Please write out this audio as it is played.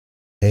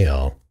Hey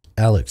all,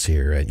 Alex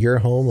here at your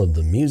home of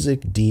the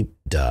Music Deep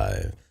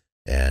Dive.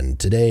 And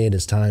today it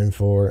is time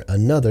for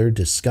another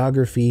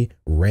discography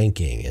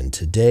ranking. And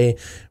today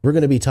we're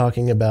going to be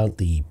talking about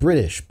the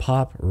British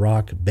pop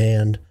rock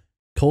band,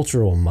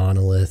 cultural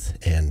monolith,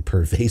 and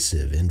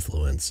pervasive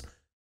influence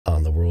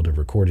on the world of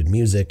recorded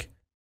music,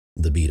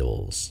 the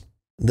Beatles.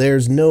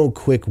 There's no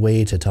quick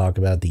way to talk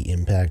about the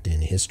impact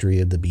in history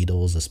of the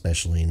Beatles,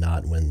 especially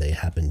not when they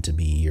happen to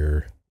be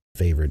your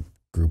favorite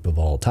group of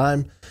all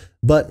time,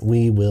 but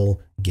we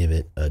will give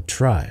it a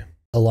try.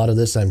 A lot of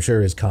this, I'm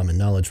sure, is common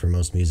knowledge for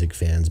most music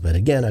fans, but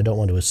again, I don't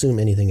want to assume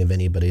anything of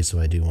anybody, so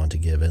I do want to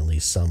give at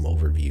least some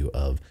overview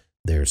of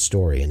their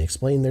story and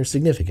explain their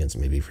significance,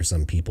 maybe for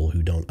some people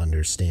who don't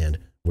understand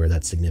where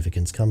that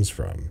significance comes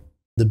from.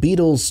 The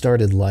Beatles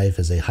started life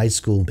as a high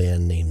school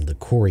band named the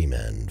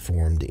Quarrymen,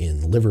 formed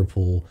in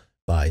Liverpool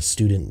by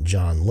student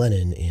John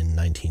Lennon in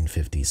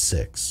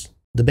 1956.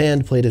 The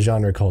band played a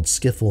genre called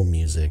skiffle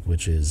music,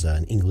 which is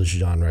an English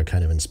genre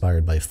kind of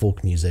inspired by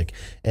folk music,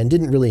 and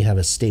didn't really have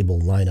a stable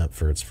lineup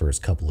for its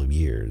first couple of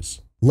years.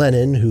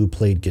 Lennon, who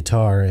played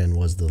guitar and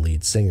was the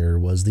lead singer,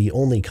 was the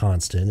only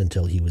constant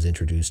until he was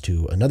introduced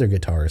to another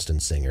guitarist and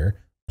singer,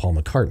 Paul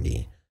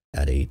McCartney,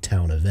 at a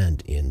town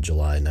event in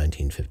July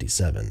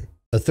 1957.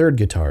 A third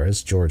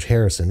guitarist, George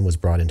Harrison, was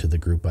brought into the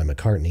group by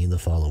McCartney the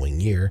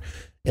following year,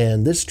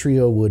 and this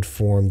trio would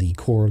form the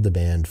core of the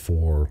band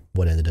for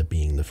what ended up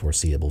being the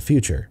foreseeable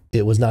future.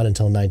 It was not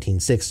until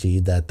 1960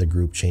 that the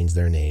group changed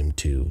their name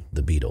to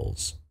the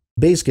Beatles.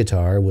 Bass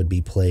guitar would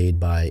be played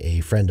by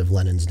a friend of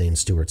Lennon's named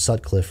Stuart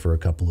Sutcliffe for a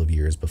couple of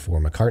years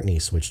before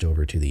McCartney switched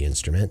over to the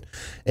instrument,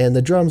 and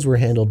the drums were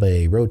handled by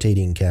a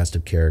rotating cast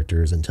of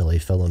characters until a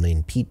fellow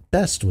named Pete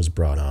Best was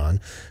brought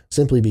on,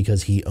 simply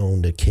because he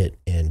owned a kit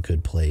and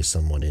could play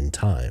someone in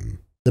time.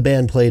 The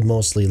band played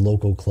mostly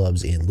local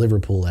clubs in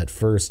Liverpool at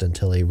first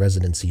until a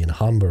residency in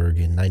Hamburg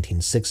in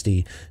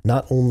 1960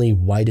 not only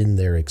widened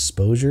their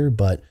exposure,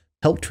 but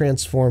helped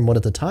transform what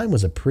at the time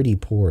was a pretty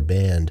poor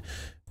band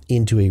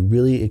into a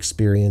really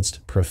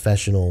experienced,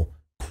 professional,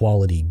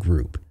 quality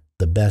group,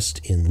 the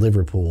best in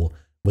Liverpool,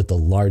 with the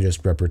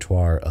largest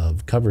repertoire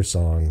of cover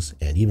songs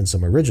and even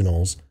some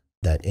originals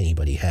that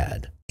anybody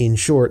had. In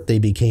short, they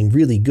became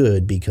really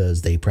good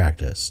because they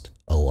practiced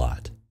a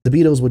lot. The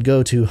Beatles would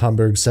go to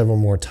Hamburg several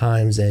more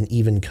times and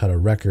even cut a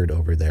record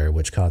over there,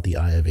 which caught the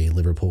eye of a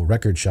Liverpool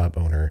record shop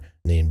owner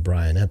named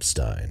Brian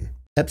Epstein.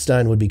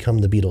 Epstein would become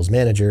the Beatles'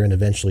 manager and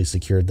eventually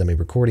secured them a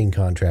recording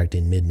contract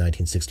in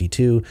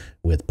mid-1962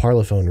 with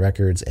Parlophone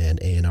Records and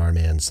A&R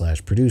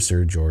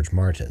man/producer George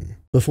Martin.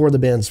 Before the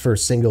band's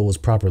first single was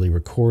properly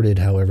recorded,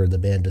 however, the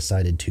band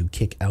decided to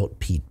kick out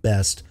Pete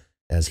Best,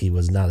 as he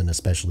was not an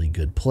especially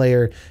good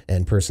player,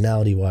 and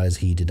personality-wise,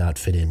 he did not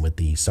fit in with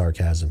the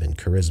sarcasm and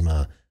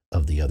charisma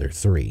of the other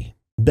three.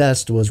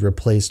 Best was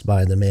replaced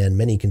by the man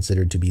many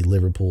considered to be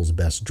Liverpool's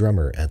best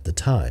drummer at the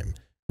time,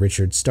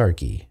 Richard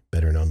Starkey,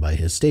 better known by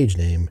his stage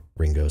name,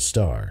 Ringo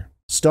Starr.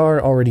 Starr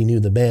already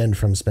knew the band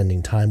from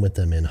spending time with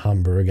them in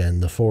Hamburg,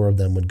 and the four of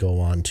them would go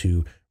on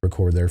to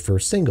record their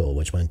first single,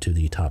 which went to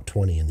the top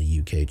 20 in the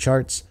UK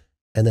charts,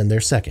 and then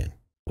their second,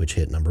 which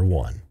hit number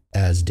 1,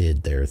 as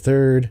did their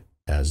third,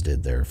 as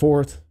did their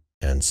fourth,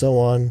 and so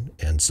on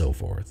and so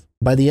forth.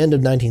 By the end of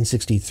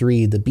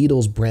 1963, the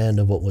Beatles' brand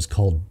of what was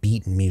called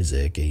beat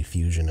music, a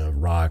fusion of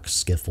rock,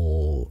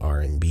 skiffle,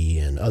 R&B,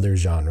 and other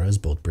genres,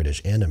 both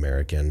British and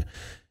American,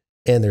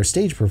 and their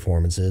stage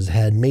performances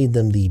had made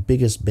them the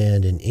biggest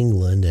band in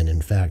England and,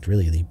 in fact,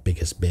 really the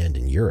biggest band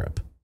in Europe.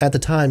 At the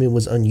time, it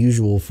was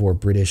unusual for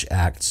British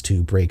acts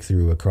to break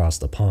through across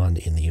the pond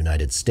in the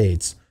United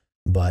States,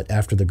 but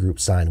after the group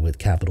signed with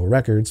Capitol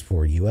Records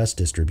for US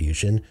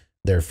distribution,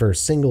 their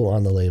first single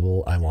on the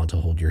label, I Want to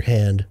Hold Your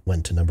Hand,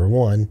 went to number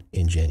 1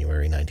 in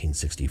January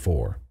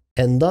 1964.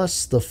 And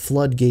thus, the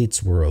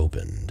floodgates were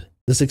opened.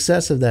 The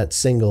success of that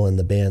single and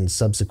the band's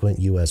subsequent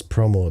US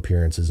promo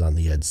appearances on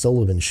The Ed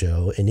Sullivan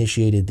Show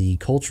initiated the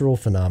cultural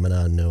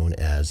phenomenon known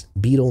as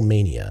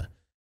Beatlemania.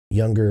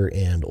 Younger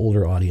and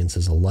older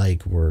audiences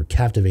alike were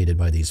captivated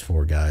by these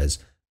four guys,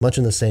 much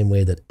in the same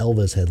way that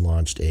Elvis had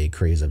launched a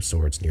craze of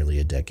sorts nearly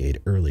a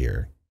decade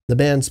earlier. The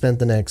band spent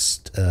the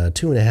next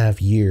 2.5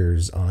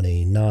 years on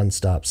a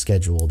non-stop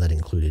schedule that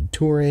included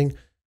touring,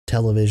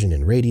 television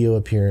and radio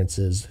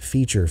appearances,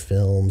 feature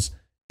films,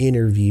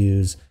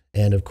 interviews,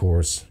 and of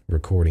course,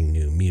 recording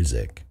new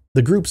music.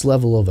 The group's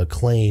level of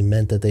acclaim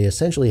meant that they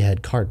essentially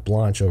had carte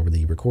blanche over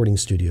the recording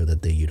studio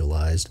that they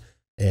utilized,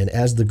 and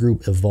as the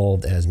group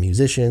evolved as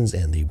musicians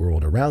and the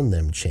world around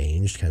them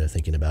changed, kind of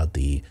thinking about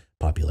the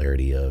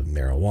popularity of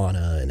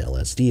marijuana and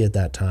LSD at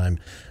that time,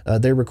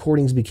 their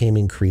recordings became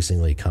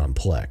increasingly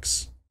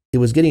complex. It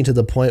was getting to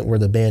the point where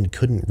the band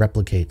couldn't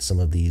replicate some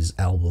of these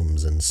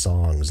albums and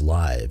songs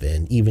live,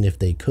 and even if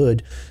they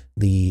could,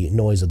 the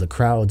noise of the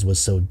crowds was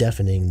so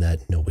deafening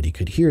that nobody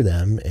could hear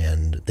them,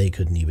 and they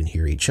couldn't even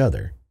hear each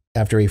other.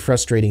 After a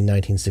frustrating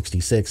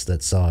 1966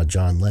 that saw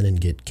John Lennon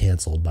get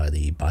canceled by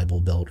the Bible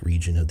Belt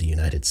region of the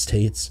United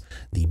States,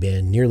 the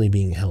band nearly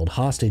being held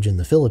hostage in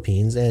the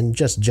Philippines, and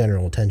just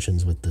general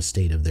tensions with the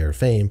state of their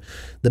fame,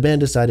 the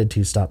band decided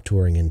to stop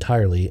touring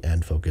entirely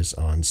and focus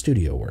on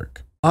studio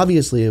work.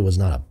 Obviously, it was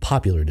not a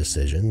popular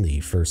decision. The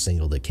first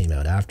single that came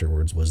out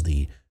afterwards was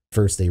the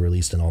first they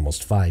released in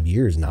almost 5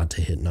 years not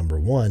to hit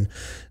 #1,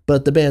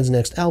 but the band's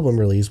next album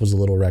release was a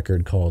little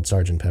record called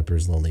Sgt.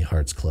 Pepper's Lonely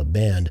Hearts Club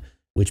Band,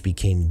 which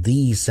became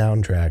the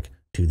soundtrack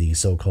to the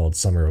so-called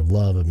Summer of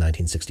Love of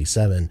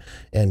 1967,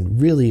 and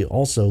really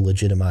also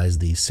legitimized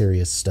the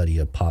serious study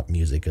of pop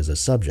music as a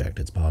subject.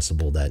 It's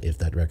possible that if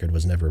that record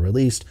was never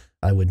released,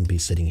 I wouldn't be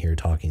sitting here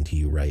talking to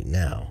you right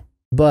now.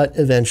 But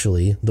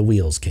eventually, the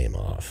wheels came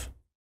off.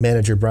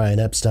 Manager Brian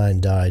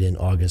Epstein died in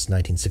August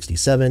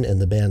 1967,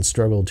 and the band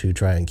struggled to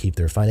try and keep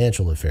their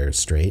financial affairs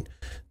straight.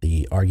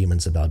 The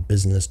arguments about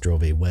business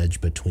drove a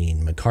wedge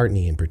between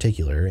McCartney in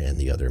particular and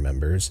the other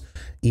members,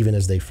 even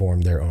as they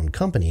formed their own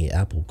company,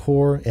 Apple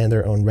Corps, and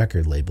their own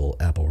record label,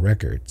 Apple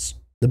Records.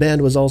 The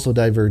band was also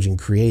diverging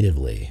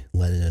creatively.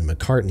 Lennon and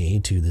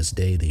McCartney, to this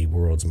day the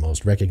world's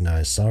most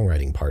recognized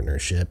songwriting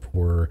partnership,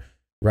 were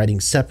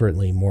writing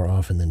separately more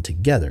often than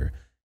together,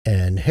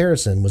 and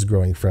Harrison was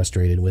growing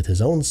frustrated with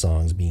his own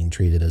songs being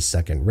treated as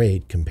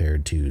second-rate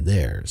compared to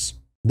theirs.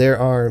 There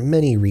are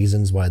many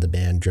reasons why the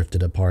band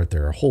drifted apart.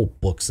 There are whole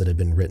books that have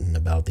been written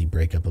about the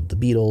breakup of the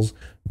Beatles,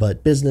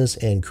 but business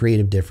and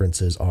creative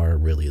differences are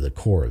really the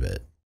core of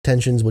it.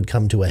 Tensions would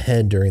come to a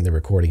head during the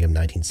recording of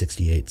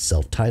 1968's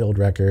self-titled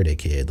record,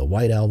 aka the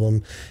White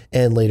Album,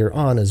 and later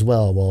on as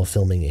well while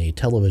filming a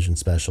television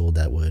special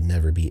that would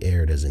never be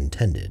aired as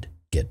intended,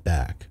 Get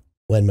Back.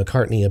 When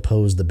McCartney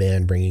opposed the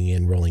band bringing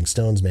in Rolling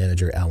Stones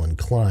manager Alan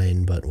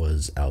Klein but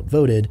was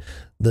outvoted,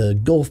 the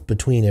gulf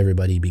between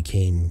everybody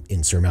became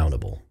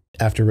insurmountable.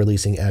 After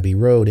releasing Abbey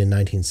Road in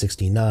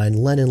 1969,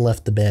 Lennon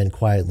left the band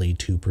quietly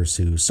to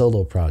pursue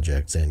solo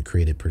projects and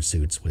creative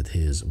pursuits with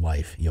his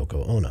wife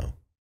Yoko Ono.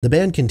 The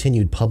band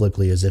continued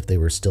publicly as if they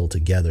were still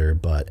together,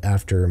 but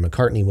after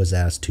McCartney was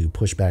asked to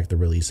push back the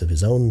release of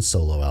his own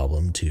solo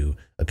album to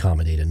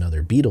accommodate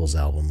another Beatles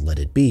album, Let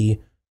It Be,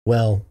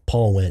 well,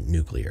 Paul went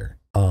nuclear.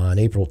 On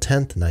April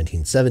 10,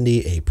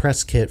 1970, a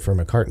press kit for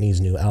McCartney's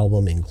new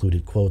album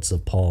included quotes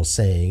of Paul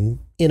saying,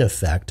 in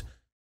effect,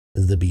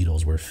 the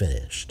Beatles were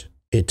finished.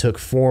 It took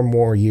 4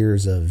 more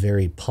years of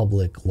very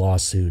public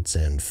lawsuits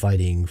and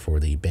fighting for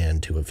the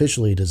band to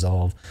officially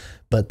dissolve,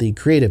 but the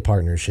creative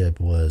partnership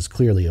was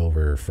clearly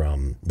over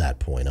from that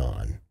point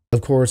on.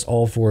 Of course,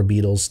 all 4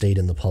 Beatles stayed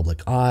in the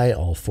public eye.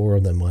 All 4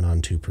 of them went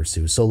on to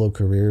pursue solo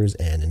careers,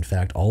 and in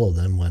fact, all of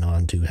them went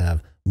on to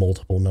have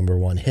multiple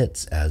 #1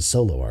 hits as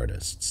solo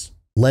artists.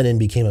 Lennon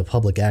became a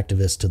public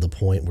activist to the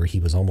point where he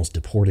was almost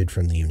deported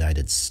from the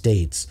United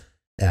States.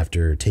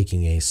 After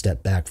taking a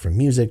step back from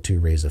music to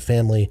raise a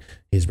family,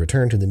 his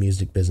return to the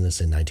music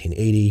business in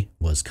 1980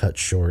 was cut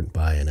short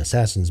by an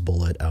assassin's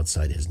bullet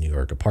outside his New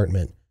York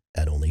apartment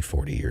at only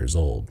 40 years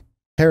old.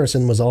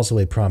 Harrison was also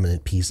a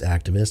prominent peace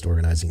activist,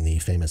 organizing the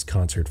famous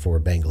concert for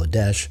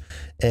Bangladesh,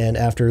 and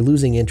after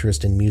losing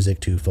interest in music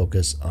to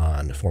focus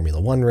on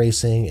Formula One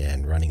racing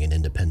and running an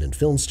independent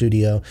film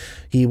studio,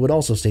 he would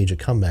also stage a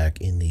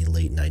comeback in the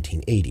late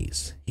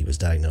 1980s. He was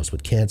diagnosed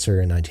with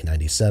cancer in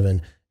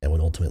 1997 and would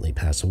ultimately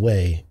pass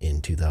away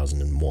in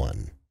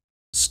 2001.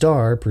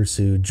 Starr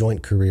pursued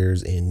joint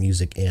careers in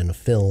music and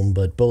film,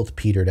 but both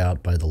petered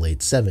out by the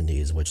late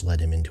 70s, which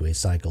led him into a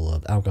cycle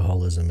of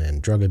alcoholism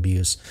and drug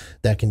abuse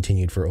that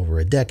continued for over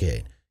a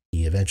decade.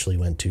 He eventually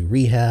went to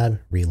rehab,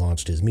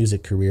 relaunched his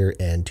music career,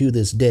 and to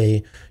this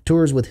day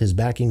tours with his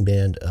backing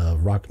band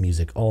of rock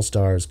music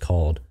all-stars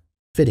called,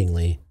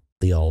 fittingly,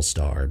 the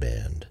All-Star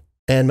Band.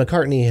 And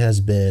McCartney has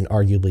been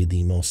arguably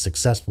the most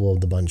successful of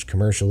the bunch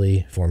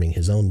commercially, forming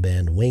his own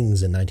band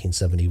Wings in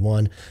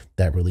 1971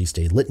 that released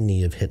a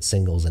litany of hit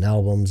singles and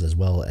albums, as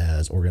well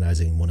as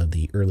organizing one of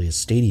the earliest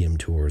stadium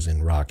tours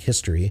in rock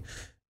history.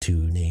 To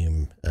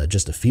name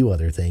just a few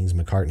other things,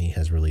 McCartney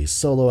has released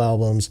solo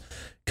albums,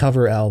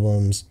 cover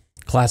albums,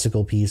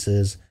 classical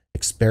pieces,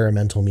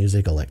 experimental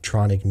music,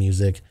 electronic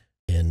music,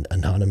 an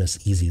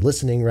anonymous easy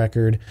listening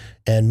record,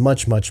 and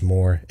much, much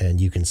more,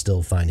 and you can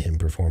still find him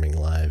performing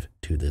live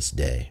to this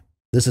day.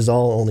 This is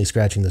all only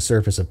scratching the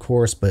surface, of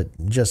course, but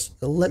just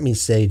let me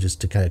say, just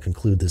to kind of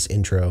conclude this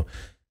intro,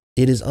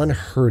 it is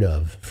unheard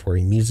of for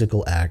a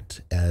musical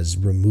act as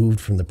removed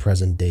from the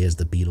present day as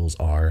the Beatles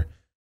are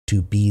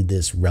to be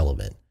this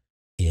relevant.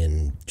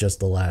 In just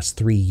the last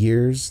 3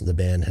 years, the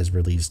band has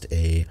released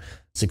a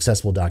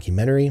successful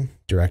documentary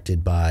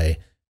directed by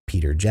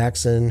Peter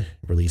Jackson,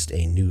 released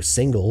a new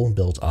single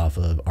built off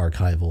of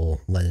archival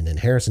Lennon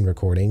and Harrison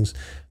recordings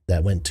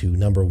that went to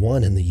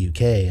 #1 in the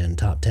UK and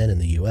top 10 in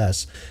the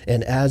US,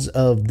 and as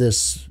of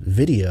this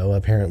video,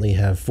 apparently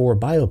have 4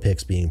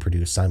 biopics being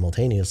produced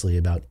simultaneously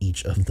about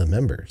each of the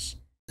members.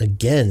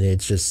 Again,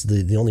 it's just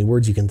the only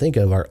words you can think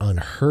of are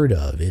unheard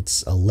of.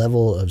 It's a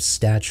level of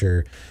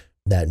stature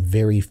that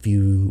very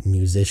few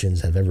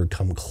musicians have ever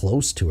come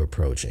close to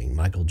approaching.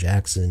 Michael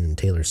Jackson and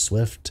Taylor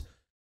Swift,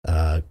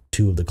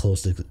 two of the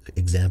closest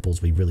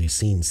examples we've really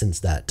seen since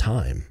that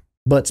time.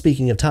 But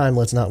speaking of time,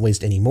 let's not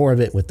waste any more of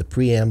it with the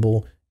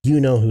preamble. You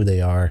know who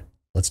they are.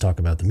 Let's talk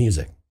about the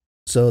music.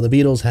 So the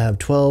Beatles have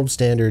 12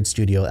 standard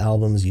studio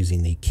albums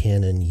using the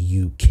Canon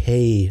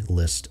UK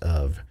list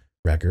of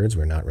records.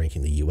 We're not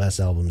ranking the US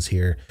albums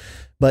here.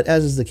 But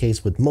as is the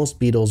case with most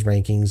Beatles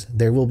rankings,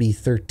 there will be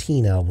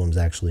 13 albums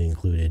actually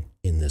included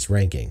in this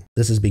ranking.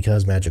 This is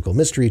because Magical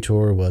Mystery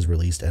Tour was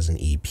released as an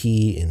EP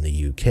in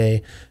the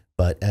UK,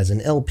 but as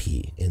an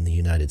LP in the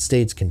United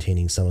States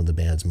containing some of the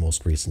band's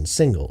most recent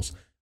singles.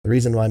 The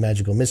reason why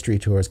Magical Mystery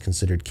Tour is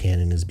considered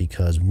canon is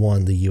because,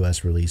 one, the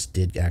US release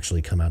did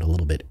actually come out a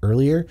little bit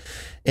earlier,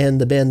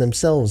 and the band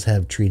themselves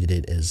have treated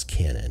it as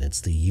canon.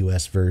 It's the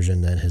US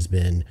version that has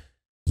been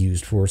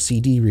used for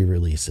CD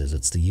re-releases.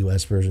 It's the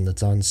US version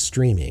that's on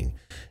streaming,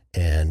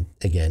 and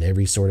again,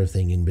 every sort of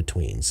thing in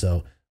between.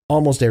 So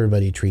almost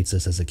everybody treats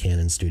this as a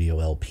canon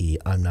studio LP.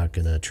 I'm not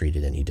going to treat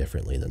it any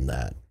differently than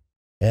that.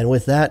 And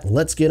with that,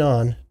 let's get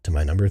on to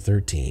my number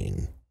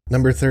 13.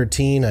 Number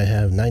 13, I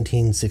have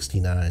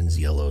 1969's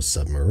Yellow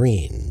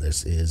Submarine.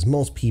 This is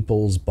most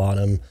people's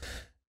bottom,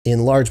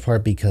 in large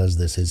part because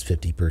this is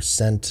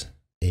 50%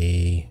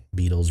 a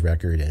Beatles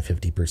record and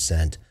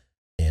 50%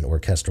 an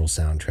orchestral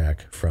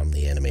soundtrack from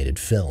the animated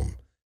film.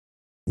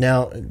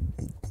 Now,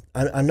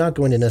 I'm not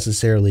going to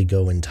necessarily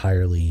go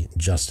entirely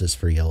justice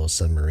for Yellow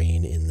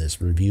Submarine in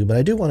this review, but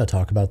I do want to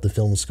talk about the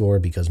film score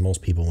because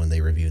most people, when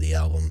they review the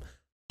album,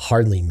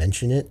 hardly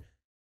mention it.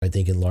 I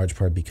think in large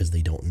part because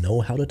they don't know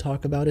how to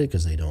talk about it,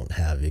 because they don't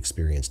have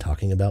experience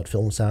talking about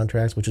film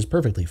soundtracks, which is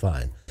perfectly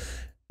fine.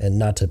 And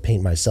not to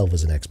paint myself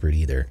as an expert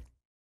either.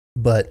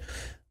 But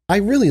I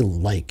really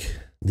like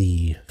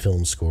the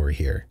film score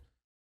here.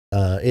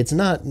 It's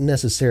not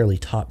necessarily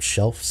top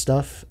shelf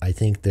stuff. I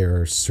think there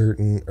are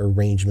certain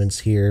arrangements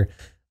here.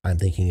 I'm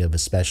thinking of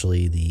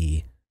especially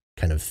the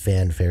kind of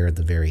fanfare at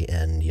the very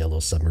end, Yellow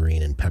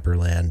Submarine and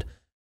Pepperland.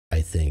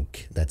 I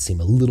think that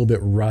seemed a little bit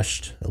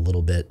rushed, a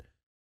little bit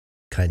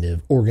kind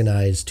of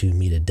organized to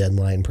meet a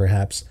deadline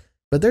perhaps,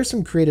 but there's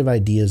some creative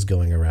ideas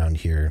going around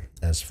here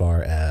as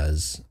far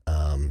as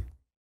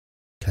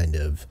kind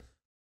of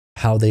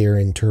how they are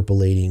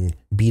interpolating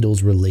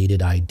Beatles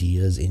related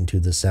ideas into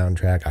the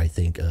soundtrack. I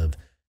think of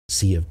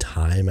Sea of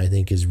Time, I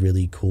think is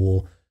really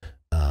cool,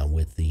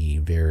 with the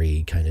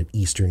very kind of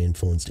Eastern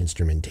influenced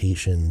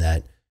instrumentation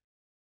that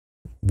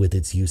with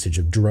its usage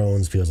of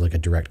drones feels like a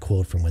direct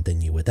quote from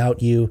Within You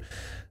Without You.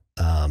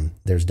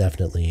 There's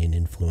definitely an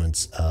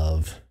influence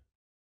of,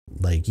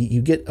 like,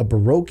 you get a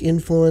Baroque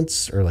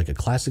influence or like a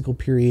classical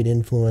period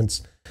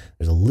influence.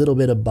 There's a little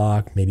bit of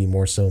Bach, maybe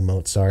more so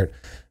Mozart,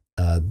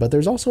 but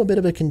there's also a bit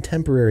of a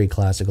contemporary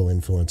classical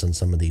influence on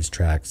some of these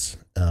tracks,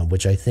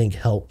 which I think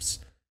helps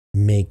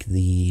make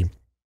the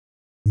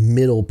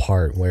middle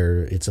part,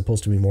 where it's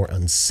supposed to be more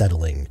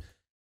unsettling,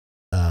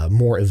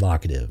 more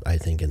evocative, I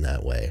think, in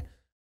that way.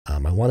 I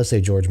want to say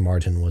George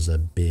Martin was a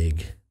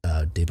big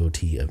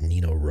devotee of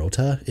Nino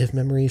Rota, if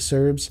memory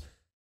serves.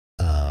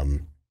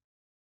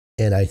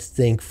 And I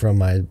think from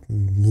my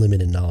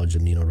limited knowledge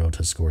of Nino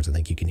Rota's scores, I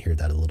think you can hear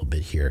that a little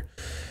bit here.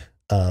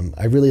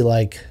 I really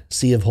like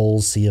Sea of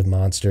Holes, Sea of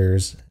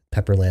Monsters,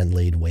 Pepperland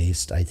Laid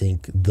Waste. I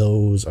think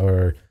those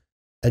are,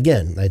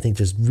 again, I think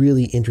just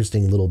really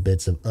interesting little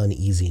bits of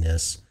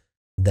uneasiness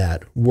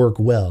that work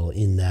well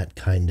in that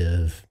kind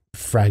of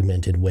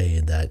fragmented way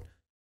that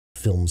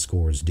film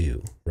scores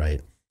do, right?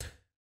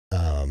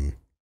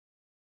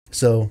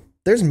 So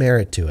there's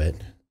merit to it,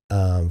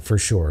 for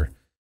sure.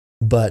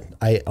 But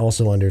I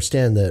also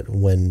understand that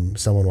when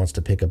someone wants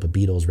to pick up a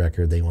Beatles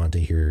record, they want to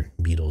hear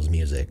Beatles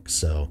music.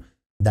 So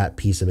that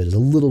piece of it is a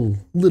little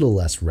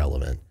less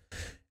relevant.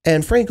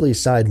 And frankly,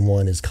 side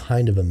one is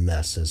kind of a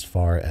mess as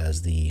far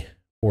as the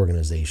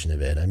organization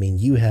of it. I mean,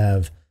 you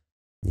have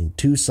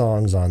 2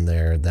 songs on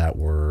there that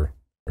were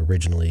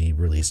originally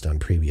released on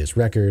previous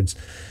records.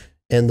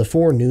 And the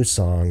 4 new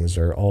songs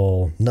are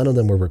all, none of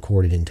them were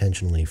recorded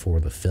intentionally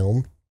for the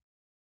film.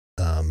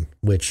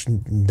 Which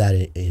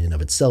that in and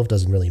of itself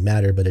doesn't really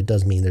matter, but it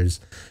does mean there's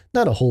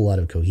not a whole lot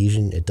of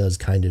cohesion. It does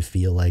kind of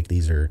feel like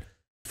these are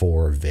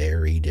 4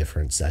 very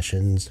different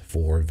sessions,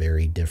 4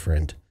 very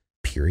different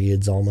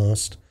periods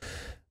almost.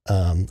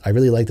 I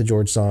really like the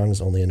George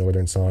songs, Only a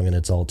Northern Song and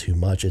It's All Too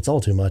Much. It's All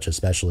Too Much,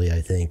 especially,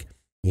 I think,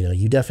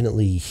 you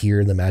definitely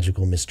hear the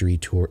Magical Mystery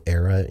Tour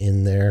era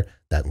in there.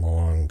 That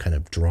long kind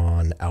of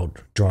drawn out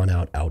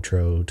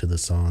outro to the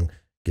song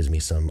gives me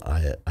some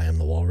I Am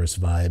the Walrus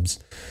vibes.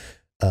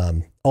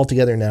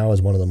 Altogether Now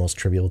is one of the most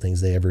trivial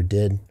things they ever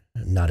did.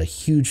 Not a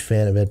huge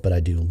fan of it, but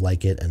I do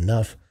like it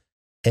enough.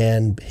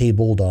 And Hey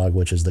Bulldog,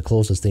 which is the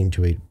closest thing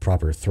to a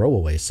proper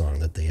throwaway song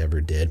that they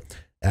ever did,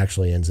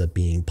 actually ends up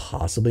being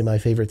possibly my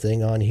favorite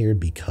thing on here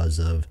because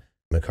of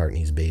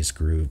McCartney's bass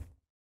groove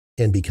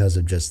and because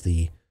of just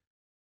the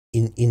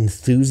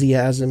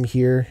enthusiasm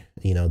here.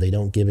 They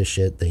don't give a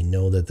shit. They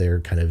know that they're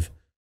kind of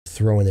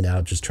throwing it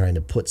out, just trying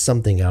to put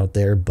something out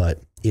there,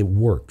 but it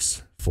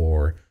works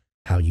for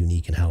how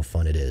unique and how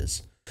fun it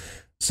is.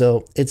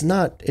 So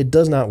it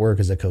does not work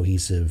as a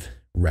cohesive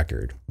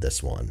record,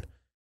 this one,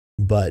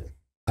 but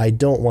I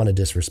don't want to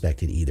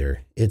disrespect it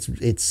either.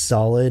 It's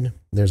solid.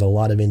 There's a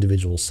lot of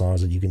individual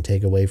songs that you can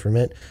take away from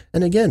it.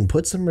 And again,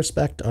 put some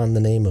respect on the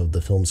name of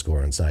the film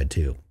score inside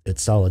too.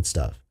 It's solid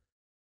stuff.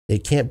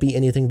 It can't be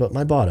anything but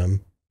my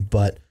bottom,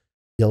 but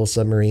Yellow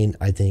Submarine,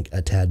 I think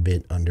a tad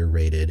bit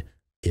underrated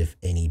if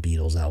any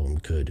Beatles album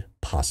could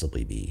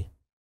possibly be.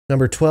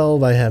 Number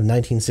 12, I have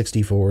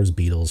 1964's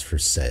Beatles for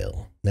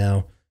Sale.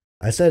 Now,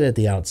 I said at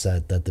the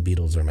outset that the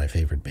Beatles are my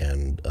favorite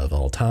band of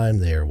all time.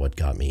 They are what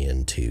got me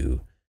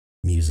into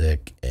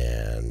music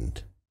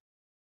and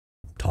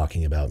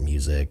talking about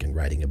music and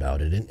writing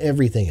about it and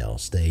everything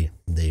else. They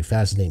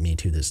fascinate me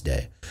to this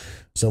day.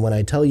 So when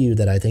I tell you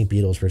that I think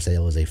Beatles for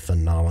Sale is a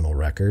phenomenal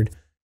record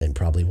and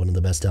probably one of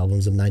the best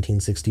albums of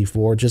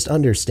 1964, just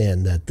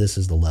understand that this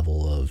is the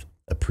level of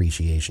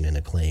appreciation and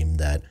acclaim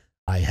that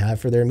I have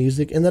for their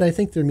music and that I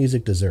think their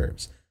music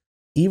deserves.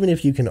 Even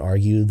if you can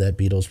argue that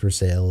Beatles for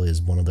Sale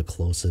is one of the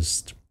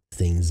closest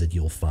things that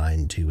you'll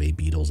find to a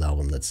Beatles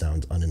album that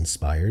sounds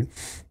uninspired,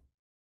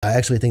 I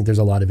actually think there's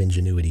a lot of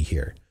ingenuity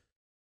here.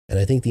 And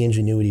I think the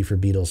ingenuity for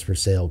Beatles for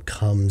Sale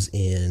comes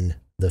in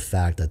the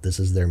fact that this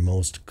is their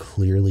most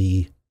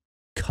clearly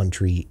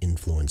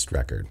country-influenced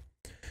record.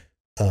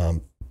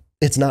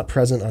 It's not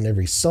present on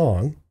every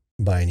song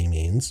by any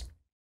means,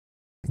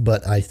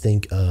 but I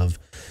think of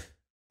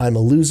I'm a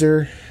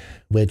Loser,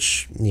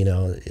 which, you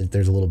know,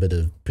 there's a little bit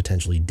of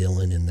potentially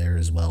Dylan in there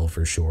as well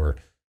for sure.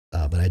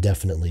 But I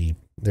definitely,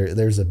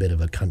 there's a bit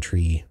of a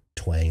country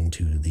twang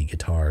to the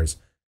guitars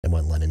and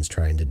what Lennon's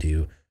trying to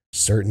do.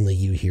 Certainly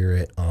you hear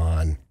it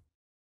on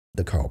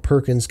the Carl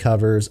Perkins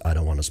covers. I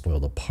Don't Want to Spoil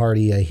the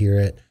Party, I hear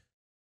it.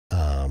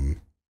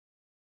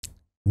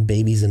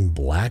 Babies in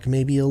Black,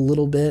 maybe a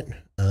little bit.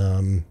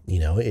 You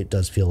know, it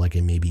does feel like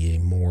it may be a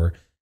more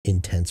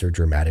intense or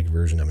dramatic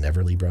version of an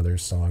Everly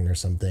Brothers song or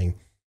something.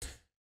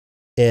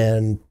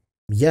 And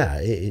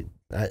yeah,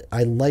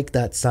 I like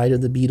that side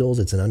of the Beatles.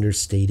 It's an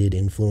understated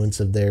influence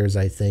of theirs,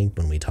 I think,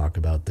 when we talk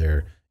about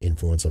their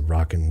influence of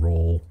rock and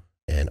roll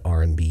and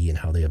R&B and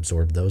how they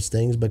absorbed those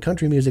things. But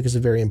country music is a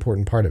very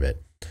important part of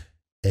it.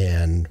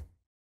 And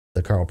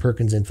the Carl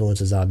Perkins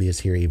influence is obvious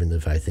here, even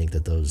if I think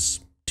that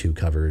those two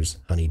covers,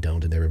 Honey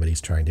Don't and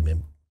Everybody's Trying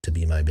to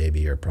Be My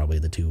Baby, are probably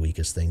the two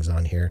weakest things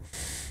on here.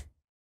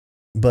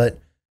 But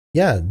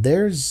yeah,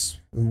 there's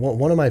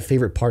one of my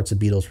favorite parts of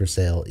Beatles for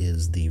Sale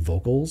is the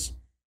vocals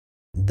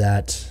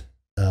that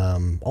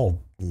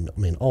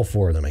all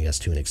four of them, I guess,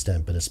 to an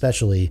extent, but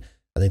especially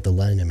I think the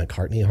Lennon and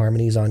McCartney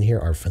harmonies on here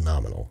are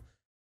phenomenal.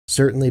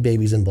 Certainly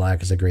Babies in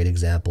Black is a great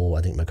example.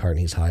 I think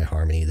McCartney's high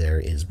harmony there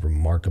is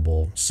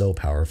remarkable, so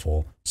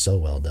powerful, so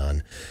well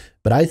done.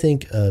 But I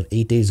think of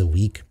 8 Days a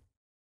Week,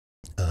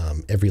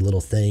 Every Little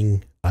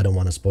Thing, I Don't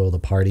Want to Spoil the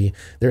Party.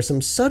 There's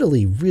some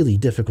subtly really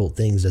difficult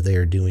things that they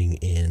are doing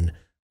in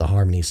the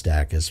harmony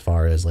stack as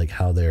far as like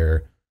how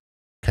they're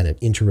kind of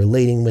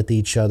interrelating with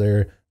each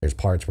other. There's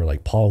parts where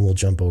like Paul will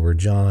jump over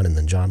John and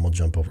then John will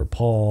jump over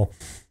Paul,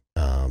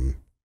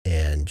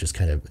 and just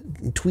kind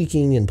of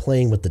tweaking and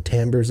playing with the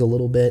timbres a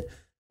little bit,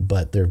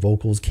 but their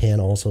vocals can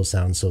also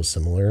sound so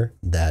similar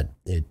that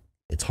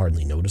it's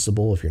hardly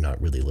noticeable if you're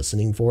not really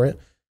listening for it.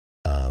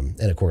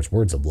 And of course,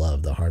 Words of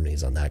Love, the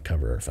harmonies on that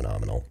cover are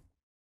phenomenal.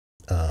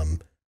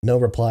 No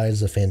Reply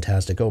is a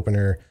fantastic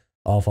opener.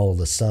 All Follow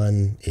the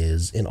Sun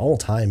is an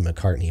all-time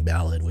McCartney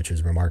ballad, which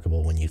is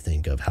remarkable when you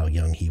think of how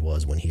young he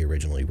was when he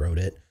originally wrote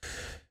it.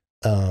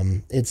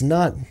 It's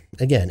not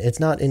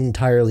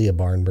entirely a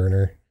barn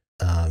burner.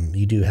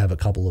 You do have a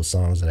couple of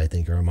songs that I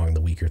think are among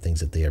the weaker things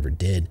that they ever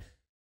did,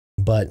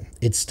 but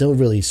it's still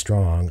really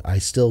strong. I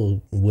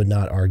still would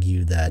not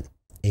argue that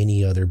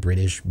any other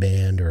British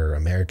band or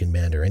American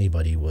band or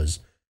anybody was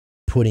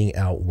putting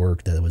out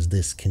work that was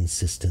this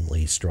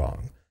consistently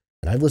strong.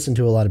 And I've listened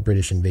to a lot of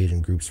British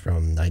invasion groups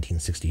from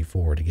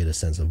 1964 to get a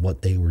sense of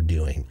what they were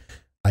doing.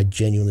 I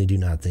genuinely do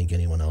not think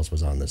anyone else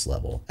was on this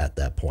level at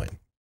that point.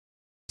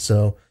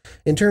 So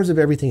in terms of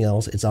everything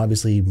else, it's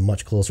obviously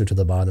much closer to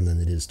the bottom than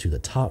it is to the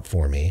top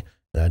for me.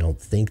 And I don't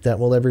think that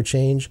will ever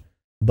change.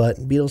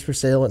 But Beatles for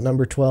Sale at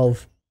number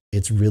 12,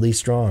 it's really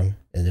strong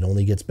and it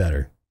only gets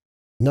better.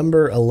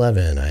 Number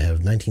 11, I have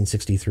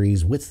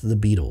 1963's With the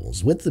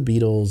Beatles. With the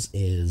Beatles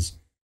is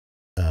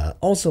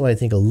also, I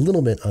think, a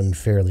little bit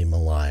unfairly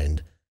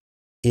maligned.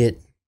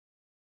 It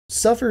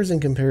suffers in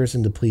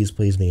comparison to Please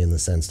Please Me in the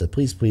sense that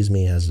Please Please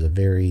Me has a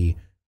very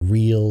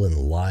real and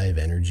live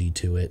energy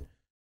to it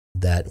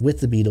that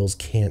With the Beatles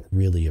can't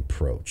really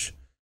approach,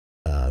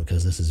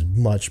 because this is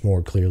much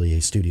more clearly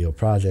a studio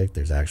project.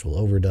 There's actual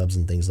overdubs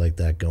and things like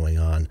that going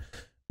on.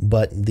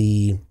 But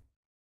the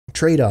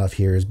trade-off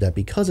here is that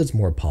because it's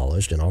more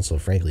polished, and also,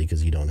 frankly,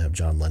 because you don't have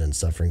John Lennon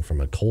suffering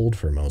from a cold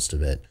for most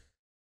of it,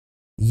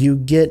 you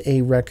get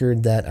a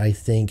record that I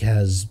think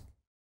has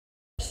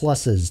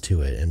pluses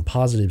to it and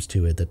positives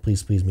to it that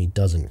Please Please Me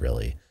doesn't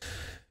really.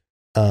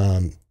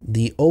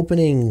 The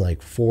opening,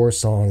 like,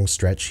 4-song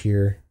stretch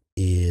here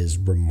is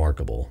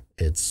remarkable.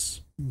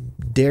 It's,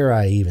 dare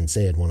I even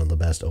say it, one of the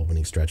best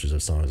opening stretches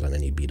of songs on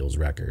any Beatles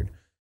record.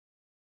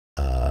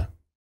 I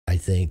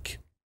think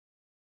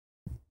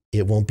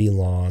It Won't Be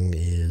Long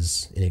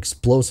is an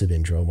explosive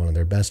intro, one of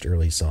their best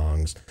early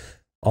songs.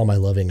 All My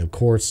Loving, of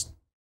course,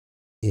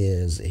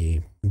 is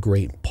a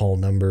great Paul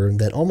number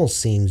that almost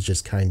seems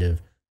just kind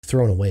of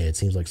thrown away. It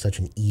seems like such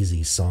an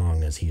easy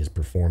song as he is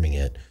performing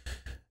it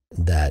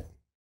that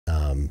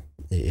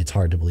it's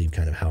hard to believe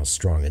kind of how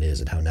strong it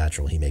is and how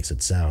natural he makes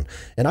it sound.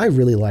 And I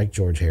really like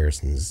George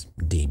Harrison's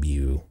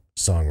debut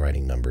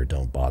songwriting number,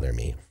 Don't Bother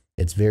Me.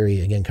 It's very,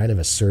 again, kind of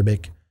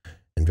acerbic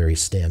and very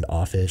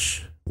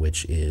standoffish,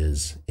 which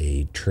is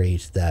a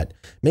trait that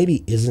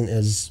maybe isn't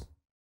as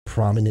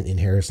prominent in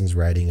Harrison's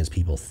writing as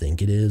people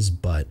think it is,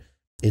 but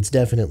it's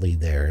definitely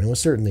there, and it was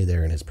certainly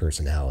there in his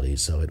personality,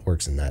 so it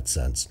works in that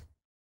sense.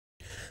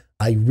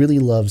 I really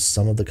love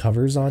some of the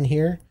covers on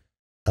here.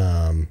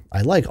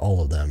 I like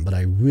all of them, but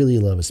I really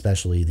love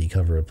especially the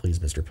cover of Please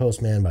Mr.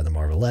 Postman by the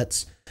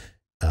Marvelettes,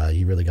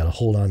 You Really Got a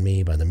Hold on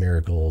Me by the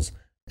Miracles,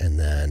 and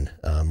then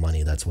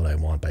Money, That's What I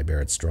Want by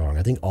Barrett Strong.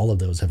 I think all of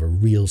those have a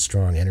real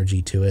strong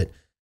energy to it.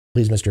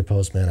 Please Mr.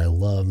 Postman, I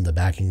love the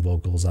backing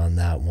vocals on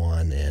that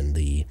one and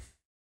the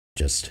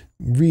just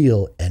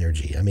real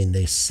energy. I mean,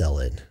 they sell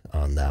it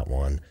on that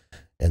one.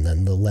 And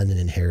then the Lennon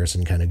and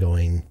Harrison kind of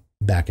going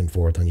back and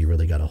forth on You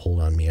Really Got a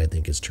Hold on Me, I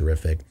think is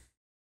terrific.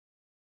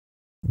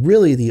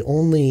 Really, the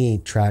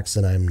only tracks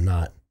that I'm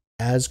not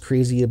as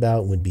crazy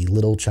about would be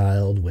Little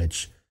Child,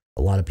 which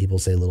a lot of people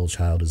say Little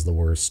Child is the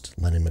worst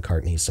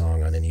Lennon-McCartney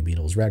song on any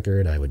Beatles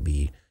record. I would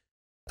be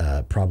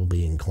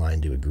probably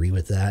inclined to agree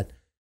with that.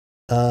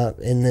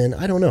 And then,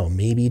 I don't know,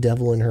 maybe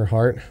Devil in Her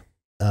Heart.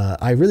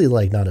 I really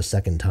like Not a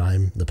Second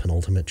Time, the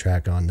penultimate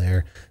track on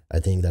there. I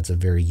think that's a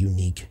very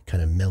unique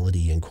kind of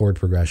melody and chord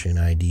progression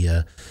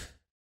idea.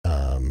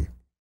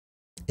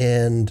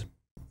 And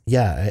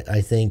yeah,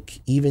 I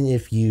think even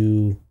if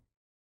you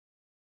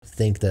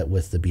think that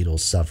With the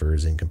Beatles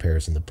suffers in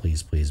comparison to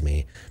Please Please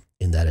Me,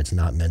 in that it's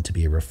not meant to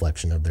be a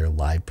reflection of their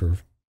live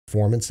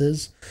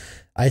performances,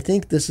 I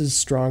think this is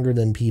stronger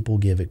than people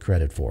give it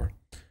credit for.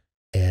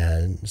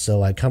 And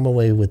so I come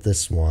away with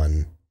this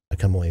one, I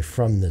come away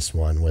from this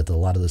one with a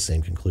lot of the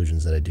same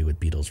conclusions that I do with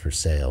Beatles for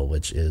Sale,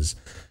 which is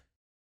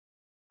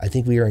I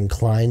think we are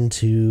inclined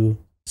to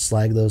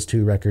slag those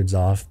two records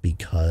off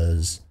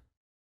because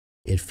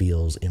it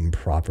feels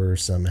improper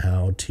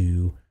somehow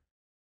to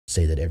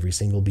say that every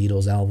single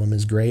Beatles album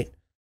is great.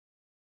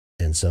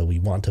 And so we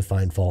want to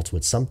find faults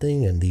with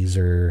something, and these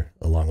are,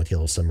 along with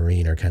Yellow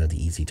Submarine, are kind of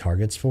the easy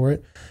targets for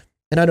it.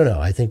 And I don't know,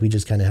 I think we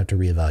just kind of have to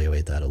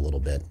reevaluate that a little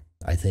bit.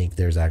 I think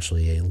there's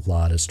actually a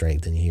lot of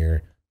strength in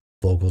here.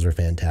 Vocals are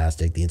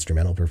fantastic. The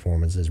instrumental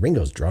performances,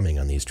 Ringo's drumming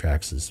on these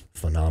tracks is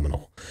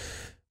phenomenal.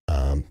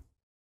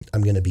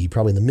 I'm going to be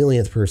probably the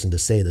millionth person to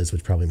say this,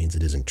 which probably means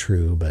it isn't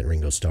true, but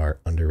Ringo Starr,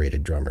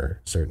 underrated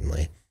drummer,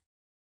 certainly.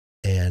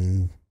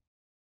 And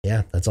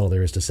yeah, that's all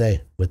there is to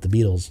say with the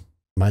Beatles.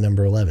 My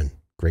number 11,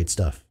 great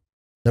stuff.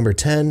 Number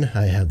 10,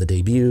 I have the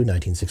debut,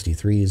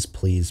 1963's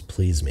Please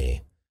Please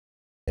Me.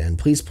 And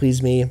Please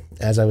Please Me,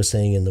 as I was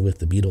saying in the With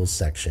the Beatles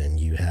section,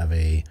 you have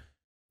a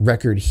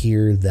record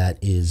here that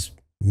is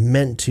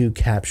meant to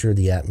capture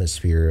the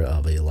atmosphere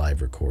of a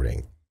live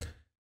recording.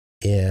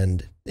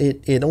 And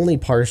it only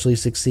partially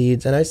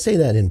succeeds, and I say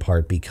that in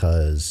part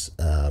because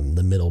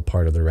the middle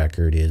part of the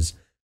record is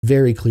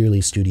very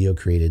clearly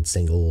studio-created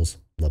singles,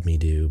 Love Me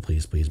Do,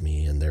 Please Please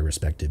Me, and their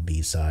respective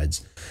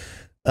B-sides.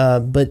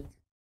 But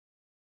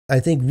I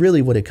think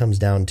really what it comes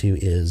down to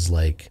is,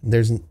 like,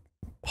 there's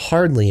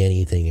hardly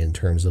anything in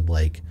terms of,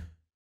 like,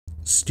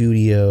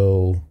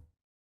 studio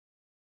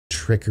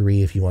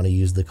trickery, if you want to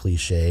use the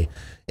cliche,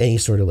 any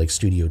sort of, like,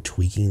 studio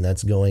tweaking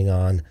that's going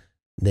on.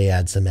 They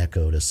add some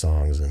echo to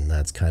songs, and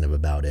that's kind of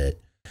about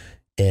it.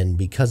 And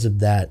because of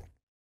that,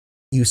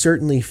 you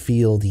certainly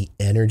feel the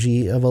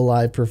energy of a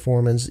live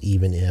performance,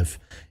 even if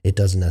it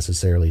doesn't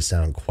necessarily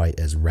sound quite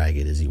as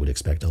ragged as you would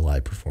expect a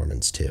live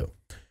performance to.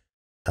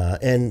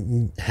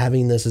 And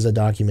having this as a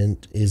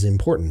document is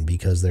important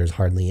because there's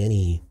hardly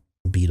any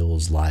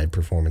Beatles live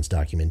performance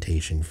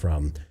documentation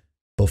from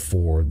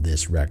before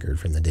this record,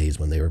 from the days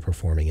when they were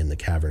performing in the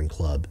Cavern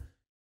Club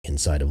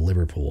inside of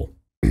Liverpool.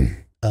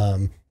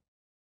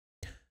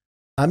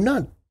 I'm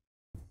not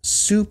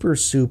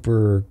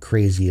super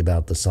crazy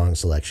about the song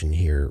selection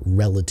here,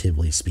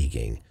 relatively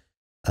speaking.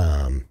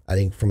 I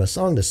think from a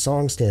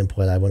song-to-song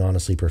standpoint, I would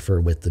honestly prefer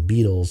With the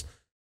Beatles,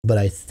 but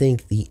I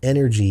think the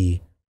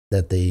energy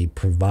that they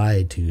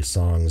provide to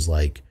songs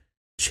like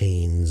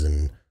Chains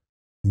and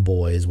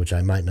Boys, which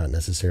I might not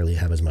necessarily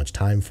have as much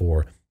time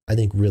for, I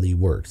think really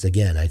works.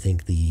 Again, I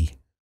think the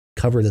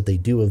cover that they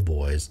do of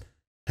Boys,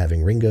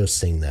 having Ringo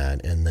sing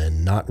that and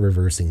then not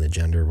reversing the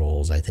gender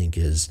roles, I think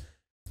is...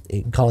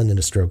 calling it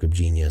a stroke of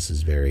genius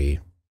is very,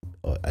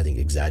 I think,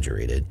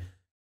 exaggerated,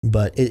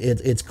 but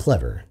it's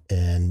clever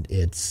and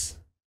it's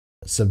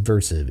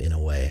subversive in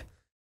a way.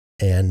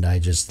 And I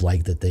just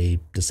like that they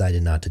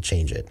decided not to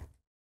change it.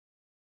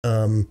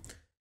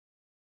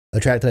 A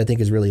track that I think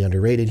is really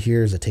underrated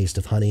here is A Taste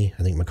of Honey.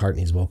 I think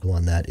McCartney's vocal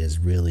on that is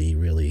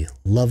really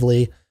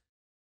lovely.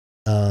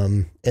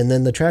 And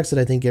then the tracks that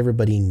I think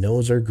everybody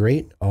knows are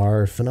great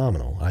are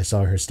phenomenal. I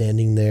Saw Her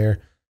Standing There.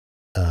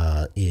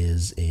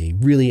 is a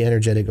really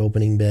energetic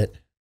opening bit.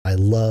 I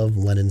love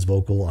Lennon's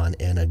vocal on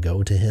Anna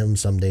Go to Him.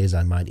 Some days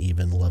I might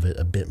even love it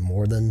a bit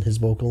more than his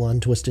vocal on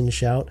Twist and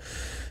Shout.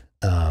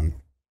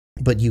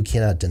 But you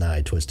cannot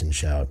deny Twist and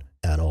Shout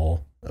at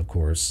all, of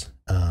course.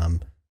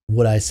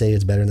 Would I say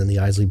it's better than the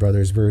Isley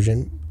Brothers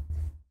version?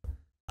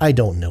 I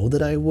don't know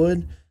that I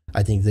would.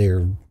 I think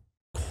they're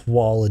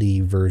quality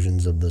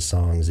versions of the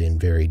songs in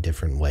very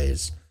different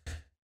ways.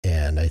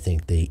 And I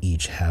think they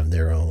each have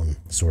their own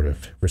sort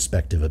of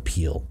respective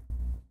appeal.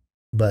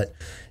 But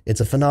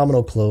it's a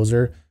phenomenal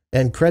closer,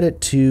 and credit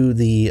to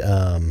the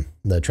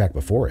track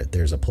before it,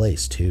 There's a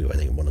Place, too. I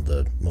think one of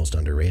the most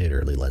underrated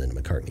early Lennon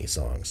and McCartney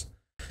songs.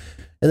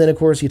 And then, of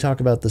course, you talk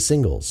about the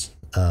singles.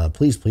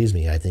 Please Please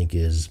Me, I think,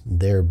 is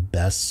their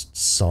best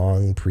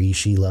song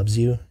pre-She Loves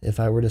You, if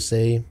I were to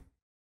say,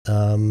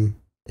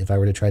 if I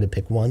were to try to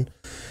pick one.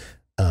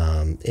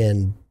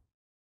 And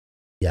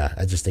yeah,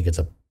 I just think it's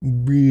a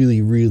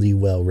really, really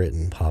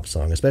well-written pop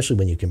song, especially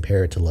when you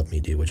compare it to Love Me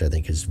Do, which I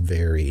think is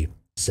very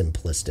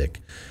simplistic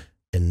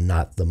and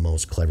not the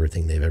most clever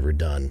thing they've ever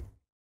done.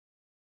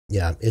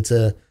 Yeah, it's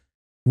a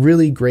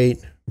really great,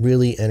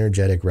 really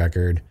energetic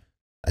record.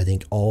 I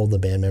think all the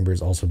band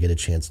members also get a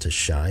chance to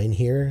shine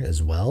here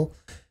as well.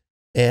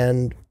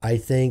 And I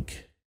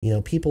think,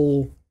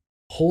 people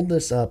hold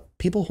this up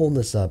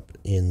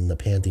in the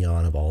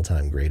pantheon of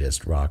all-time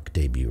greatest rock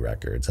debut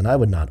records, and I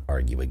would not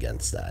argue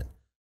against that.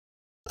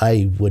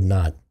 I would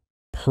not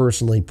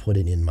personally put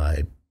it in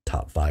my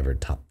top 5 or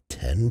top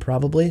 10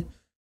 probably,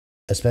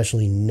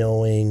 especially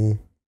knowing,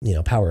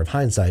 power of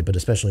hindsight, but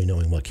especially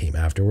knowing what came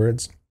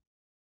afterwards.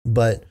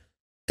 But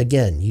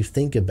again, you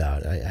think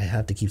about, I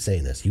have to keep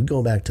saying this, you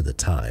go back to the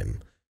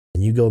time,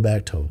 and you go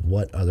back to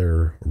what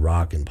other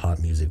rock and pop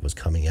music was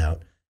coming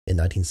out in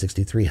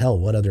 1963. Hell,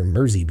 what other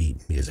Mersey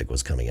beat music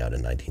was coming out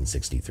in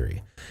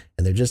 1963?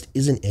 And there just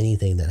isn't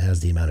anything that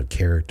has the amount of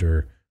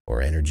character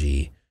or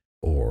energy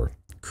or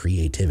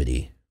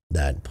creativity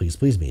that Please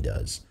Please Me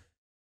does.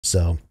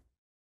 So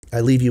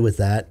I leave you with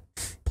that.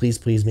 Please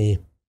Please Me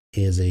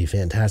is a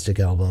fantastic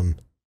album,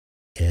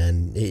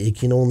 and it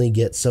can only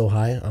get so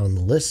high on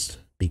the list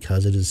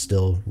because it is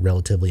still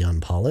relatively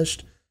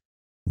unpolished.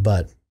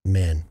 But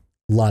man,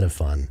 a lot of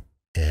fun.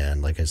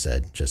 And like I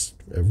said, just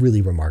a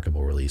really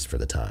remarkable release for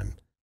the time.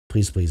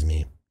 Please Please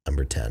Me,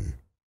 number 10.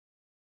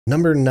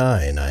 Number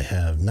 9, I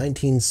have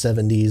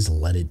 1970's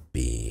Let It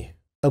Be.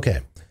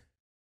 Okay,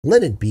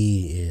 Let It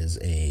Be is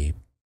a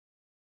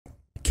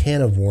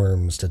can of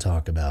worms to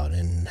talk about,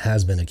 and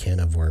has been a can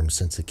of worms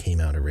since it came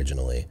out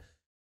originally.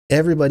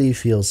 Everybody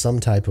feels some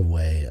type of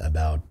way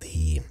about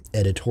the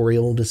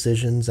editorial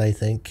decisions, I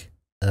think,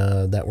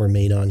 that were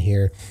made on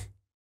here.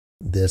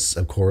 This,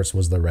 of course,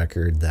 was the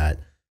record that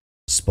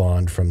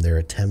spawned from their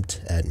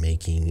attempt at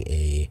making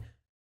a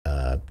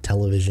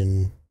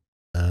television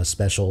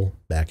special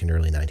back in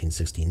early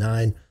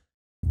 1969,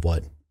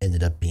 what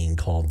ended up being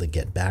called the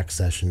Get Back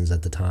sessions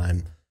at the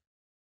time.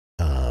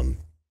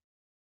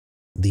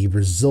 The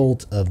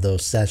result of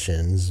those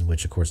sessions,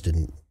 which of course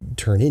didn't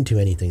turn into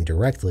anything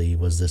directly,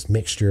 was this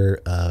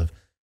mixture of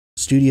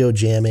studio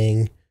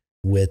jamming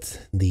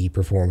with the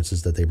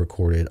performances that they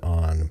recorded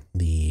on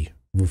the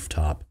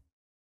rooftop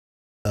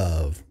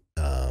of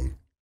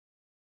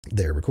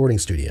their recording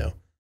studio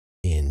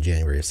in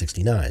January of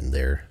 '69,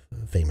 their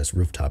famous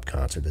rooftop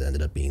concert that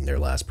ended up being their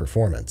last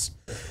performance.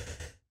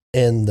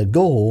 And the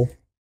goal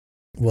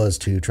was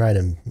to try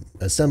to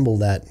assemble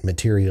that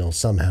material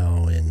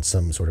somehow in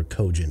some sort of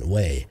cogent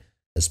way,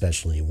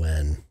 especially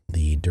when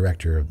the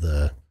director of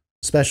the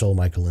special,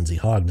 Michael Lindsay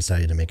Hogg,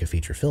 decided to make a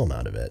feature film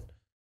out of it.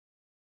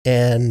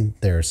 And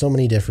there are so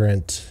many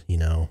different,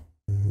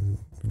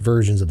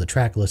 versions of the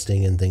track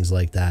listing and things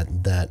like that,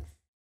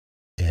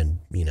 and,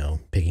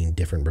 picking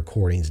different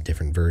recordings,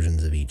 different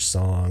versions of each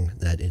song,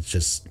 that it's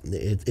just,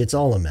 it's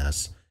all a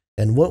mess.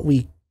 And what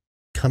we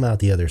come out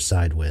the other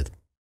side with,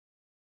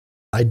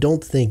 I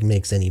don't think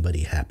makes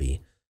anybody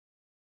happy,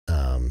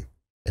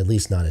 at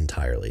least not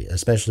entirely,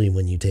 especially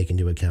when you take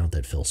into account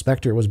that Phil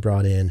Spector was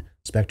brought in.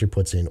 Spector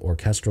puts in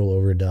orchestral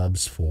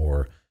overdubs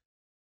for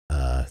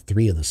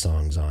 3 of the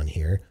songs on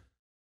here,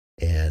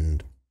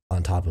 and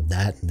on top of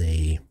that,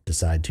 they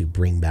decide to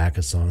bring back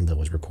a song that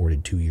was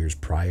recorded 2 years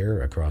prior,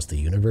 Across the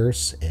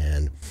Universe,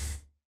 and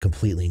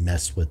completely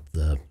mess with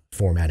the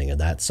formatting of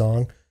that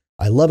song.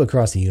 I love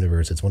Across the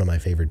Universe. It's one of my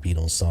favorite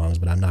Beatles songs,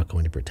 but I'm not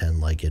going to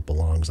pretend like it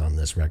belongs on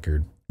this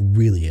record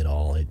really at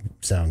all. It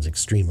sounds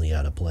extremely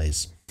out of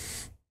place.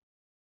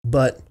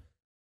 But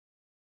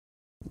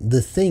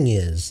the thing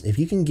is, if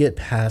you can get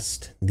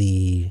past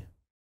the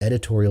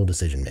editorial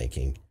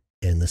decision-making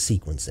and the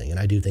sequencing, and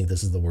I do think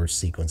this is the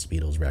worst sequenced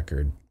Beatles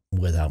record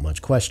without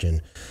much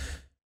question,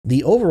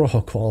 the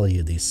overall quality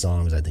of these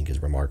songs, I think,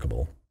 is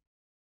remarkable.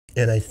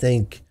 And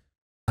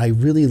I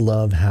really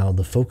love how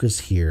the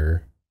focus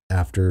here,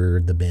 after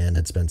the band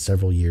had spent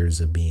several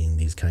years of being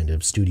these kind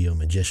of studio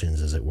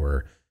magicians, as it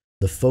were,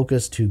 the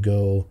focus to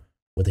go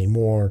with a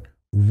more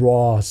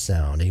raw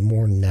sound, a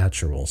more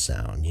natural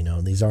sound.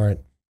 These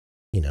aren't,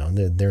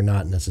 they're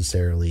not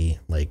necessarily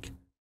like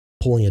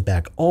pulling it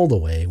back all the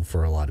way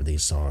for a lot of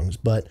these songs,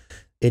 but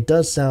it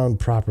does sound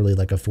properly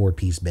like a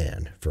four-piece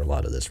band for a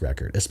lot of this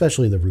record,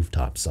 especially the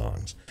rooftop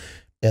songs.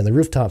 And the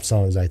rooftop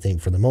songs, I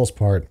think, for the most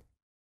part,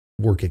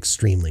 work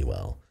extremely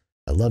well.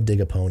 I love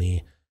Dig a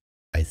Pony.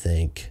 I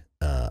think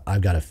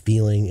I've Got a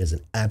Feeling is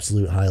an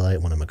absolute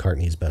highlight, one of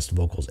McCartney's best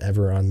vocals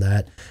ever on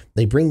that.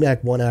 They bring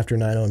back One After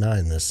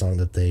 909, this song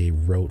that they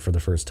wrote for the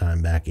first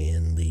time back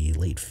in the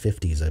late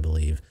 50s, I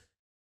believe.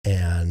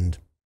 And,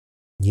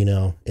 you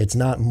know, it's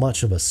not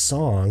much of a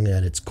song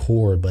at its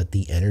core, but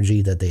the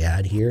energy that they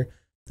add here,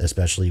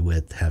 especially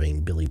with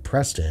having Billy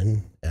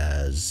Preston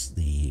as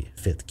the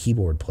fifth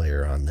keyboard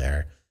player on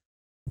there,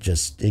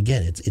 just,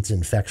 again, it's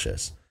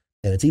infectious.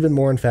 And it's even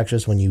more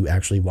infectious when you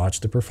actually watch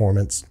the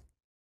performance.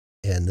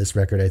 And this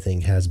record, I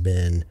think, has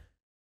been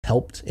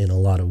helped in a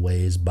lot of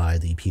ways by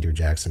the Peter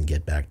Jackson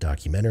Get Back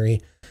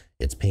documentary.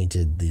 It's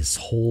painted this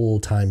whole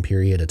time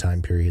period, a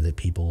time period that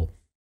people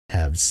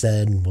have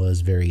said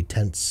was very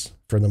tense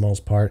for the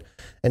most part,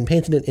 and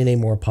painted it in a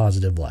more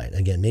positive light.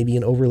 Again, maybe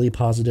an overly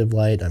positive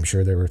light. I'm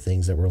sure there were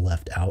things that were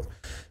left out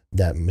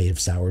that may have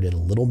soured it a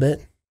little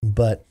bit,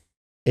 but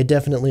it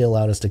definitely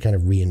allowed us to kind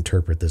of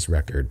reinterpret this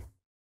record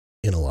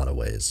in a lot of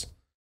ways.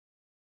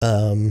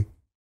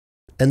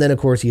 And then, of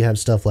course, you have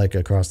stuff like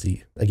Across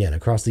the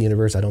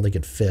Universe. I don't think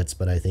it fits,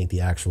 but I think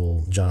the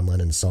actual John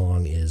Lennon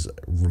song is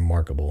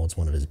remarkable. It's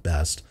one of his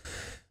best.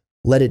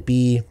 Let It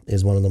Be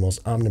is one of the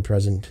most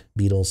omnipresent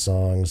Beatles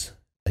songs.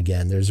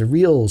 Again, there's a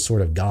real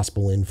sort of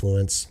gospel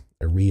influence,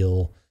 a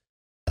real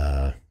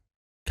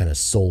kind of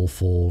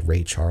soulful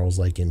Ray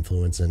Charles-like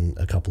influence in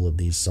a couple of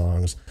these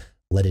songs.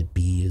 Let It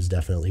Be is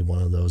definitely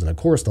one of those. And, of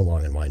course, The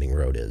Long and Winding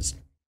Road is.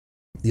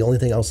 The only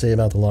thing I'll say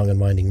about The Long and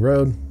Winding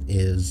Road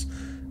is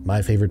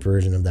my favorite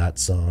version of that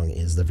song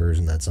is the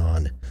version that's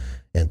on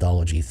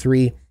Anthology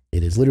 3.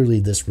 It is literally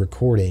this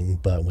recording,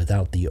 but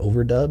without the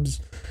overdubs.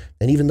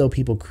 And even though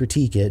people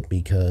critique it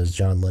because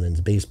John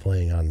Lennon's bass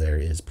playing on there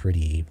is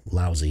pretty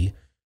lousy,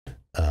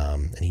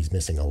 and he's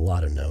missing a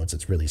lot of notes,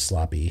 it's really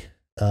sloppy.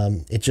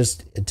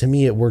 To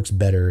me, it works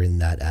better in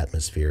that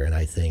atmosphere. And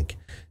I think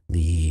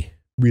the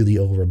really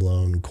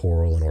overblown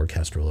choral and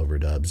orchestral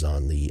overdubs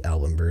on the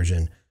album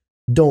version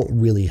don't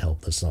really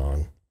help the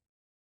song,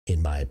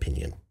 in my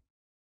opinion.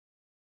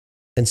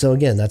 And so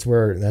again, that's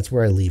where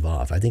I leave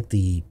off. I think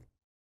the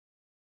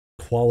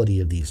quality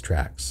of these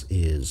tracks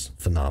is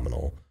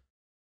phenomenal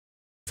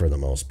for the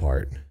most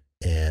part.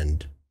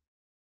 And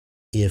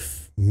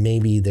if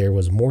maybe there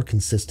was more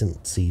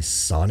consistency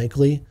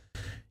sonically,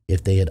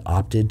 if they had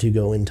opted to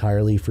go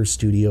entirely for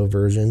studio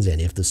versions,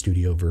 and if the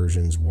studio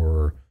versions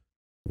were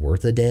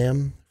worth a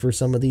damn for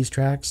some of these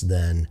tracks,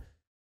 then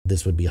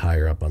this would be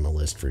higher up on the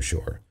list for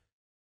sure.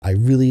 I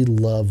really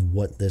love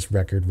what this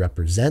record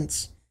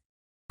represents.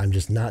 I'm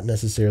just not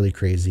necessarily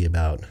crazy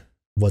about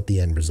what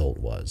the end result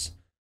was.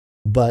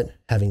 But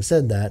having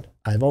said that,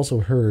 I've also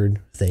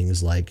heard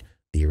things like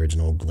the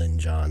original Glyn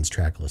Johns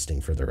track listing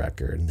for the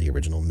record, the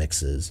original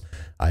mixes.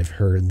 I've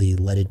heard the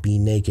Let It Be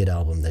Naked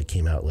album that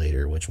came out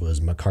later, which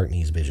was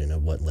McCartney's vision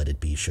of what Let It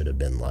Be should have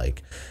been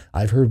like.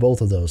 I've heard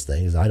both of those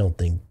things. I don't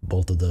think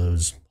both of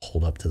those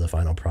hold up to the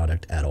final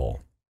product at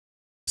all.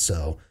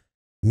 So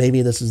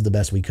maybe this is the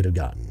best we could have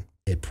gotten.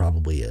 It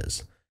probably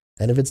is.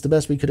 And if it's the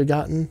best we could have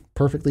gotten,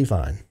 perfectly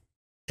fine.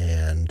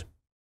 And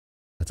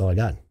that's all I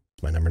got.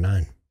 It's my number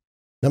 9.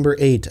 Number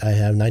 8, I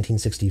have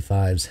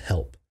 1965's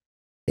Help.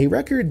 A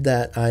record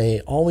that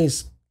I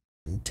always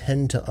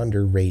tend to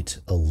underrate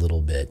a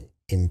little bit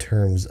in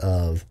terms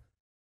of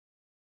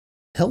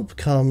Help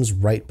comes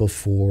right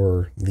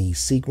before the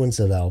sequence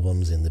of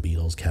albums in the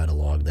Beatles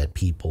catalog that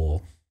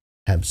people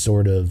have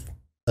sort of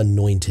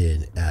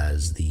anointed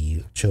as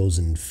the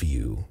chosen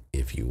few,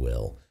 if you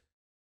will.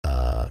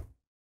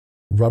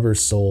 Rubber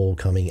Soul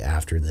coming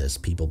after this,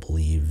 people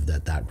believe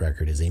that that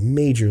record is a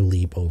major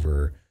leap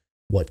over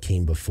what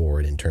came before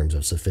it in terms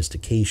of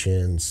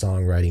sophistication,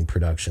 songwriting,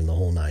 production, the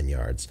whole 9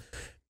 yards.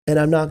 And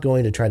I'm not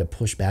going to try to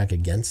push back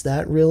against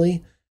that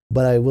really,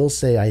 but I will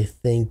say I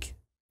think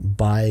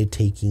by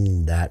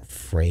taking that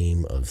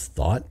frame of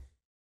thought,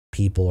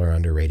 people are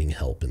underrating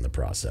Help in the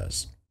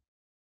process.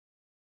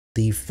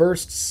 The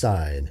first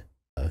side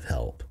of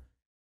Help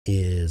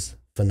is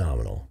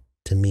phenomenal.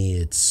 To me,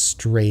 it's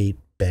straight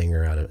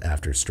banger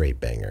after straight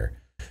banger.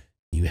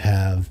 You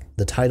have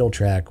the title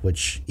track,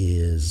 which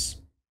is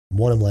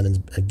one of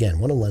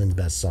Lennon's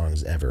best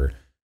songs ever.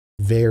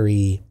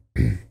 Very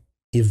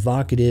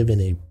evocative in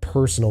a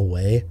personal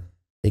way.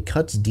 It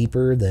cuts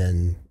deeper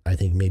than I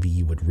think maybe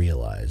you would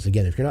realize.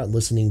 Again, if you're not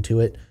listening to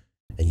it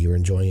and you're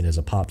enjoying it as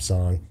a pop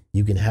song,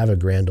 you can have a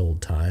grand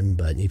old time.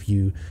 But if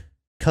you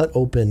cut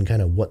open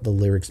kind of what the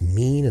lyrics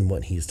mean and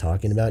what he's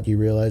talking about, you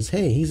realize,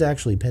 hey, he's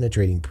actually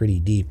penetrating pretty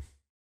deep.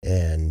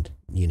 And,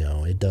 you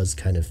know, it does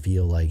kind of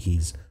feel like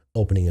he's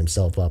opening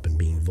himself up and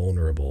being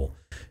vulnerable.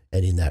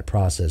 And in that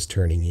process,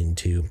 turning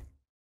into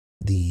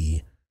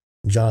the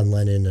John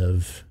Lennon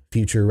of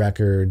future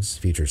records,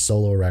 future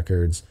solo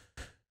records,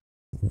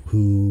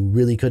 who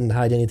really couldn't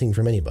hide anything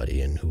from anybody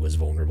and who was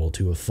vulnerable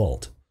to a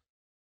fault,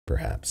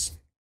 perhaps.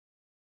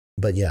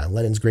 But yeah,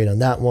 Lennon's great on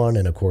that one.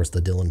 And of course,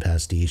 the Dylan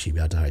pastiche, You've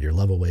Got to Hide Your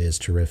Love Away, is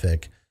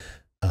terrific.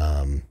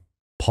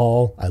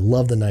 Paul, I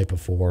love The Night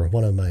Before.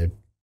 One of my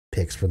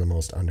picks for the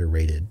most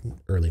underrated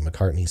early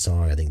McCartney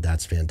song. I think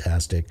that's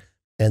fantastic.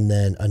 And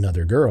then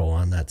Another Girl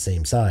on that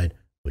same side,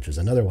 which is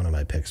another one of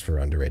my picks for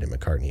underrated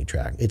McCartney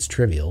track. It's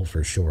trivial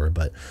for sure,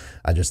 but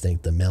I just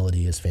think the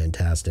melody is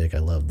fantastic. I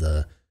love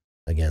the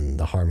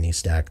harmony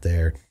stack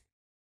there.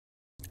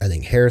 I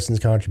think Harrison's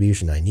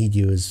contribution, I Need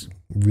You, is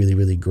really,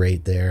 really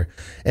great there.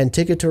 And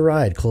Ticket to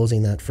Ride,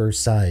 closing that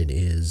first side,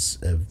 is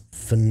a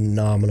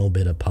phenomenal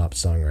bit of pop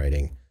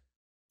songwriting.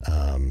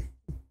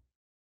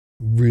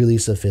 Really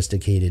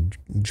sophisticated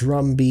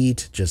drum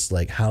beat, just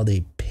like how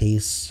they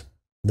pace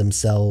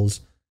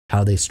themselves,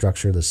 how they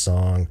structure the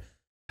song,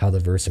 how the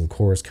verse and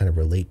chorus kind of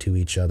relate to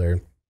each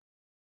other.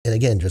 And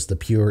again, just the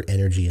pure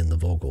energy in the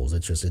vocals.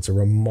 It's a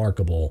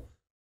remarkable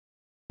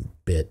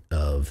bit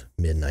of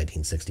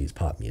mid-1960s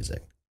pop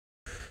music.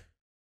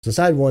 So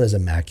side one is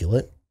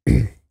immaculate,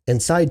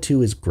 and side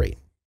two is great.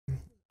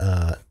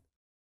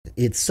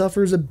 It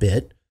suffers a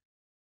bit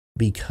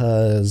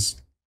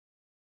because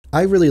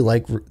I really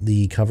like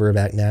the cover of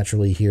Act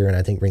Naturally here, and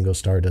I think Ringo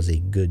Starr does a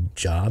good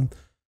job.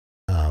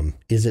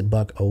 Is it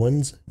Buck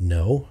Owens?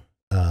 No.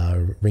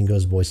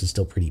 Ringo's voice is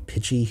still pretty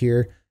pitchy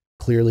here.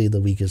 Clearly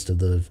the weakest of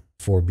the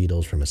four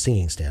Beatles from a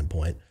singing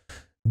standpoint,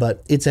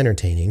 but it's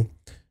entertaining.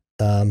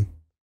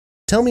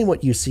 Tell Me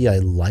What You See I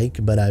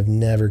like, but I've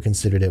never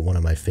considered it one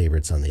of my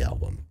favorites on the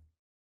album.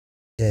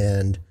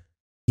 And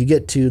you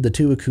get to the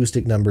two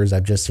acoustic numbers,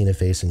 I've Just Seen a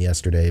Face and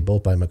Yesterday,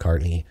 both by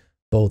McCartney,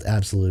 both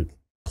absolute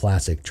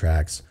classic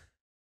tracks.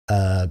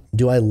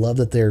 Do I love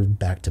that they're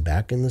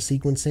back-to-back in the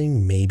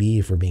sequencing? Maybe.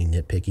 If we're being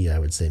nitpicky, I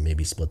would say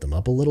maybe split them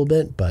up a little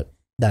bit, but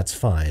that's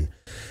fine.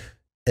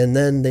 And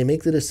then they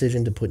make the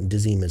decision to put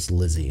Dizzy Miss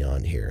Lizzy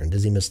on here. And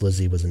Dizzy Miss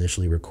Lizzy was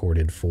initially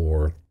recorded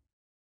for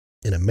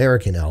an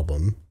American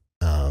album.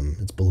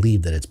 It's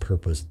believed that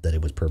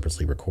it was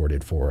purposely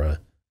recorded for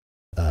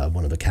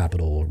one of the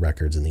Capitol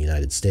records in the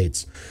United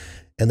States.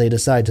 And they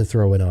decide to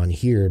throw it on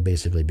here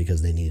basically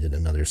because they needed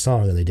another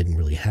song and they didn't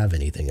really have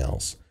anything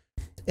else.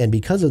 And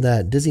because of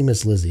that, Dizzy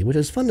Miss Lizzy, which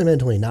is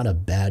fundamentally not a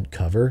bad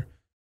cover,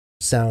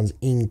 sounds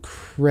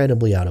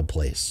incredibly out of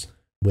place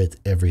with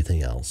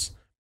everything else.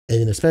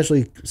 And it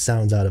especially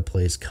sounds out of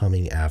place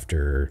coming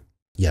after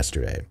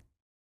Yesterday.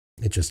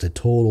 It's just a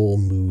total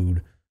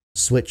mood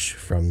switch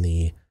from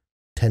the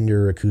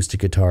tender acoustic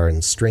guitar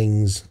and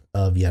strings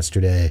of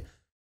Yesterday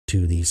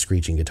to the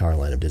screeching guitar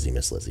line of Dizzy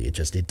Miss Lizzy.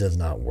 It does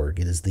not work.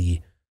 It is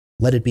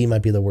Let It Be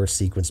might be the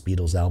worst sequenced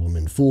Beatles album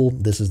in full.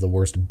 This is the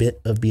worst bit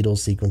of Beatles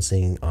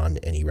sequencing on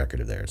any record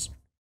of theirs.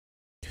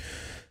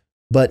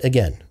 But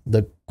again,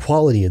 the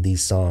quality of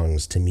these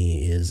songs to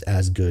me is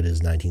as good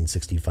as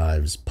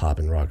 1965's pop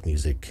and rock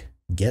music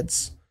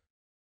gets.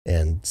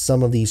 And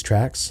some of these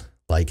tracks,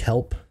 like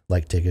Help,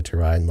 like Ticket to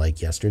Ride, and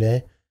like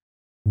Yesterday,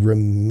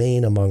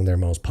 remain among their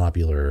most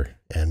popular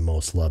and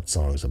most loved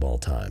songs of all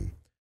time.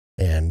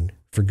 And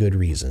for good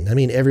reason. I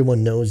mean,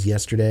 everyone knows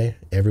Yesterday.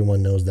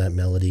 Everyone knows that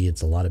melody.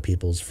 It's a lot of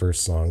people's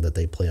first song that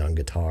they play on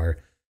guitar.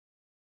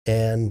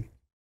 And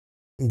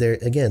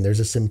there's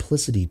a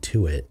simplicity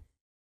to it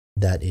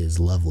that is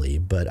lovely.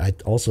 But I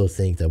also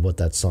think that what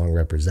that song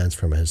represents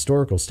from a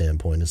historical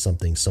standpoint is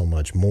something so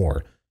much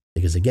more.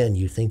 Because again,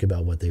 you think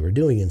about what they were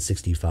doing in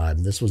 65,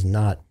 and this was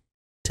not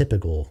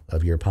typical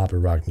of your pop or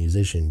rock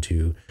musician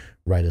to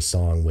write a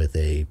song with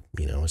a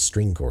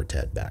string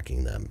quartet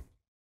backing them.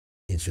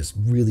 It's just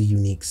really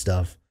unique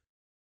stuff.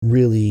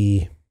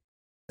 Really,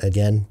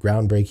 again,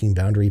 groundbreaking,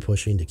 boundary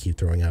pushing, to keep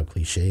throwing out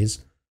cliches.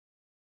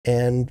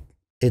 And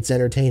it's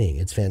entertaining.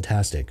 It's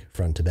fantastic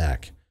front to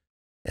back.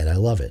 And I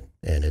love it.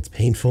 And it's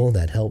painful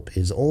that Help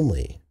is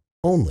only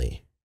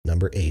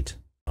number 8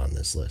 on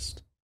this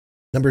list.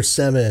 Number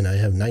 7, I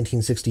have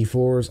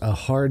 1964's A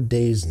Hard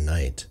Day's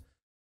Night.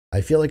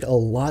 I feel like a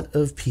lot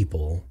of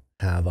people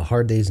have A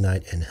Hard Day's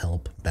Night and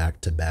Help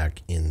back to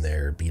back in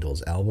their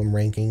Beatles album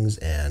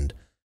rankings, and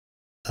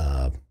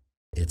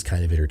it's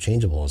kind of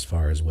interchangeable as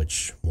far as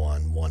which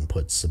one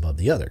puts above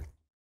the other.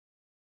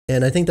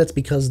 And I think that's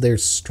because their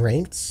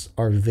strengths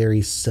are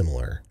very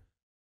similar.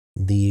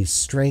 The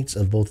strengths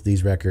of both of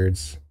these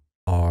records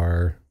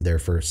are their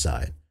first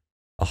side.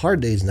 A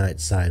Hard Day's Night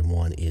side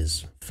 1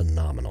 is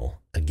phenomenal.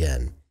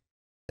 Again,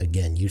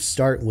 you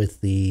start with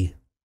the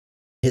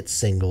hit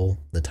single,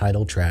 the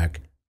title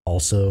track,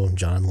 also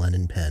John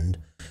Lennon penned.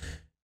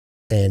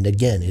 And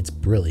again, it's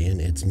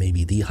brilliant. It's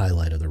maybe the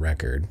highlight of the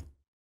record.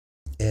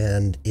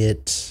 And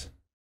it's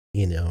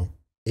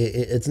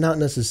not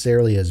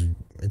necessarily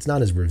it's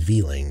not as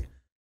revealing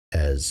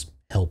as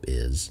Help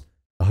is.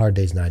 A Hard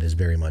Day's Night is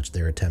very much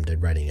their attempt at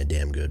writing a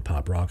damn good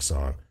pop rock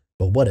song.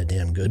 But what a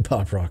damn good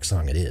pop rock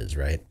song it is,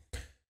 right?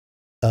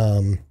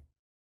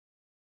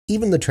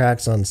 Even the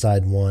tracks on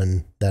side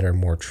 1 that are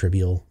more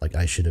trivial, like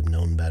I Should Have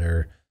Known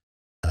Better,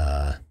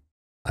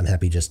 I'm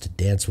Happy Just to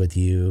Dance With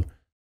You,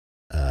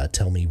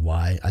 Tell Me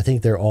Why, I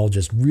think they're all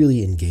just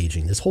really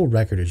engaging. This whole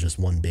record is just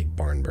one big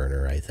barn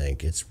burner, I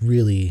think. It's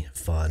really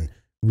fun,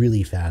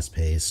 really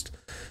fast-paced.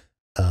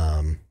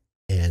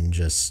 and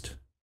just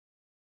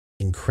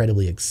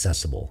incredibly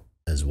accessible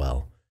as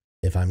well.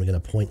 If I'm going to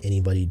point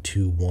anybody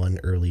to one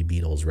early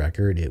Beatles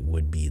record, it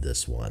would be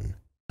this one,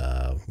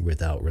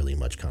 without really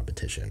much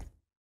competition.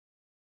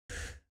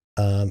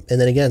 And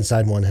then again,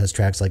 side one has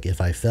tracks like If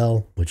I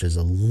Fell, which is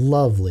a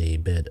lovely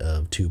bit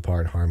of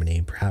two-part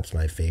harmony, perhaps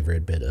my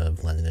favorite bit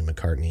of Lennon and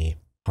McCartney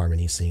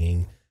harmony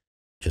singing.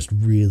 Just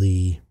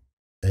really,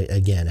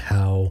 again,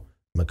 how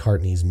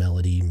McCartney's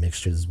melody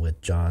mixtures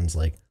with John's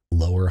like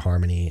lower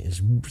harmony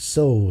is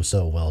so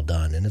well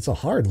done. And it's a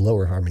hard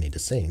lower harmony to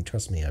sing.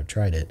 Trust me, I've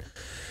tried it.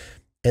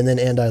 And then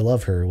And I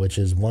Love Her, which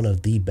is one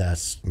of the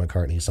best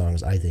McCartney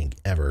songs I think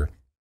ever.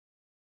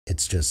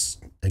 It's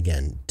just,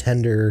 again,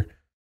 tender,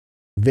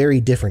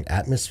 very different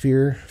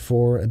atmosphere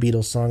for a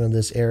Beatles song of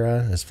this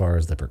era, as far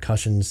as the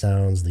percussion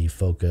sounds, the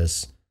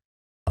focus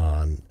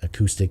on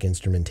acoustic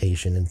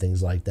instrumentation and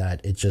things like that.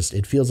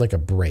 It feels like a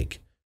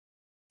break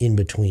in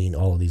between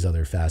all of these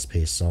other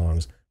fast-paced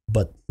songs,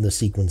 but the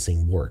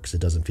sequencing works.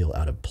 It doesn't feel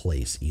out of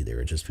place either.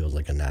 It just feels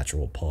like a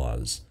natural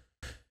pause.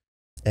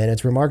 And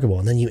it's remarkable.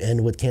 And then you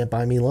end with Can't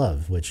Buy Me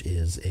Love, which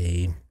is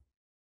it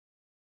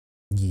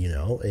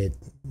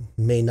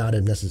may not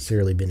have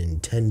necessarily been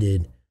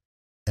intended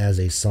as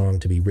a song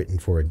to be written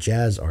for a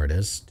jazz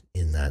artist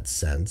in that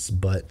sense,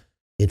 but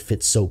it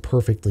fits so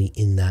perfectly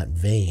in that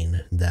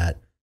vein that,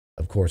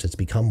 of course, it's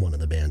become one of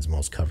the band's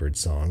most covered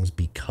songs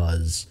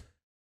because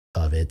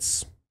of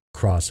its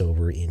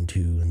crossover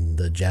into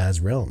the jazz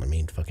realm. I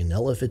mean, fucking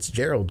Ella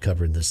Fitzgerald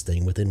covered this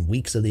thing within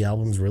weeks of the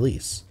album's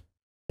release.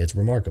 It's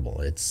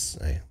remarkable. It's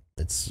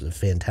a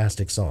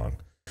fantastic song.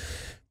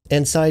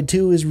 And side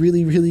two is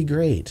really, really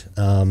great.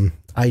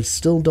 I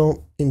still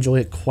don't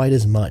enjoy it quite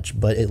as much,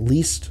 but at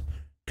least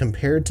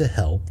compared to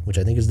Help, which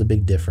I think is the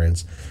big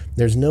difference,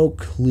 there's no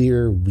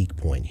clear weak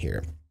point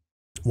here.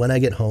 When I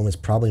Get Home is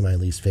probably my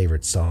least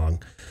favorite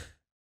song,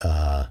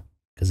 because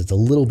it's a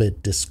little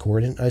bit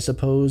discordant, I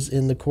suppose,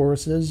 in the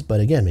choruses. But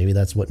again, maybe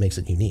that's what makes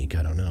it unique.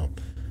 I don't know.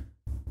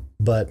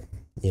 But,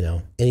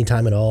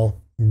 Anytime at All,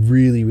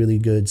 really, really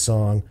good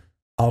song.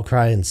 I'll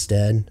Cry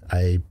Instead.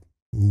 I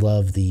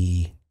love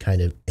the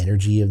kind of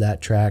energy of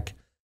that track.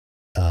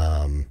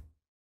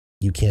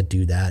 You Can't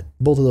Do That.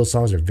 Both of those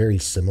songs are very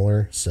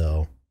similar.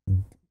 So,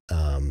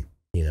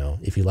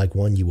 if you like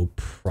one, you will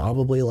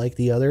probably like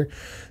the other.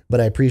 But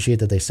I appreciate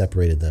that they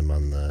separated them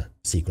on the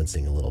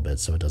sequencing a little bit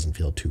so it doesn't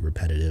feel too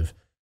repetitive.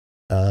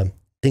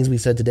 Things We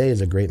Said Today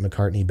is a great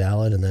McCartney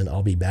ballad, and then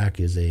I'll Be Back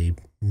is a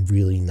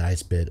really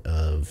nice bit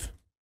of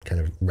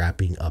kind of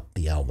wrapping up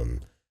the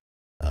album.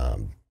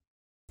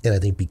 And I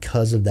think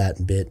because of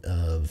that bit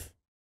of,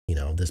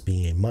 this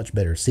being a much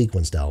better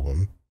sequenced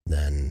album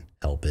than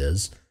Help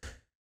is,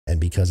 and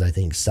because I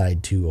think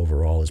side two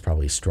overall is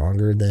probably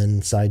stronger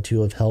than side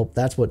two of Help,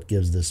 that's what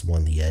gives this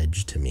one the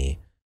edge to me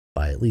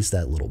by at least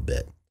that little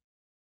bit.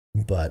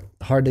 But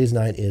Hard Day's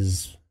Night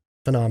is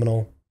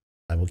phenomenal.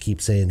 I will keep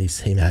saying these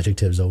same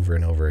adjectives over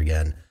and over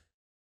again.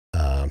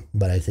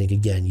 But I think,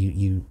 again,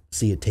 you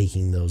see it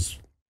taking those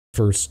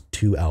first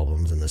two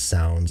albums and the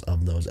sounds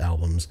of those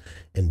albums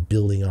and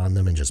building on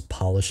them and just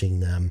polishing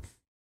them.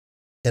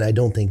 And I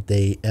don't think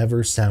they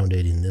ever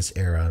sounded in this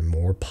era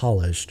more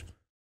polished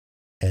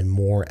and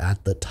more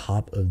at the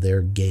top of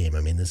their game.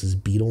 I mean, this is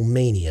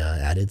Beatlemania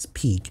at its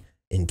peak,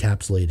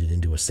 encapsulated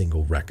into a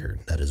single record.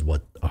 That is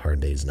what A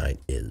Hard Day's Night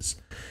is.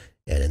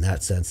 And in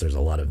that sense, there's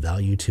a lot of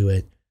value to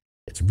it.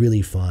 It's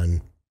really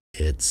fun.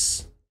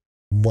 It's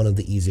one of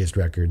the easiest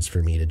records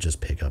for me to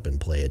just pick up and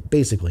play it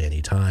basically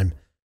anytime.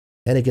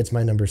 And it gets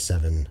my number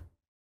 7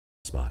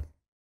 spot.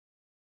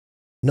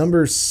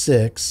 Number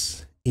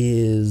 6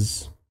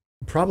 is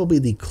probably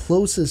the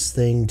closest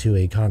thing to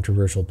a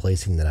controversial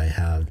placing that I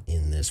have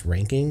in this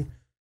ranking.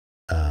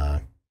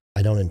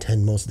 I don't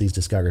intend most of these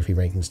discography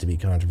rankings to be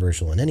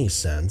controversial in any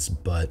sense,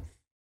 but,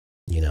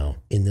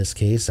 in this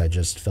case, I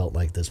just felt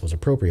like this was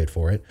appropriate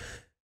for it.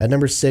 At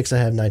number 6, I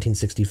have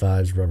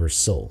 1965's Rubber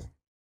Soul.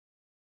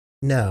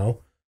 Now,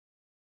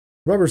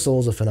 Rubber Soul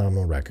is a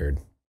phenomenal record.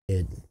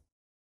 It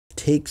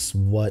takes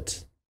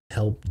what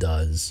Help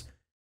does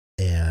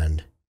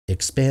and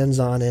expands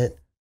on it,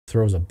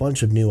 throws a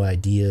bunch of new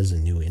ideas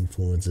and new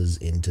influences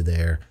into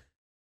there,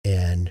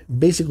 and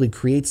basically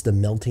creates the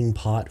melting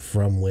pot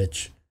from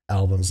which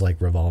albums like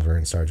Revolver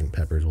and Sgt.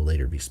 Pepper's will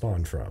later be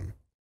spawned from.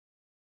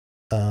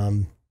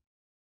 And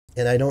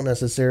I don't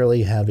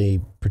necessarily have a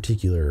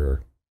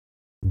particular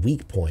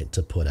weak point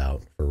to put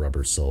out for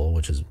Rubber Soul,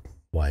 which is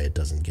why it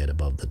doesn't get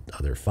above the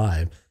other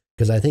 5,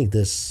 because I think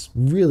this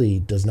really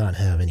does not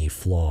have any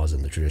flaws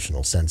in the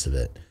traditional sense of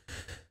it.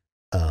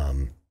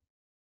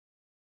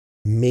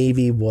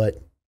 Maybe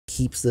what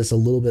keeps this a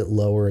little bit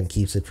lower and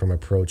keeps it from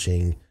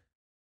approaching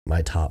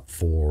my top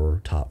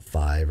 4, top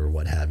 5, or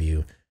what have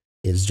you,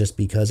 is just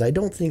because I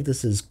don't think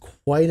this is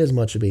quite as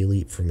much of a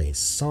leap from a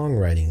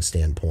songwriting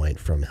standpoint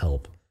from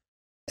Help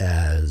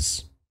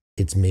as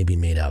it's maybe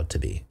made out to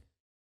be.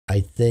 I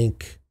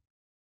think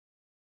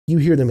you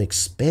hear them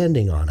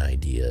expanding on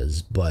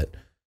ideas, but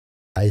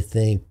I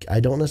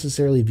don't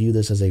necessarily view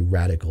this as a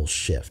radical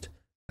shift.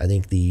 I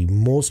think the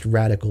most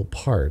radical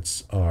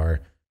parts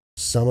are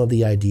some of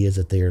the ideas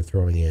that they are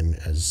throwing in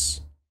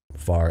as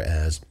far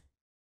as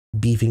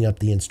beefing up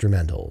the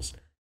instrumentals,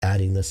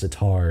 adding the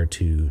sitar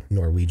to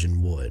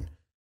Norwegian Wood.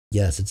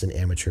 Yes, it's an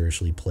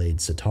amateurishly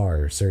played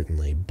sitar,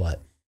 certainly,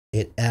 but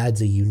it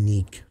adds a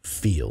unique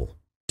feel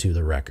to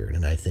the record,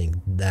 and I think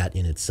that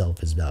in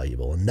itself is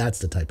valuable, and that's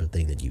the type of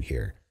thing that you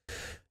hear.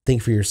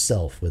 Think for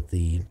yourself with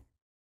the,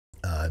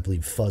 I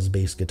believe, fuzz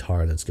bass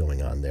guitar that's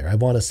going on there. I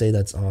want to say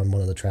that's on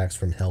one of the tracks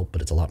from Help,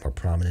 but it's a lot more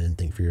prominent in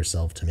Think for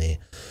Yourself to me.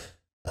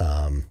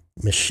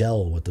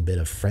 Michelle with the bit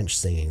of French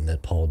singing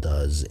that Paul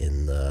does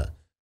in the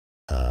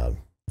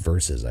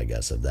verses, I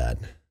guess, of that,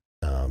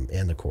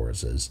 and the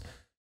choruses.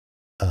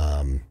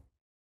 And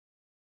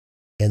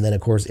then,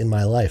 of course, In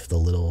My Life, the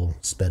little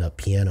sped up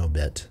piano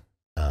bit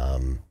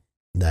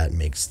that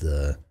makes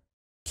the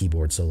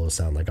keyboard solo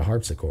sound like a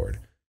harpsichord.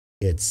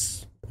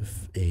 It's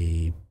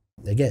again,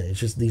 it's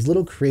just these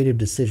little creative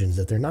decisions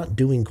that they're not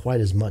doing quite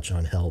as much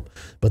on Help,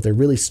 but they're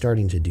really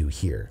starting to do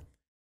here.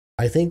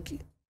 I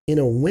think, in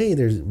a way,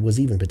 there was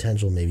even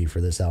potential maybe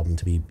for this album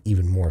to be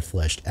even more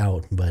fleshed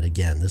out, but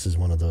again, this is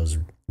one of those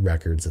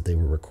records that they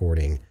were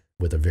recording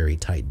with a very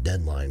tight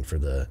deadline for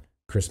the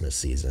Christmas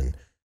season,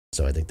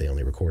 so I think they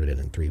only recorded it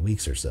in 3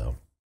 weeks or so.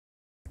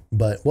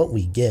 But what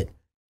we get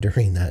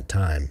during that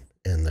time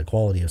and the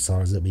quality of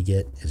songs that we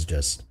get is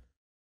just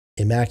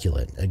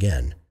immaculate.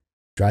 Again,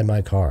 Drive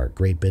My Car,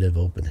 great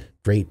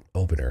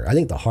opener. I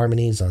think the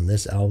harmonies on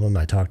this album,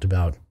 I talked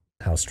about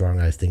how strong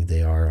I think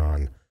they are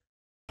on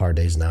Hard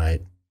Day's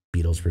Night,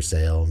 Beatles for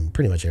Sale, and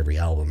pretty much every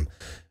album.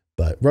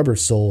 But Rubber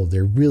Soul,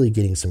 they're really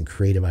getting some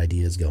creative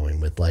ideas going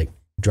with, like,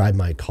 Drive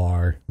My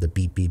Car, the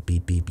beep, beep,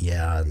 beep, beep,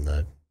 yeah, and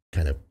the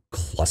kind of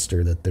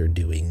cluster that they're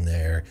doing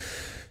there.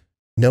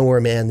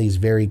 Nowhere Man, these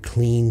very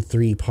clean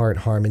 3-part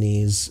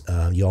harmonies.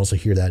 You also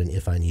hear that in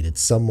If I Needed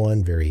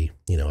Someone, very,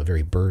 a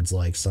very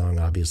Byrds-like song,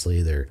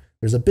 obviously.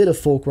 There's a bit of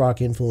folk rock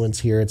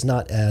influence here. It's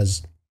not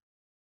as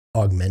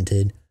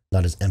augmented,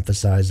 not as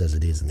emphasized as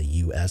it is in the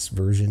US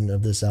version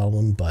of this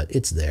album, but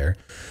it's there.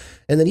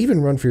 And then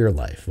even Run for Your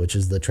Life, which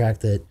is the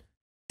track that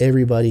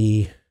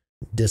everybody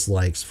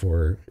dislikes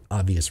for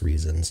obvious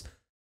reasons.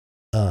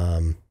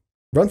 Run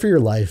for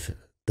Your Life,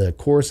 the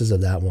choruses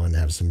of that one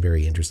have some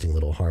very interesting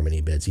little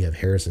harmony bits. You have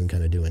Harrison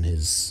kind of doing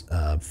his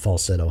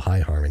falsetto high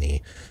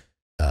harmony,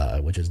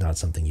 which is not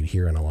something you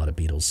hear in a lot of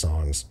Beatles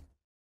songs.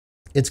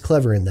 It's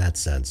clever in that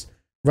sense.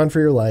 Run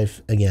for Your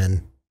Life,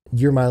 again,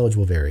 your mileage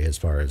will vary as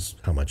far as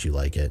how much you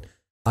like it.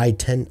 I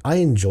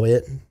enjoy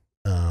it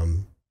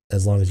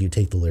as long as you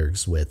take the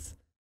lyrics with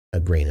a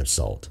grain of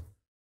salt.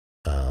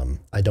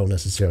 I don't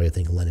necessarily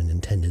think Lennon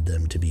intended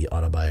them to be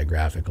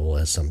autobiographical,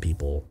 as some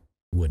people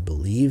would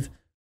believe.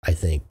 I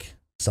think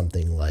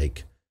something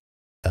like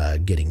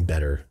Getting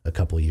Better a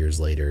couple years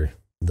later,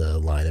 the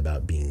line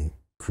about being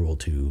cruel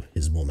to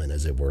his woman,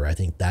 as it were, I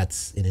think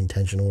that's an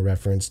intentional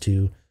reference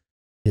to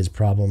his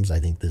problems. I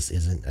think this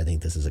isn't. I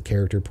think this is a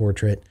character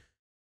portrait.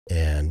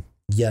 And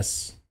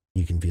yes,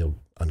 you can feel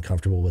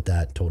uncomfortable with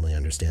that. Totally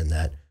understand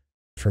that.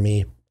 For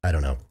me, I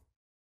don't know.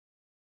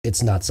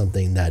 It's not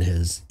something that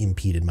has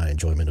impeded my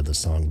enjoyment of the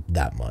song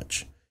that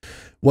much.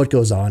 What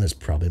Goes On is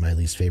probably my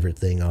least favorite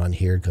thing on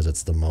here because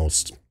it's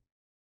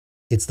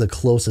the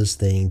closest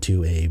thing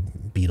to a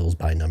Beatles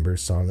by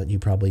numbers song that you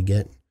probably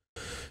get.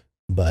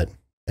 But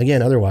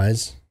again,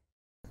 otherwise,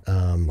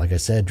 like I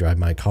said, Drive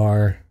My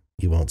Car,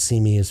 You Won't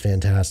See Me is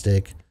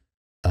fantastic.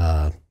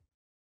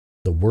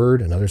 The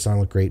Word, another song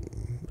with great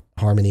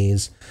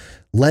harmonies.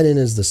 Lennon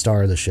is the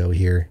star of the show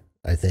here,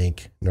 I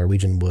think.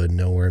 Norwegian Wood,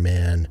 Nowhere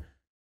Man,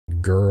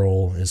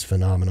 Girl is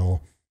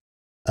phenomenal.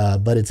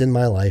 But it's In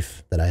My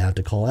Life that I have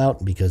to call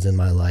out, because In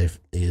My Life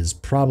is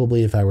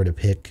probably, if I were to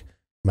pick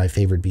my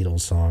favorite Beatles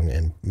song,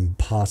 and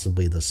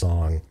possibly the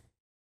song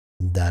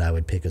that I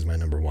would pick as my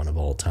number one of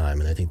all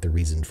time. And I think the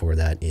reason for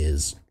that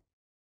is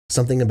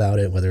something about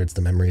it, whether it's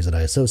the memories that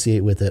I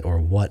associate with it or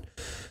what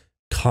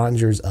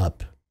conjures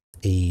up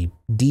a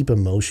deep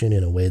emotion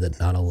in a way that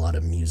not a lot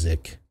of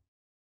music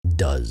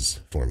does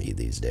for me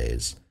these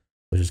days,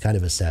 which is kind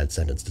of a sad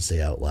sentence to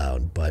say out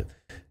loud. But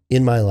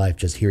In My Life,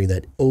 just hearing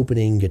that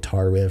opening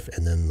guitar riff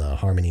and then the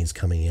harmonies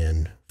coming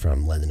in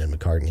from Lennon and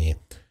McCartney,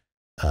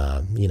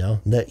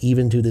 that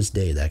even to this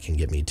day, that can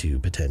get me to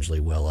potentially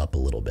well up a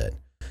little bit.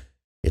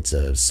 It's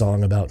a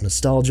song about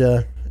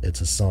nostalgia. It's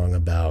a song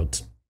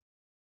about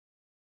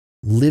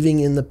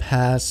living in the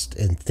past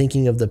and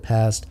thinking of the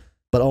past,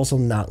 but also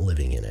not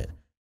living in it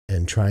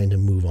and trying to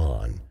move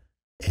on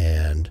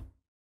and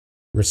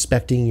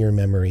respecting your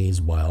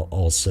memories while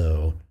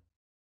also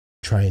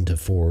trying to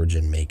forge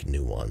and make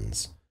new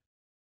ones.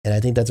 And I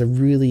think that's a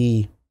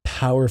really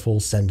powerful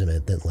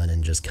sentiment that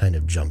Lennon just kind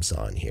of jumps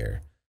on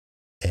here.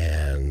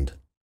 And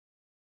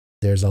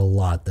there's a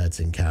lot that's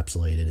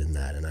encapsulated in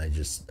that, and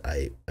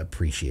I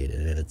appreciate it.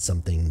 And it's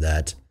something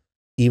that,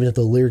 even if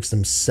the lyrics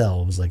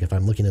themselves, like if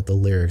I'm looking at the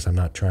lyrics, I'm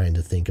not trying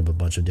to think of a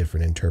bunch of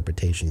different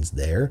interpretations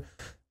there,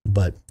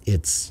 but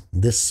it's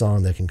this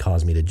song that can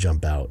cause me to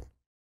jump out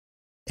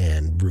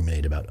and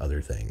ruminate about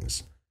other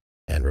things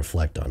and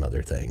reflect on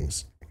other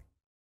things.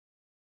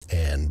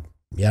 And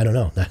yeah, I don't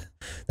know.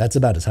 That's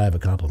about as high of a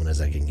compliment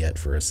as I can get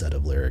for a set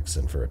of lyrics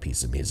and for a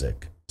piece of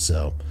music.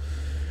 So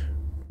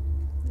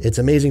it's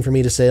amazing for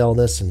me to say all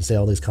this and say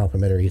all these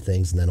complimentary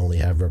things and then only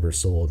have Rubber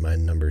Soul at my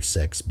number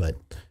 6. But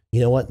you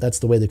know what? That's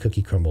the way the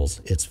cookie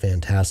crumbles. It's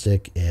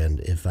fantastic.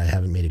 And if I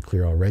haven't made it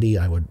clear already,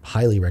 I would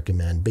highly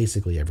recommend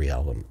basically every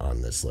album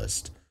on this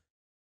list.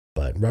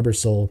 But Rubber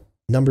Soul,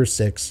 number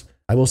 6.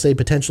 I will say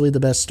potentially the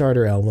best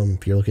starter album.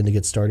 If you're looking to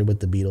get started with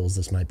the Beatles,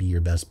 this might be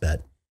your best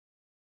bet.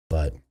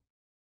 But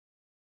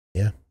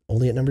yeah,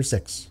 only at number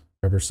 6,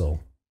 Rubber Soul.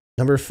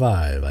 Number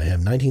 5, I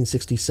have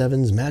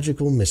 1967's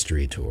Magical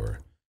Mystery Tour.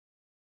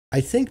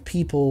 I think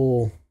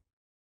people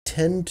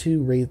tend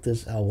to rate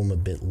this album a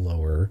bit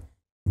lower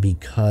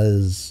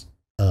because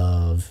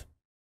of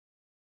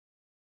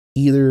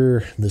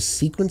either the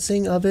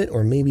sequencing of it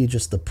or maybe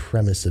just the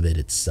premise of it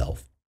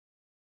itself.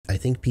 I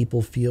think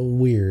people feel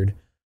weird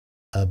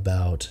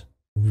about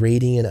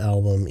rating an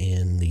album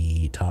in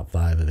the top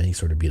 5 of any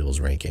sort of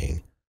Beatles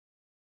ranking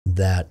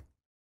that,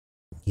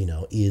 you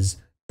know, is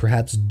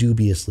perhaps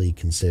dubiously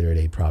considered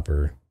a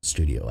proper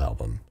studio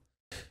album.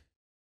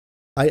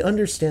 I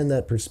understand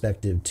that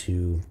perspective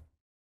to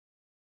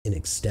an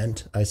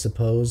extent, I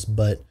suppose,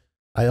 but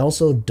I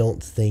also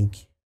don't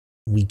think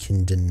we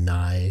can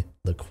deny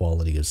the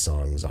quality of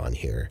songs on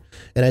here.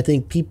 And I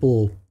think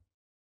people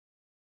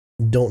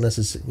don't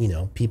necessarily, you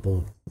know,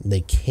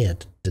 they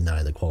can't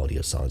deny the quality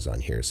of songs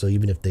on here. So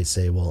even if they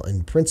say, well,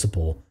 on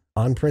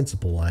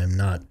principle, I am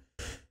not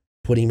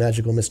putting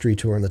Magical Mystery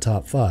Tour in the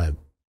top 5,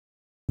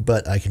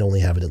 but I can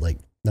only have it at like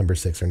number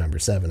 6 or number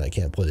 7. I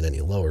can't put it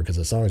any lower because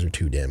the songs are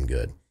too damn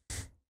good.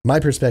 My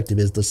perspective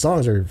is the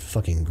songs are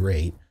fucking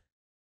great.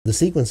 The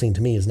sequencing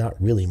to me is not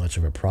really much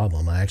of a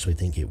problem. I actually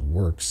think it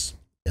works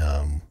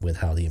with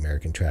how the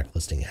American track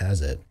listing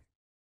has it.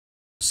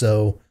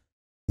 So,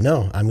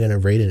 no, I'm going to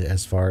rate it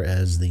as far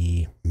as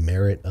the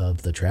merit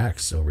of the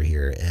tracks over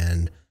here.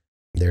 And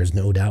there's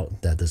no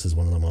doubt that this is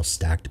one of the most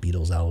stacked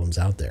Beatles albums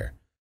out there.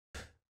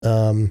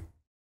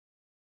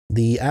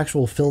 The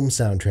actual film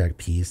soundtrack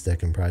piece that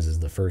comprises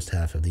the first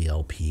half of the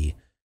LP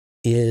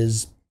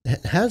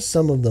has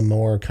some of the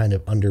more kind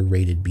of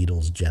underrated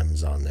Beatles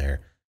gems on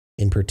there.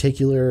 In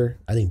particular,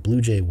 I think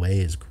Blue Jay Way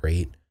is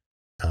great.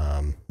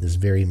 This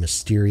very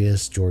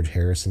mysterious George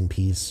Harrison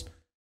piece,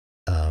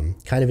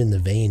 kind of in the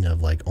vein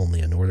of like Only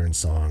a Northern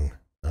Song,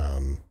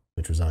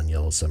 which was on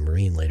Yellow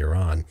Submarine later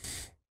on.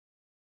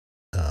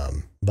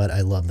 But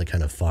I love the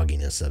kind of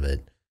fogginess of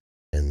it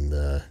and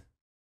the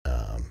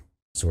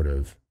sort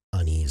of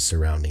unease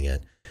surrounding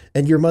it.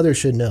 And Your Mother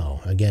Should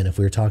Know, again, if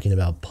we were talking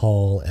about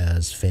Paul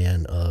as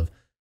fan of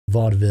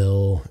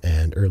vaudeville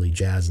and early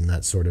jazz and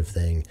that sort of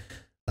thing,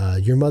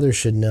 Your Mother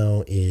Should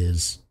Know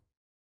is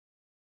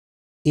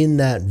in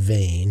that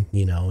vein.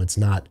 You know, it's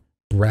not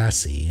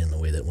brassy in the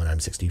way that When I'm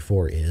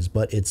 64 is,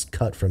 but it's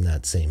cut from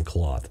that same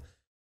cloth.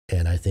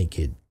 And I think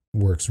it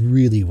works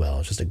really well.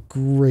 It's just a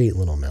great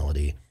little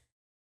melody.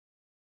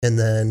 And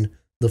then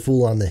The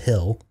Fool on the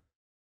Hill,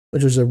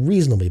 which was a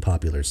reasonably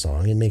popular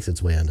song. It makes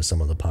its way onto some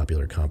of the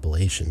popular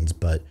compilations,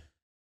 but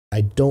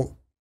I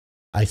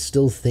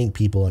still think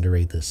people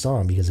underrate this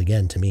song because,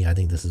 again, to me, I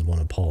think this is one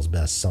of Paul's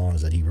best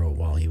songs that he wrote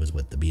while he was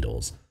with the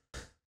Beatles.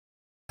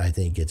 I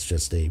think it's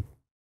just a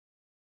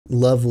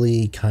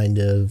lovely kind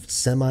of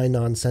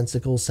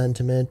semi-nonsensical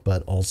sentiment,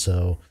 but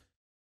also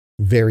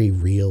very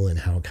real in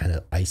how kind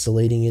of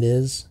isolating it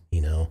is.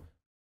 You know,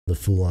 the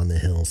fool on the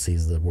hill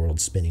sees the world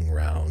spinning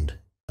round.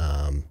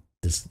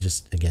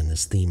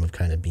 This theme of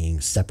kind of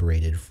being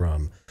separated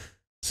from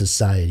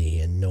society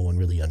and no one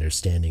really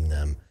understanding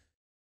them.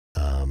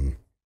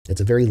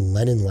 It's a very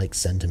Lennon-like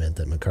sentiment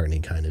that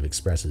McCartney kind of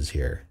expresses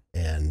here,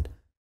 and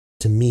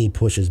to me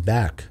pushes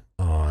back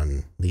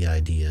on the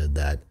idea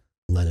that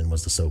Lennon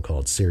was the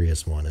so-called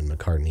serious one and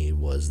McCartney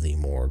was the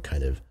more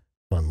kind of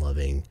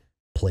fun-loving,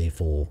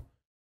 playful,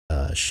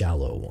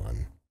 shallow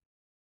one.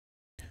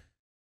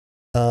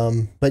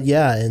 But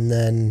yeah, and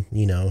then,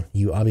 you know,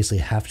 you obviously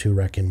have to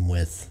reckon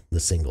with the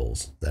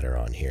singles that are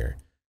on here.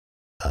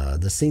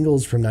 The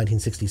singles from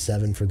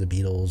 1967 for the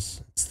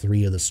Beatles, it's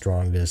 3 of the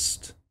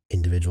strongest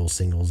individual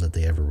singles that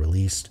they ever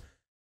released.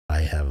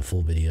 I have a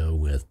full video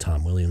with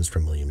Tom Williams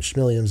from Williams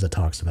Schmilliams that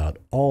talks about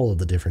all of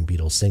the different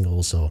Beatles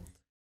singles, so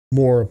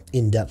more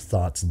in-depth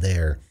thoughts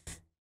there.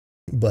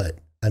 But,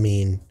 I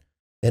mean,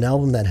 an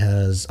album that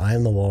has I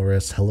Am the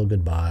Walrus, Hello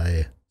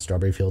Goodbye,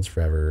 Strawberry Fields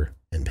Forever,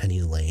 and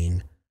Penny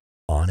Lane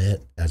on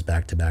it as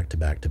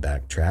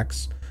back-to-back-to-back-to-back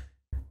tracks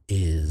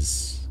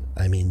is,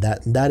 I mean,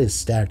 that is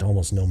stacked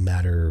almost no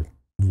matter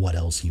what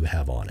else you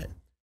have on it.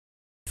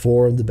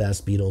 4 of the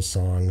best Beatles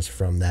songs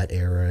from that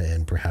era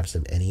and perhaps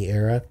of any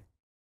era.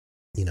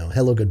 You know,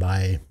 Hello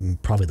Goodbye,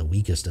 probably the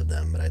weakest of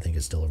them, but I think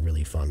it's still a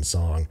really fun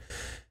song.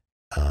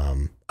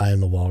 I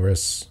Am the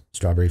Walrus,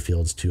 Strawberry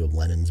Fields, 2 of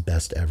Lennon's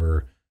best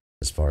ever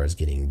as far as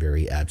getting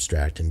very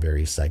abstract and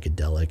very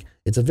psychedelic.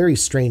 It's a very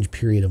strange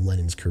period of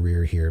Lennon's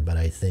career here, but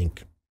I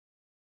think,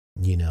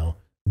 you know,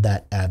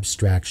 that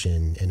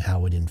abstraction and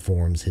how it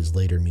informs his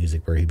later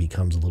music where he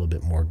becomes a little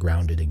bit more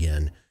grounded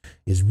again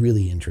is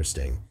really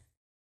interesting.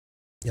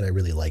 And I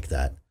really like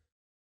that.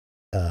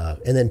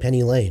 And then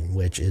Penny Lane,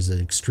 which is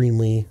an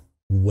extremely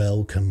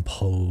well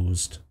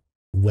composed,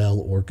 well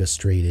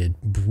orchestrated,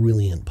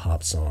 brilliant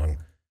pop song,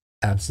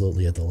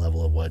 absolutely at the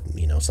level of what,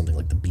 something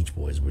like the Beach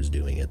Boys was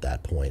doing at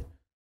that point.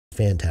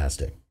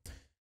 Fantastic.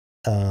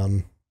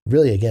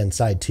 Really, again,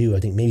 side two, I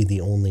think maybe the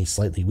only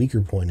slightly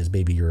weaker point is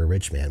Baby You're a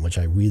Rich Man, which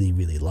I really,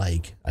 really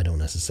like. I don't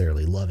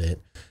necessarily love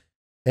it.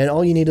 And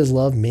All You Need Is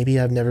Love, maybe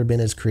I've never been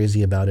as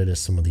crazy about it as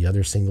some of the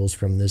other singles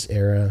from this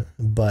era.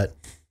 But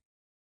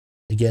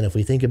again, if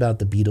we think about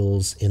the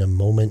Beatles in a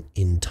moment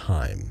in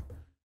time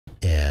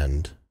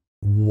and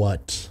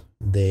what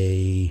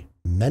they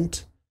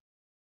meant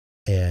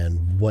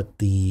and what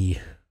the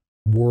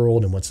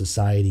world and what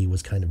society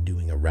was kind of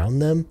doing around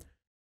them,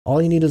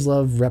 All You Need Is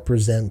Love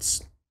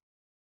represents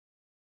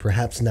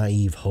perhaps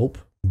naive hope,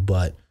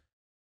 but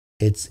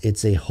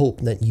it's a hope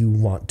that you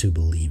want to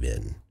believe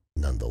in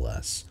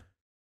nonetheless.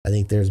 I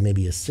think there's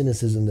maybe a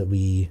cynicism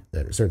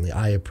that certainly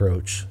I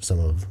approach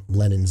some of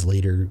Lennon's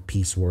later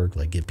piece work,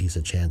 like Give Peace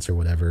a Chance or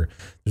whatever.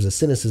 There's a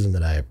cynicism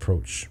that I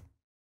approach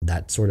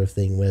that sort of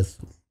thing with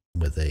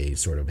a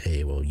sort of,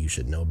 hey, well, you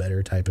should know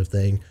better type of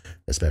thing,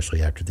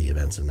 especially after the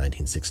events of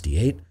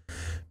 1968.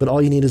 But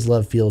All You Need Is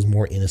Love feels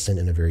more innocent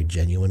in a very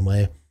genuine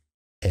way.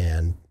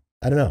 And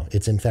I don't know,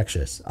 it's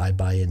infectious. I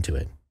buy into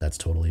it. That's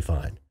totally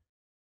fine.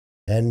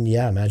 And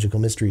yeah, Magical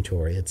Mystery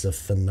Tour, it's a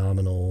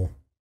phenomenal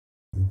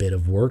bit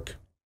of work.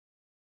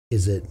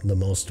 Is it the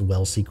most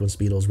well-sequenced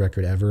Beatles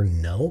record ever?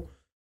 No.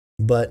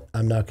 But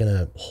I'm not going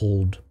to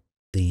hold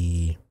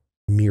the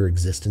mere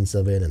existence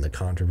of it and the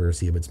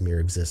controversy of its mere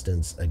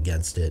existence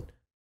against it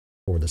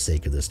for the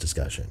sake of this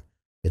discussion.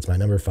 It's my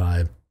number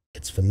 5.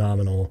 It's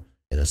phenomenal.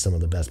 It has some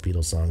of the best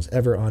Beatles songs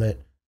ever on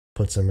it.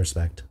 Put some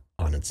respect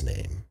on its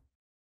name.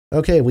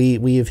 Okay,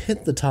 we have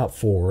hit the top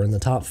 4, and the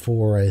top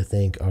 4, I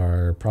think,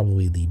 are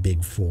probably the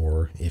big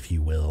 4, if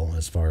you will,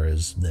 as far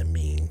as them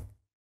being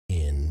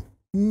in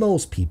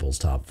most people's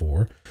top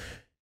 4.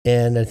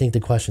 And I think the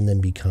question then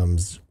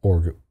becomes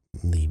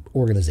the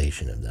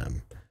organization of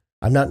them.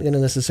 I'm not going to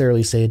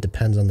necessarily say it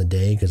depends on the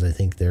day, because I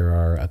think there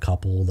are a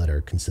couple that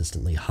are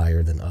consistently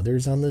higher than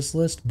others on this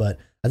list, but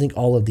I think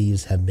all of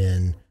these have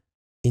been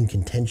in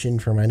contention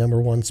for my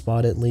number 1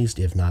 spot at least,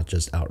 if not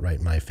just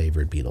outright my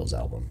favorite Beatles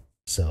album.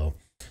 So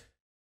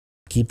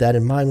keep that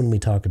in mind when we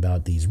talk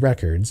about these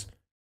records.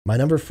 My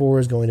number 4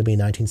 is going to be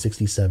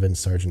 1967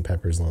 Sgt.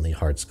 Pepper's Lonely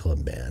Hearts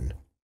Club Band.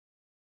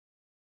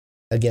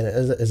 Again,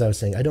 as I was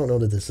saying, I don't know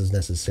that this is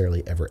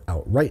necessarily ever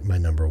outright my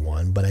number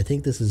 1, but I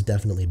think this has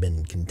definitely been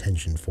in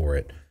contention for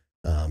it,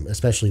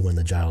 especially when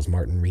the Giles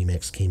Martin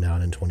remix came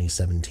out in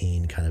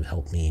 2017, kind of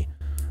helped me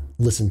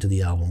listen to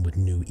the album with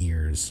new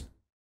ears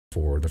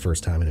for the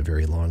first time in a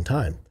very long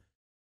time.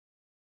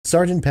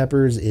 Sgt.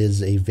 Pepper's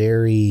is a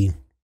very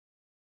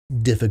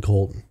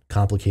difficult,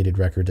 complicated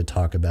record to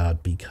talk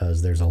about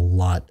because there's a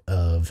lot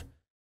of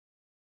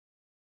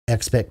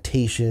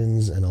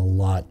expectations and a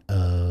lot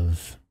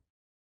of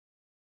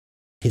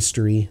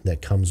history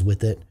that comes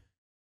with it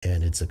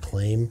and its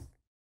acclaim.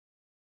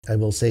 I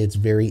will say it's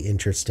very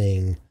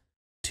interesting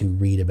to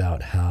read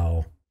about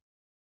how,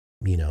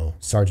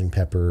 Sgt.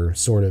 Pepper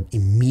sort of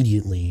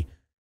immediately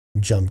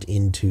jumped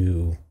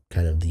into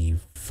kind of the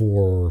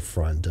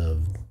forefront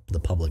of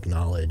the public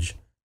knowledge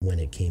when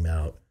it came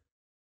out,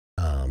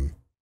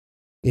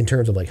 in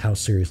terms of like how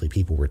seriously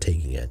people were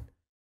taking it.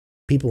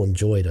 People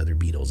enjoyed other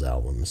Beatles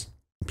albums.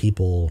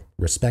 People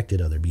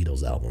respected other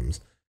Beatles albums.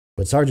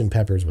 But Sgt.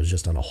 Pepper's was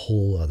just on a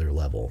whole other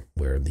level,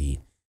 where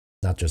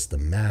not just the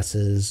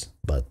masses,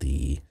 but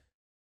the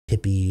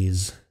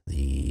hippies,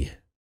 the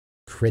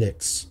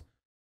critics,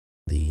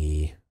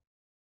 the,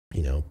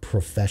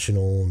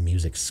 professional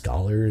music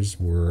scholars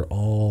were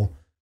all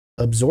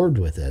absorbed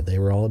with it. They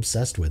were all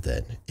obsessed with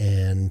it.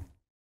 And,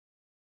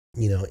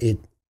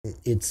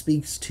 it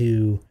speaks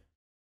to,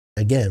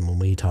 again, when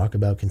we talk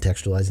about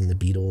contextualizing the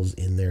Beatles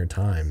in their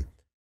time,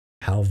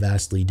 how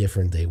vastly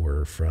different they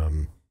were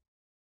from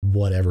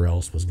whatever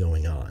else was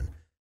going on.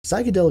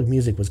 Psychedelic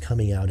music was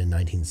coming out in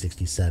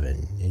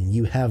 1967, and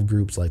you have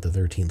groups like the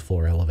 13th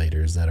Floor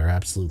Elevators that are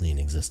absolutely in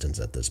existence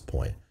at this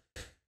point.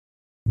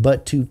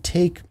 But to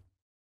take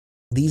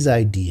these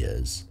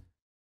ideas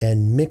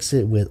and mix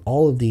it with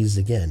all of these,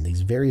 again,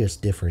 these various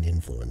different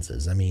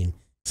influences. I mean,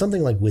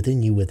 something like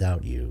Within You,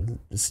 Without You,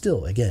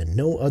 still, again,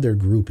 no other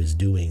group is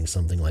doing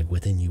something like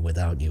Within You,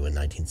 Without You in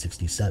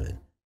 1967.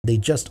 They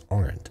just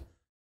aren't.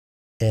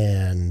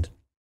 And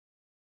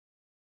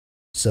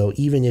so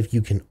even if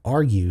you can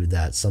argue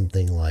that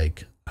something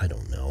like, I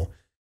don't know,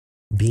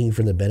 Being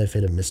for the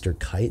Benefit of Mr.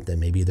 Kite, that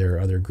maybe there are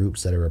other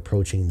groups that are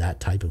approaching that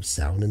type of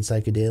sound in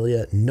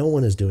psychedelia, no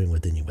one is doing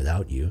Within You,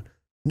 Without You.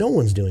 No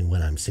one's doing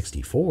When I'm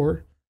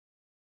 64.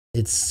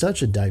 It's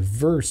such a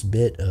diverse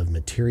bit of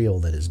material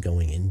that is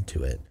going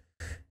into it.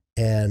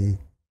 And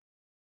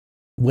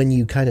when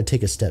you kind of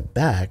take a step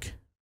back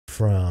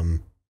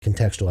from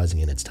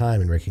contextualizing in its time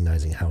and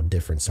recognizing how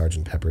different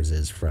Sgt. Pepper's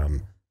is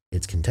from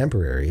its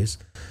contemporaries,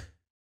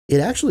 it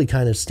actually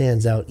kind of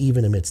stands out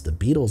even amidst the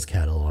Beatles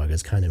catalog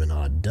as kind of an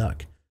odd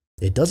duck.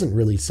 It doesn't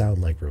really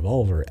sound like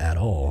Revolver at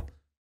all.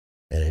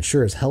 and it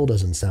sure as hell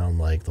doesn't sound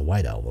like the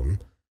White Album.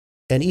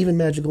 And even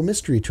Magical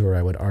Mystery Tour,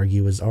 I would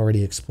argue, is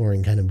already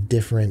exploring kind of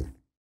different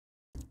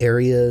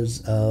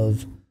areas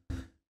of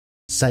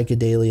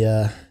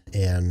psychedelia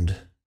and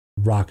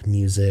rock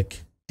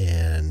music,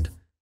 and,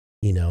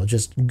 you know,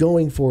 just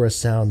going for a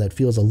sound that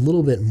feels a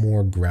little bit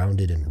more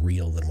grounded and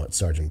real than what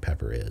Sgt.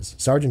 Pepper is.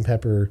 Sgt.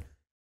 Pepper,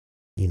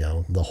 you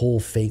know, the whole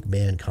fake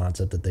band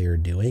concept that they are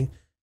doing,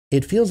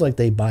 it feels like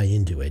they buy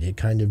into it. It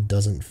kind of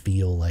doesn't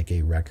feel like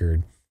a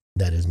record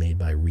that is made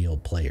by real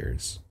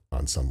players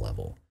on some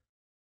level.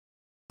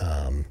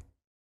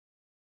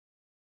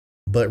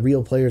 But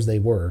real players they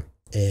were,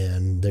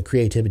 and the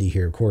creativity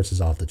here, of course, is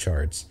off the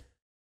charts.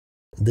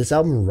 This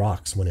album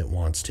rocks when it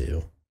wants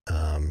to.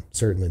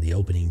 Certainly the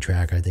opening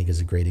track, I think, is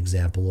a great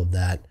example of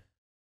that.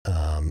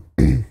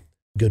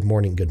 Good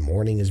Morning, Good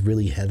Morning is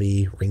really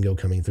heavy. Ringo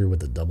coming through with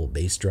the double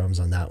bass drums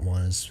on that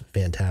one is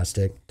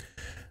fantastic.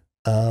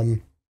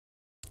 And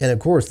of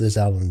course, this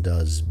album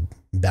does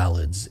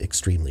ballads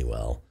extremely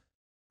well.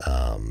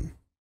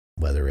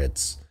 Whether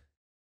it's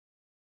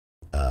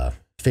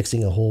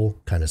Fixing a Hole,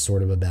 kind of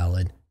sort of a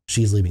ballad.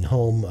 She's Leaving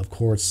Home, of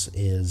course,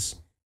 is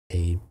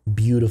a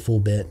beautiful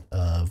bit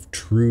of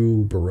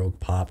true Baroque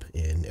pop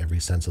in every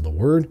sense of the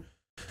word.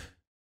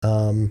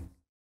 And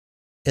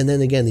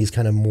then again, these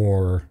kind of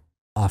more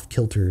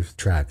off-kilter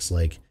tracks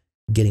like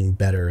Getting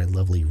Better and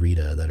Lovely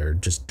Rita that are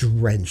just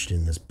drenched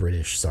in this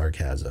British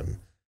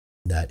sarcasm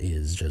that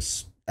is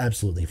just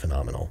absolutely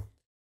phenomenal.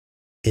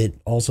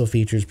 It also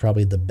features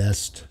probably the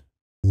best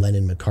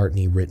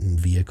Lennon-McCartney written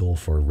vehicle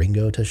for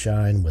Ringo to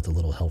shine, with a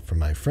little help from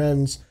my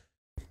friends.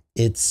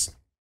 It's,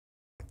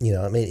 you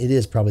know, I mean, it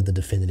is probably the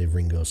definitive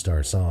Ringo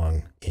Starr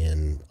song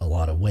in a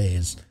lot of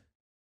ways,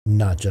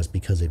 not just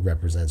because it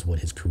represents what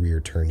his career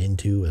turned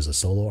into as a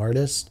solo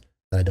artist.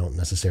 I don't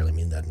necessarily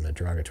mean that in a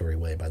derogatory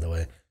way, by the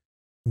way,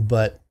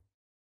 but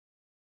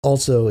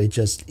also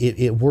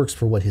it works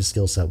for what his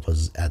skill set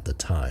was at the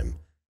time.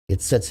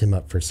 It sets him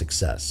up for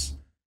success.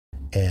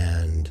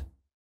 And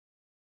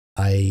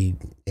I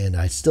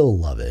still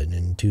love it,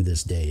 and to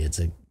this day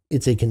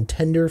it's a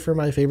contender for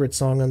my favorite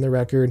song on the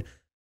record,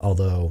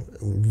 although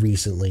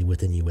recently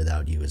Within You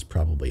Without You is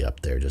probably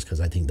up there, just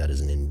because I think that is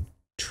an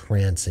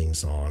entrancing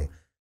song.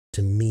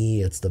 To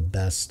me, it's the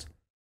best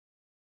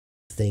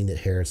thing that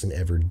Harrison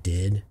ever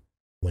did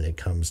when it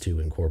comes to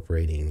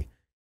incorporating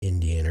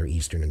Indian or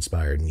Eastern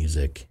inspired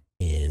music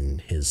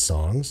in his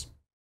songs.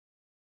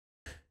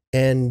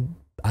 And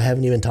I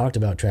haven't even talked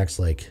about tracks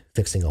like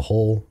Fixing a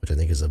Hole, which I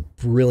think is a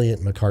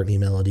brilliant McCartney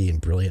melody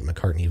and brilliant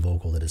McCartney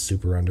vocal that is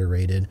super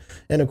underrated.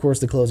 And of course,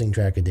 the closing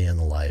track, A Day in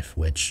the Life,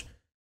 which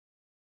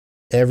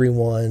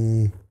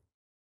everyone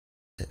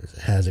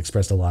has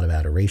expressed a lot of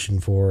adoration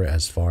for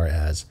as far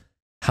as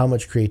how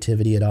much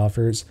creativity it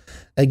offers.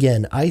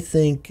 Again, I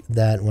think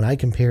that when I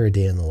compare A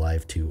Day in the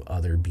Life to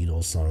other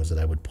Beatles songs that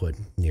I would put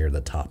near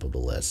the top of the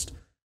list,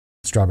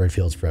 Strawberry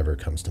Fields Forever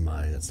comes to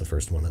mind. That's the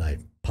first one that I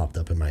popped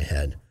up in my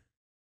head.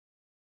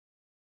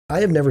 I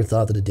have never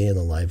thought that A Day in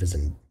the Life is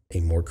a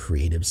more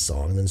creative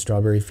song than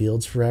Strawberry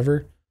Fields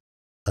Forever.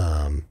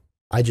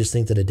 I just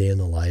think that A Day in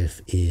the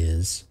Life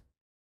is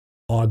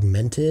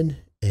augmented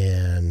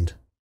and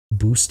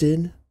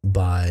boosted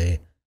by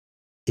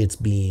its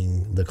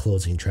being the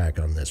closing track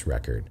on this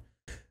record.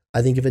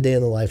 I think if A Day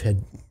in the Life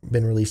had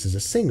been released as a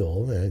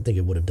single, I think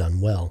it would have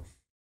done well,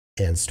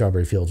 and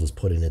Strawberry Fields was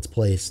put in its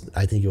place,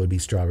 I think it would be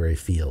Strawberry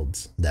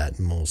Fields that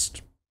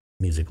most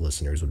music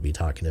listeners would be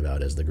talking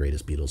about as the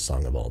greatest Beatles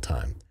song of all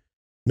time.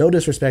 No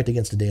disrespect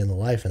against A Day in the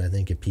Life, and I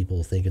think if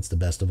people think it's the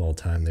best of all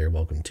time, they're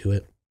welcome to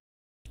it.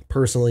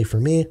 Personally, for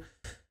me,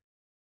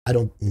 I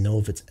don't know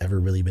if it's ever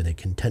really been a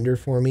contender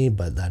for me,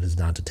 but that is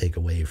not to take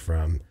away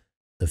from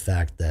the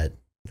fact that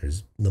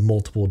there's the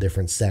multiple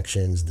different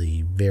sections,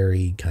 the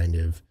very kind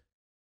of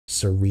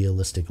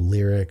surrealistic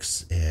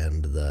lyrics,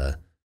 and the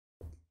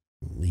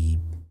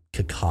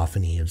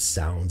cacophony of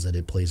sounds that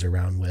it plays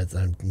around with.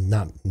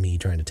 Not me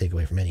trying to take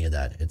away from any of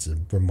that. It's a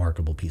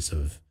remarkable piece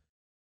of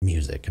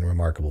music and a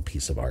remarkable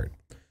piece of art.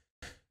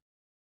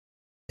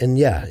 And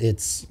yeah,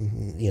 it's,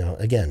 you know,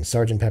 again,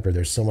 Sgt. Pepper,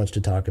 there's so much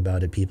to talk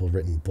about it. People have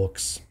written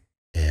books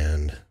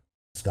and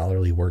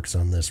scholarly works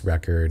on this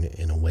record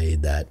in a way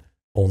that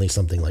only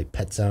something like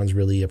Pet Sounds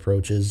really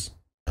approaches,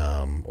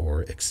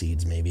 or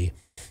exceeds maybe.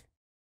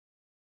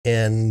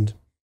 And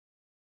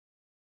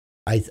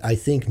I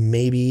think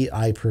maybe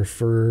I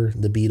prefer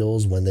the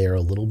Beatles when they are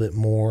a little bit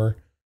more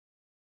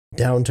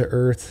down to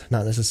earth,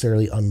 not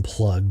necessarily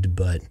unplugged,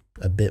 but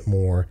a bit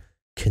more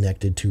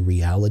connected to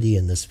reality,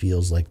 and this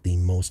feels like the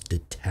most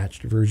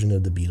detached version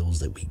of the Beatles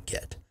that we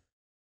get.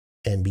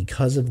 And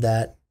because of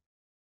that,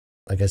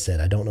 like I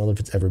said, I don't know if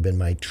it's ever been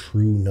my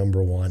true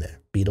number one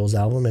Beatles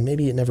album, and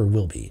maybe it never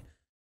will be.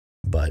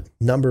 But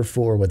number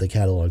 4 with a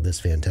catalog this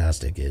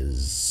fantastic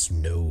is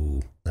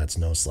that's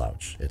no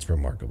slouch. It's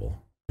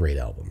remarkable. Great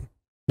album.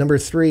 Number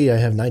 3, I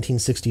have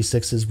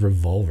 1966's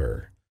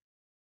Revolver.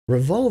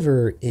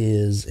 Revolver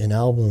is an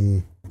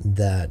album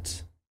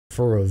that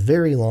for a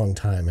very long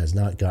time has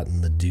not gotten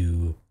the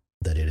due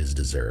that it has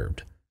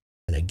deserved.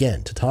 And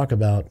again, to talk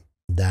about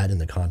that in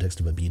the context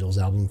of a Beatles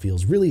album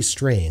feels really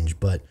strange,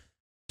 but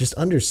just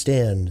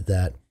understand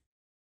that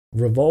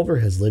Revolver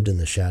has lived in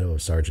the shadow of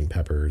Sgt.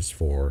 Pepper's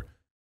for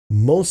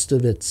most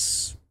of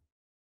its,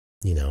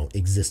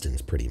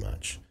 existence pretty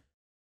much.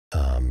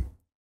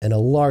 And a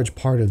large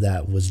part of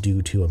that was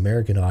due to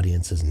American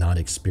audiences not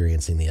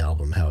experiencing the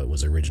album how it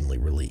was originally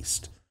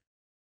released.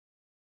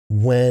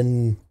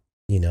 When,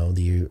 the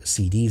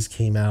CDs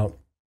came out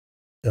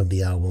of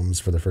the albums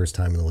for the first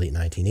time in the late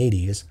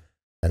 1980s,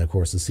 and of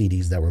course the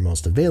CDs that were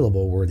most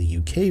available were the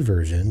UK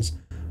versions,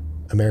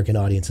 American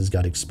audiences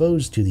got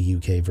exposed to the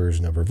UK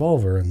version of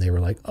Revolver, and they were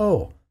like,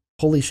 oh,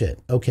 holy shit,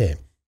 okay,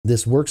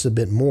 this works a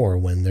bit more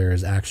when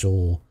there's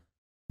actual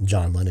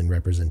John Lennon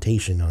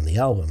representation on the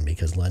album,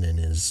 because Lennon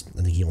I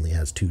think he only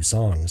has 2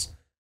 songs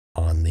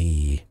on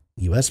the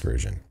US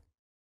version.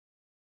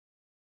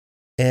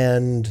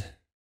 And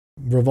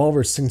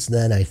Revolver since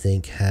then, I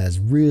think, has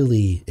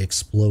really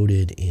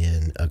exploded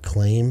in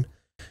acclaim.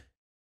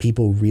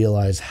 People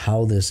realize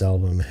how this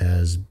album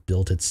has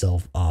built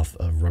itself off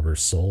of Rubber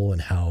Soul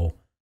and how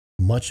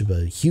much of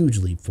a huge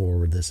leap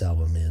forward this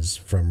album is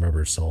from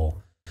Rubber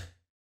Soul.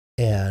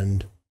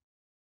 And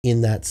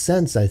in that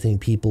sense, I think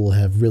people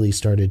have really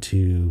started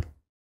to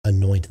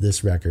anoint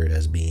this record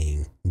as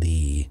being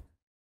the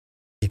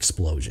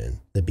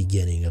explosion, the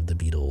beginning of the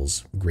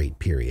Beatles' great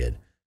period,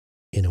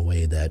 in a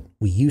way that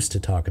we used to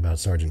talk about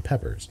Sgt.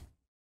 Pepper's.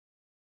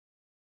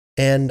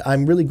 And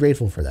I'm really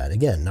grateful for that.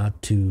 Again,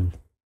 not to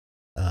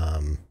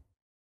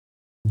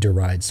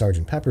deride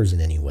Sgt. Pepper's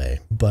in any way,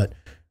 but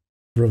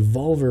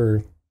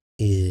Revolver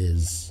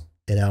is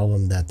an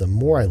album that the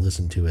more I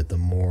listen to it, the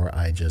more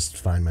I just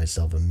find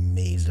myself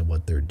amazed at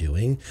what they're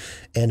doing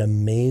and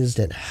amazed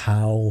at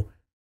how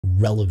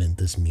relevant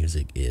this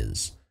music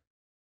is,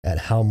 at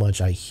how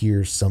much I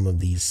hear some of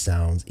these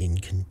sounds in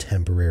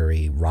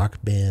contemporary rock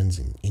bands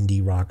and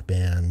indie rock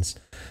bands.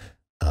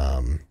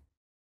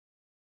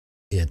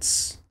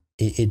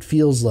 It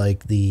feels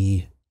like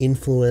the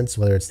influence,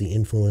 whether it's the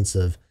influence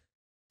of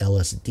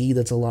LSD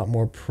that's a lot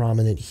more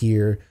prominent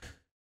here,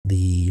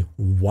 the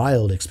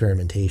wild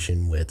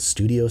experimentation with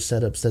studio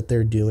setups that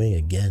they're doing.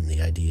 Again,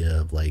 the idea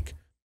of like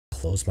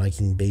close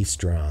miking bass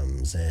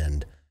drums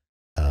and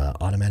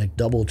automatic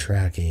double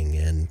tracking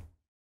and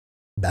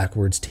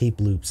backwards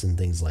tape loops and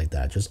things like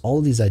that. Just all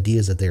of these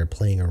ideas that they're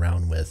playing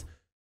around with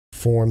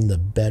form the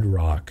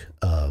bedrock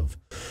of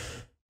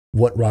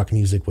what rock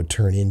music would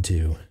turn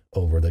into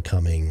over the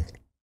coming,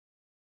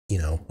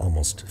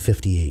 almost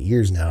 58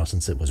 years now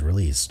since it was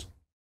released.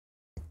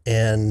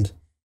 And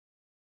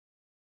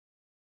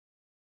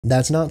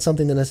that's not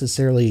something that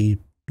necessarily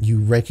you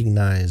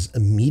recognize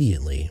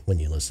immediately when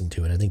you listen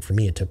to it. I think for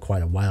me, it took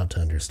quite a while to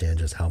understand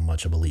just how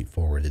much of a leap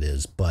forward it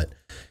is, but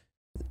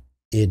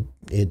it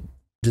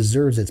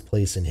deserves its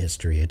place in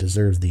history. It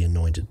deserves the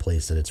anointed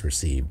place that it's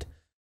received.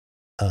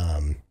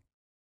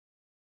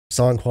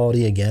 Song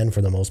quality, again,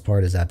 for the most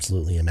part, is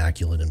absolutely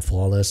immaculate and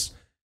flawless.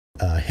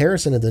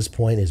 Harrison at this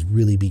point is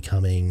really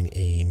becoming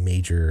a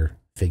major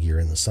figure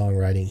in the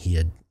songwriting. He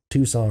had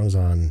 2 songs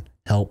on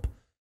Help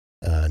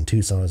and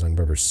 2 songs on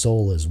Rubber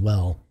Soul as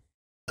well,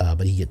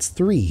 but he gets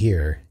 3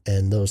 here,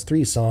 and those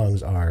 3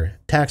 songs are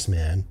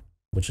Taxman,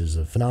 which is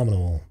a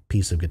phenomenal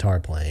piece of guitar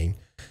playing,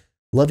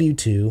 Love You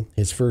Too,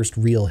 his first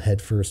real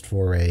headfirst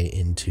foray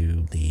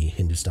into the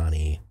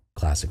Hindustani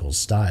classical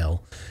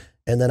style,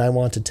 and then I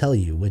Want to Tell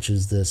You, which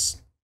is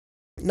this,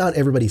 not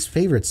everybody's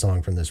favorite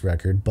song from this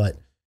record, but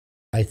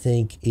I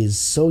think is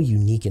so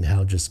unique in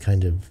how just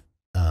kind of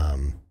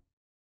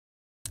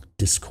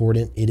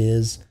discordant it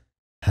is,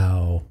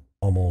 how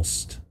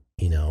almost,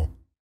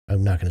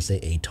 I'm not going to say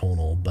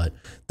atonal, but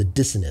the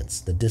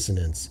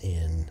dissonance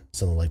in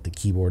some of like the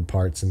keyboard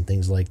parts and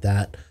things like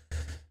that,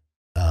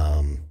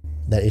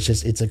 that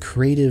it's a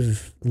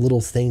creative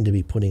little thing to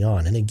be putting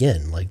on. And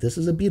again, like, this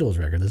is a Beatles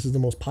record. This is the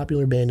most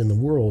popular band in the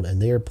world,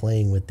 and they are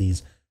playing with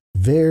these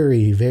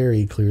very,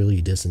 very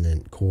clearly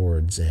dissonant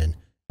chords and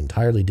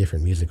entirely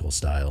different musical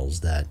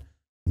styles that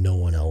no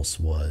one else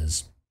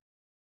was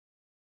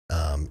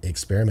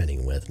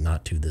experimenting with,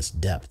 not to this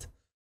depth.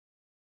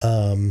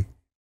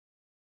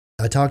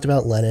 I talked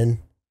about Lennon.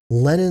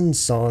 Lennon's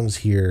songs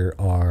here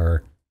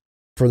are,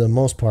 for the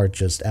most part,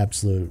 just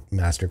absolute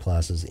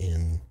masterclasses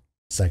in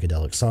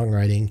psychedelic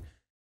songwriting.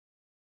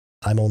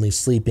 I'm Only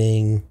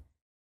Sleeping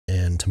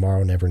and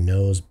Tomorrow Never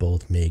Knows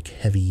both make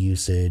heavy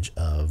usage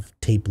of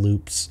tape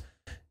loops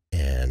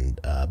and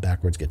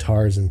backwards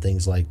guitars and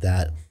things like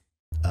that.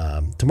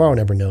 Tomorrow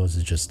Never Knows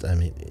is just,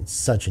 it's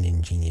such an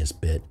ingenious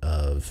bit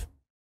of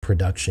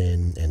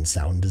production and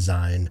sound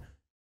design.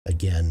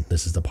 Again,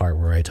 this is the part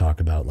where I talk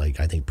about, like,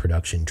 I think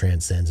production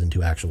transcends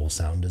into actual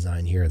sound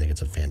design here. I think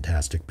it's a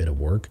fantastic bit of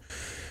work.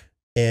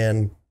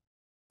 And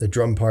the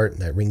drum part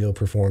that Ringo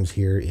performs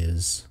here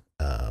is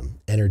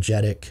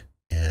energetic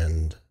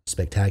and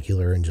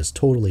spectacular and just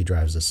totally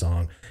drives the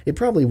song. It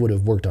probably would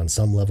have worked on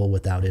some level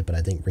without it, but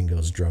I think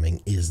Ringo's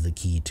drumming is the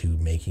key to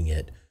making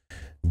it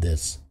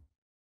this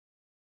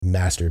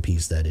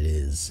masterpiece that it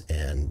is,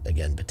 and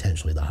again,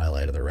 potentially the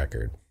highlight of the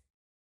record.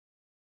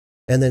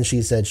 And then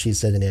she said,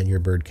 and Ann Your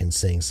Bird can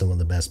sing some of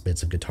the best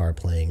bits of guitar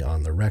playing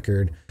on the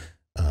record.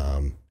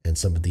 And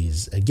some of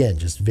these, again,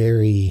 just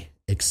very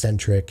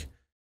eccentric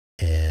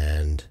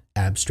and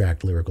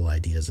abstract lyrical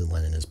ideas that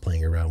Lennon is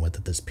playing around with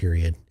at this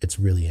period. It's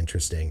really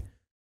interesting.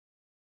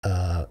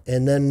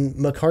 And then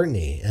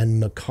McCartney.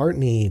 And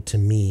McCartney, to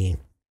me,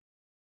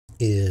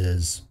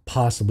 is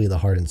possibly the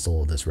heart and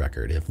soul of this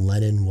record. If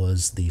Lennon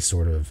was the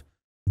sort of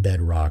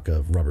bedrock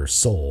of Rubber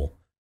Soul,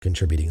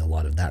 contributing a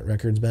lot of that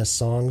record's best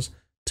songs,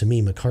 to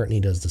me,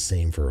 McCartney does the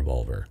same for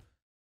Revolver.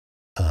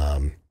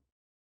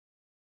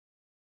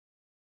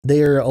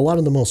 They are a lot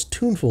of the most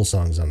tuneful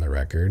songs on the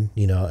record.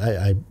 You know,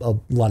 a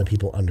lot of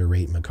people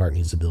underrate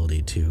McCartney's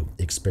ability to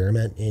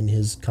experiment in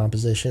his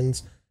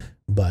compositions,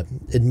 but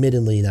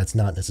admittedly, that's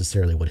not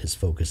necessarily what his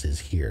focus is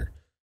here.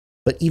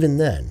 But even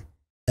then,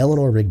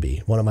 Eleanor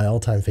Rigby, one of my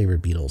all-time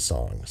favorite Beatles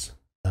songs,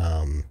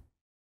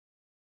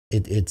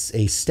 it's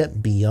a step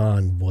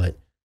beyond what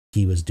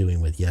he was doing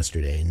with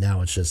Yesterday.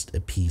 Now it's just a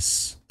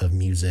piece of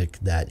music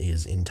that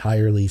is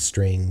entirely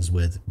strings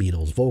with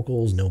Beatles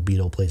vocals. No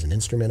Beatle plays an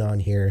instrument on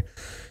here.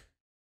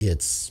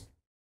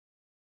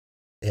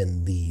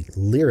 And the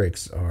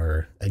lyrics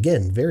are,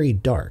 again, very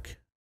dark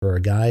for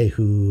a guy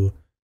who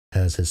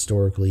has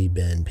historically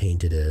been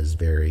painted as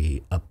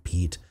very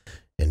upbeat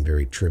and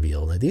very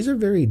trivial. Now, these are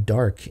very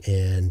dark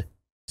and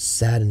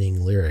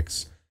saddening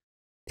lyrics.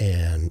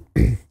 And,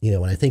 you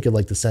know, when I think of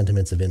like the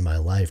sentiments of In My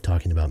Life,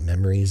 talking about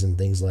memories and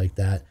things like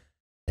that,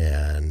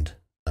 and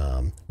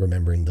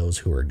remembering those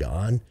who are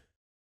gone,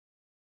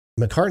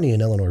 McCartney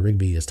and Eleanor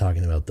Rigby is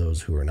talking about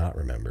those who are not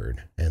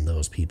remembered, and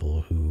those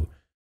people who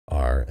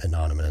are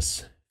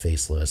anonymous,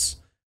 faceless,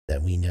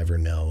 that we never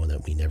know,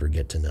 that we never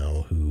get to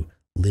know, who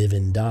live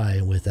and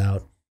die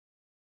without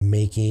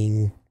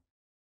making,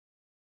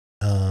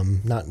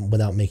 not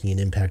without making an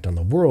impact on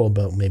the world,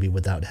 but maybe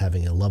without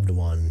having a loved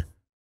one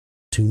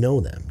to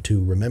know them,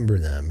 to remember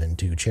them, and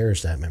to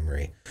cherish that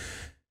memory.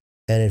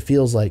 And it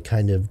feels like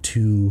kind of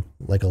two,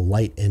 like a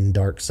light and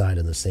dark side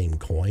of the same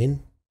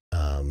coin.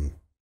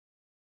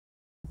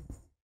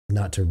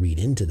 Not to read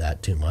into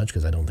that too much,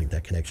 because I don't think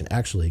that connection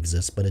actually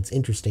exists, but it's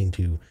interesting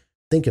to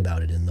think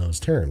about it in those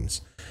terms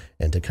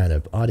and to kind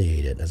of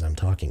audiate it as I'm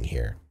talking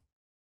here.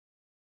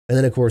 And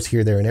then, of course,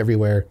 Here, There, and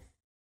Everywhere,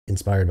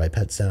 inspired by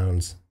Pet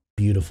Sounds,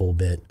 beautiful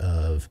bit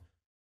of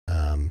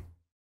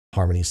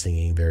harmony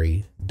singing,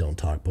 very don't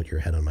talk, put your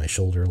head on my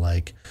shoulder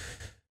like.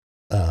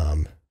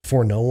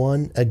 For No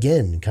One,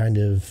 again, kind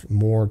of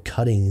more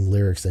cutting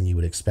lyrics than you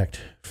would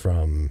expect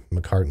from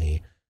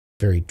McCartney.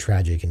 Very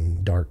tragic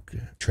and dark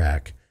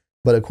track.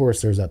 But of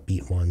course, there's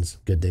upbeat ones,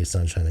 Good Day,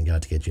 Sunshine, and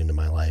Got to Get You Into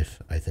My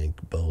Life. I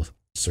think both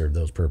serve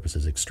those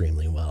purposes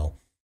extremely well.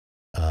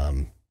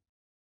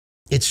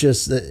 It's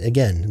just,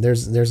 again,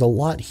 there's a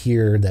lot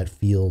here that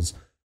feels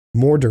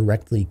more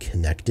directly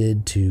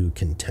connected to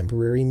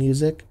contemporary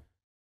music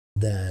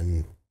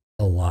than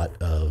a lot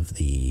of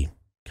the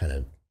kind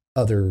of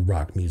other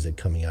rock music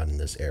coming out in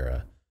this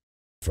era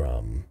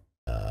from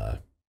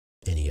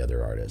any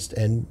other artist.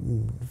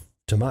 And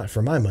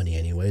for my money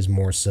anyways,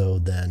 more so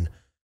than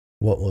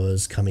what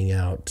was coming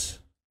out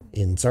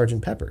in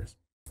Sgt. Pepper's.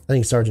 I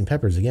think Sgt.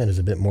 Pepper's, again, is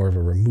a bit more of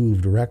a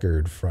removed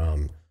record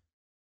from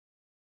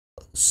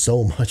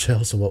so much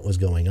else of what was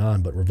going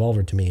on, but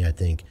Revolver, to me, I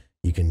think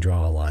you can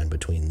draw a line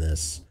between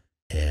this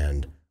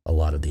and a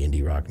lot of the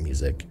indie rock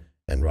music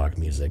and rock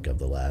music of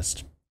the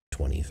last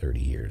 20, 30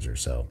 years or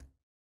so.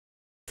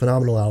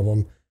 Phenomenal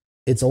album.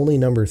 It's only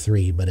number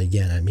 3, but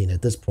again, I mean,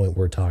 at this point,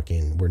 we're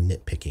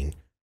nitpicking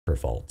for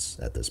faults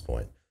at this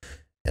point.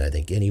 And I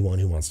think anyone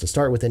who wants to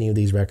start with any of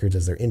these records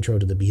as their intro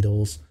to the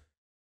Beatles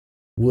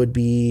would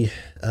be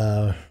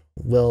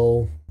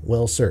well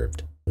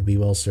served.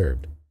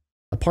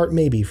 Apart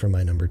maybe from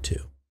my number 2.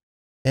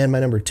 And my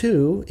number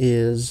 2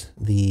 is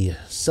the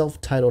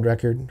self-titled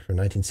record from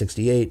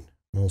 1968,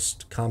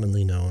 most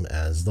commonly known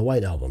as the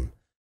White Album.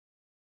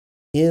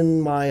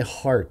 In my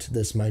heart,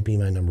 this might be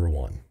my number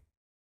 1.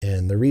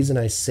 And the reason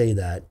I say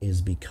that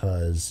is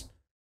because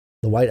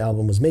the White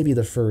Album was maybe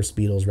the first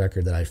Beatles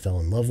record that I fell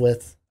in love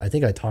with. I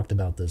think I talked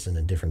about this in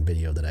a different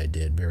video that I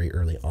did very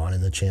early on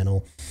in the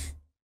channel.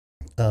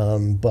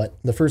 But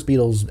the first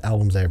Beatles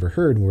albums I ever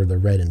heard were the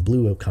Red and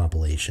Blue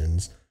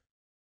compilations,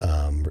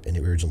 and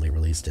originally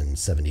released in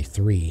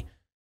 '73.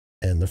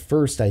 And the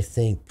first, I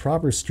think,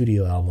 proper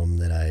studio album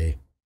that I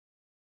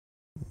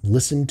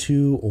listened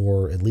to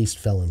or at least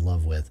fell in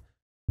love with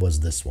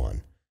was this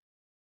one.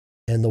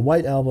 And the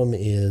White Album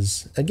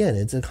is, again,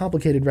 it's a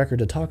complicated record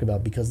to talk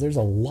about because there's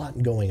a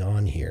lot going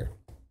on here.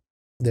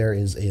 There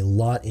is a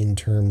lot in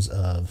terms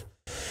of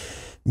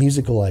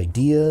musical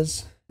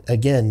ideas.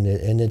 Again,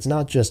 and it's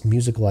not just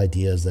musical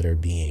ideas that are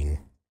being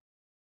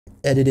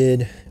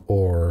edited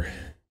or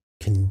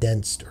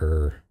condensed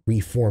or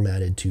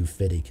reformatted to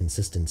fit a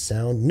consistent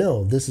sound.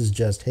 No, this is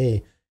just,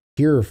 hey,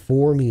 here are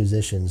 4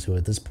 musicians who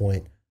at this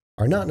point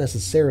are not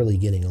necessarily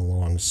getting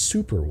along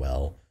super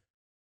well,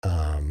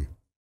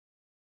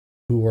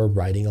 who are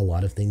writing a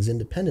lot of things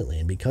independently.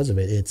 And because of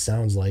it, it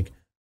sounds like,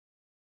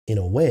 in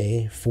a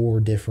way, 4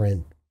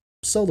 different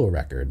solo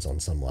records on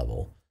some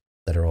level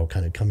that are all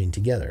kind of coming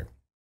together.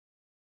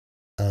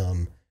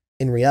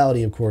 In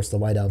reality, of course, the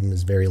White Album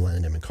is very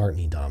Lennon and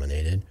McCartney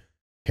dominated.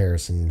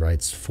 Harrison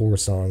writes 4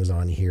 songs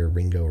on here,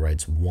 Ringo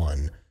writes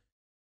 1.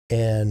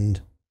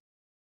 And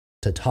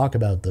to talk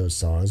about those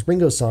songs,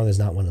 Ringo's song is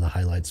not one of the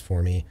highlights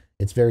for me.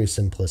 It's very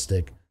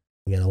simplistic.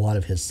 Again, a lot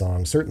of his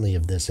songs, certainly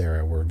of this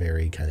era, were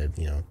very kind of,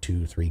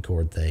 2-3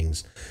 chord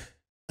things.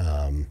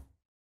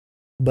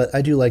 But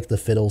I do like the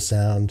fiddle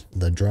sound,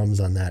 the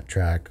drums on that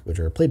track, which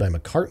are played by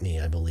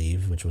McCartney, I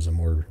believe, which was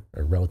a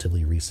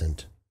relatively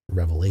recent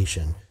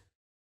revelation,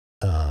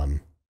 are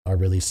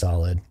really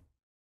solid.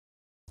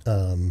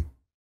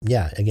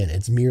 Yeah, again,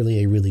 it's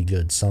merely a really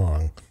good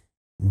song,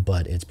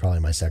 but it's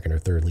probably my second or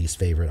third least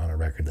favorite on a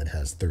record that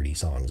has 30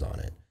 songs on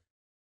it.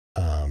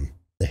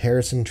 The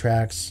Harrison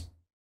tracks,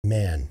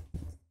 man,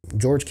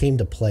 George came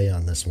to play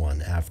on this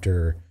one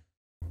after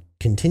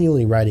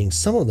continually writing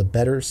some of the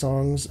better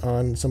songs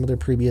on some of their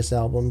previous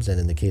albums, and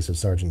in the case of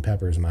Sgt.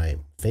 Pepper's, my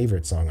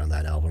favorite song on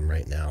that album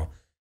right now.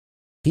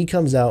 He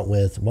comes out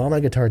with While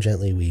My Guitar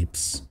Gently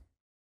Weeps,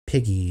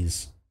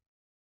 Piggies,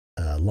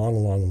 Long,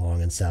 Long,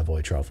 Long, and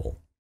Savoy Truffle.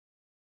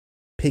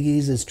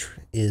 Piggies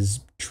is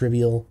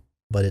trivial,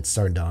 but it's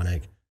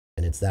sardonic,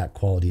 and it's that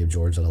quality of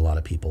George that a lot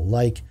of people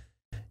like,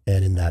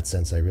 and in that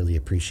sense, I really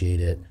appreciate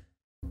it.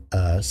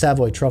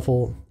 Savoy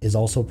Truffle is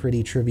also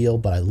pretty trivial,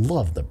 but I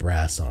love the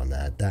brass on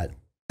that. That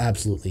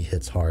absolutely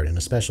hits hard, and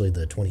especially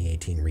the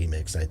 2018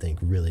 remix, I think,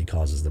 really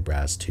causes the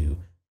brass to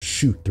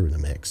shoot through the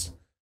mix.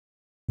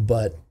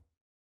 But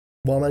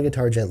While My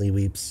Guitar Gently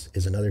Weeps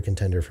is another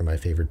contender for my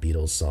favorite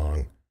Beatles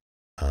song,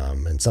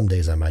 and some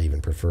days I might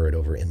even prefer it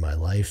over In My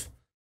Life.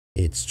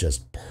 It's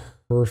just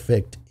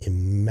perfect,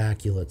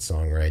 immaculate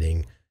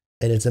songwriting,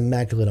 and it's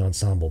immaculate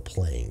ensemble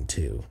playing,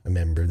 too.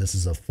 Remember, this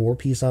is a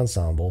 4-piece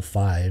ensemble,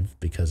 5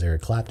 because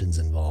Eric Clapton's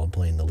involved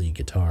playing the lead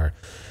guitar,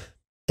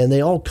 and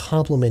they all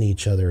complement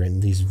each other in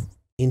these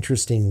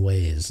interesting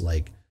ways,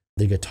 like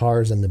the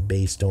guitars and the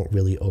bass don't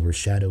really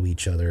overshadow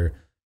each other.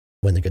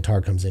 When the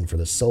guitar comes in for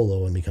the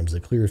solo and becomes the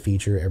clear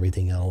feature,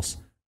 everything else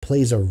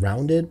plays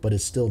around it, but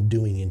is still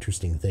doing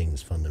interesting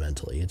things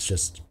fundamentally. It's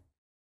just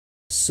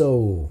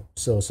so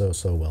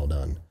well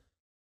done.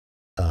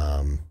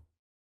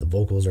 The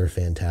vocals are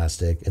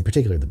fantastic, in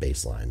particular the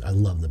bass line. I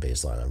love the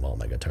bass line on While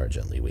My Guitar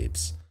Gently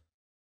Weeps.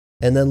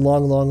 And then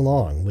Long, Long,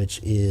 Long,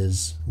 which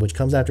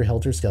comes after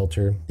Helter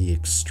Skelter, the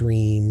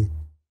extreme,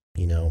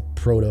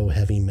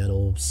 proto-heavy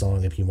metal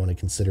song, if you want to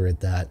consider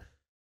it that.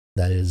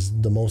 That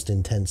is the most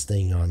intense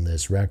thing on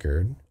this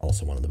record,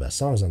 also one of the best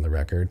songs on the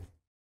record.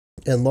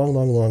 And Long,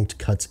 Long, Long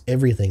cuts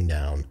everything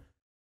down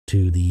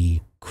to the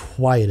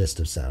quietest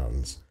of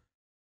sounds.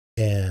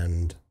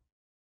 And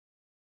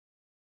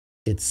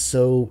it's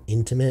so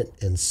intimate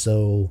and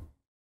so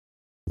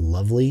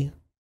lovely,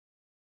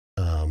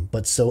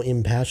 but so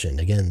impassioned.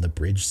 Again, the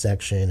bridge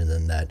section and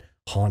then that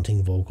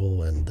haunting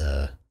vocal and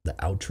the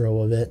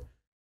outro of it.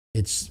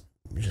 It's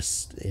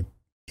just,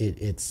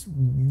 it's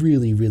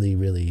really, really,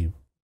 really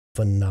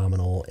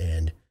phenomenal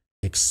and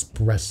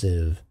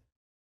expressive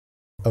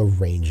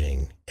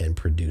arranging and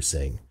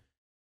producing.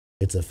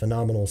 It's a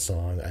phenomenal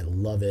song. I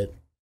love it.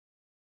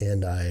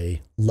 And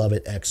I love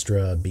it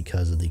extra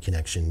because of the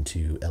connection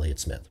to Elliott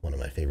Smith, one of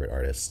my favorite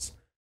artists.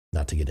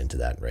 Not to get into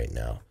that right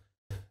now.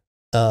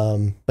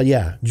 But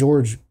yeah,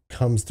 George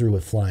comes through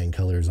with flying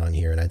colors on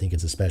here, and I think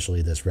it's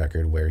especially this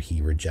record where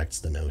he rejects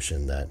the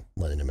notion that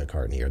Lennon and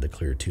McCartney are the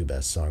clear 2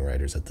 best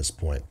songwriters at this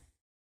point.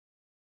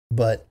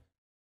 But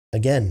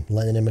again,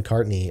 Lennon and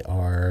McCartney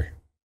are,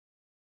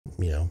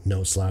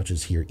 no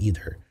slouches here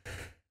either.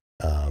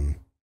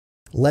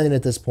 Lennon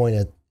at this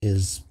point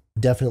is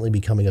definitely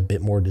becoming a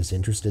bit more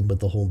disinterested with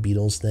the whole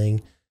Beatles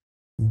thing,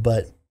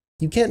 but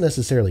you can't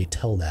necessarily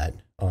tell that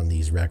on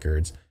these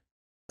records.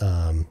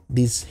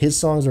 His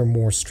songs are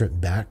more stripped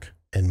back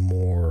and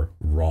more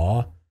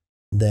raw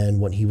than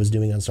what he was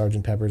doing on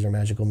Sgt. Pepper's or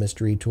Magical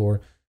Mystery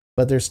Tour,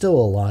 but there's still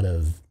a lot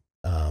of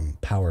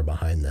power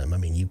behind them. I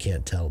mean, you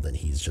can't tell that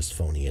he's just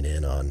phoning it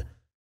in on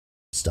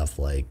stuff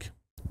like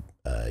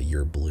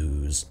Your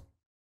Blues,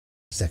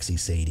 Sexy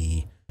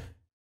Sadie,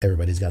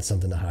 Everybody's Got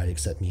Something to Hide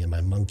Except Me and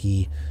My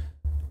Monkey,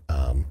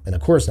 and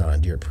of course not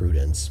on Dear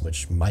Prudence,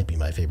 which might be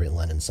my favorite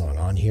Lennon song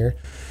on here,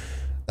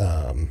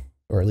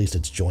 or at least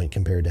it's joint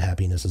compared to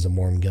Happiness is a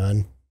Warm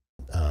Gun.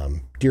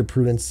 Dear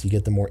Prudence, you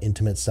get the more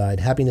intimate side.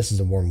 Happiness is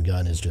a Warm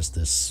Gun is just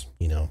this,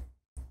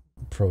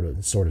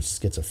 sort of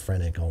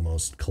schizophrenic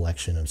almost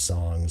collection of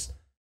songs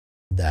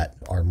that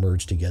are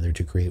merged together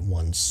to create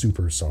one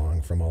super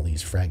song from all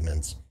these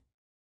fragments.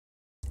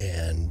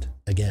 And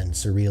again,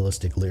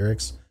 surrealistic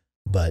lyrics,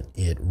 but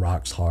it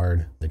rocks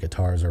hard. The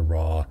guitars are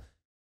raw.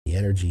 The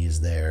energy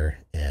is there.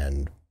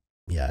 And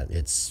yeah,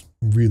 it's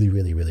really,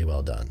 really, really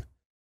well done.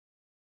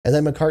 And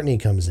then McCartney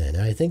comes in.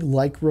 And I think,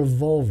 like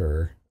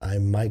Revolver, I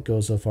might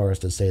go so far as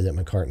to say that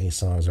McCartney's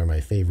songs are my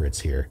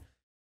favorites here.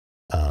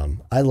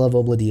 I love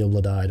Obla Di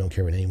Obla Da. I don't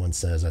care what anyone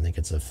says. I think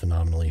it's a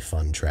phenomenally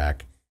fun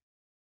track.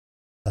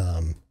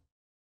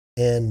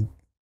 And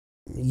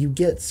you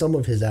get some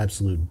of his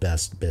absolute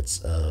best bits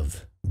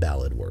of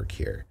ballad work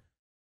here.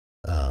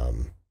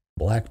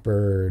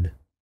 Blackbird,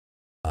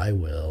 I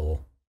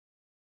Will,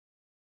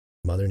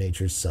 Mother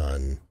Nature's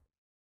Son.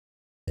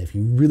 If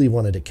you really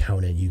wanted to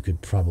count it, you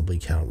could probably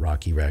count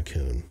Rocky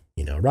Raccoon.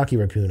 You know, Rocky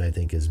Raccoon, I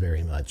think, is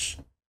very much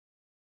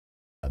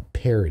a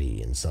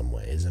parody in some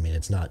ways. I mean,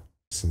 it's not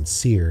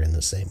sincere in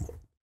the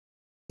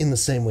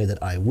same way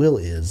that I Will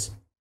is,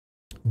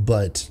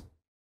 but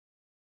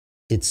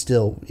it's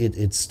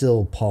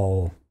still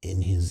Paul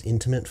in his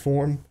intimate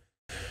form,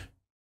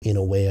 in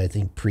a way I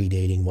think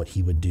predating what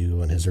he would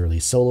do on his early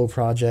solo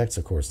projects.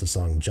 Of course, the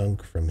song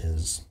Junk from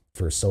his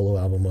first solo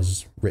album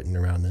was written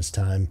around this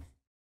time.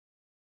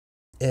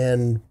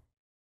 And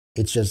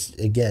it's just,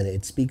 again,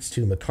 it speaks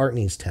to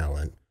McCartney's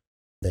talent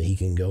that he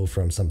can go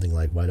from something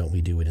like Why Don't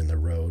We Do It in the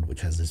Road,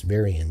 which has this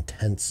very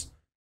intense,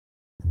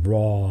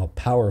 raw,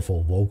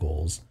 powerful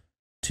vocals,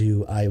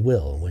 to I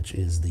Will, which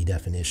is the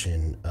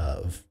definition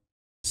of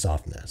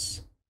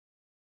softness.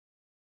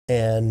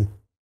 And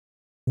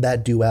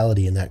that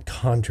duality and that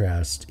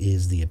contrast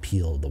is the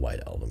appeal of the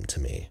White Album to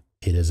me.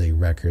 It is a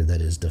record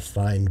that is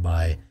defined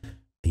by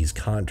these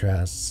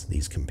contrasts,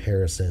 these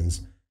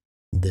comparisons,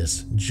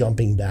 this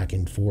jumping back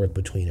and forth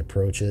between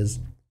approaches.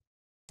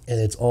 And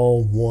it's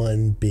all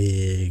one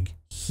big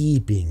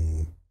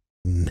heaping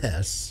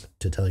mess,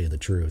 to tell you the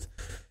truth.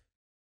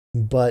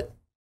 But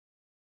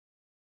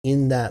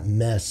in that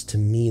mess, to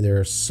me, there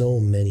are so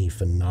many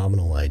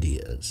phenomenal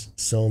ideas,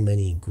 so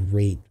many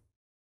great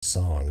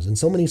songs, and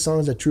so many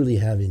songs that truly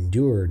have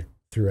endured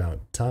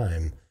throughout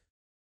time.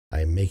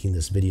 I'm making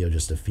this video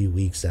just a few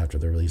weeks after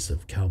the release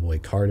of Cowboy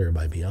Carter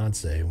by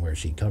Beyonce, where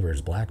she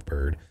covers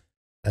Blackbird.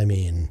 I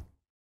mean,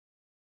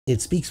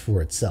 it speaks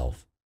for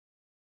itself.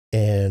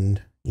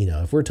 And, you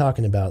know, if we're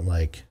talking about,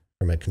 like,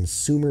 from a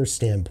consumer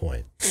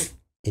standpoint,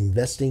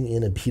 investing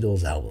in a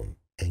Beatles album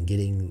and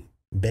getting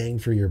bang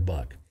for your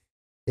buck,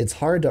 it's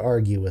hard to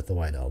argue with the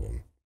White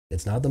Album.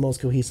 It's not the most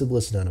cohesive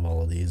listen out of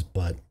all of these,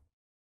 but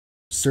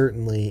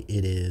certainly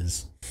it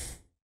is,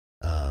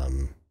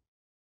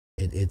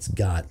 it's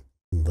got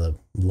the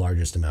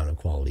largest amount of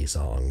quality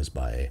songs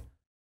by,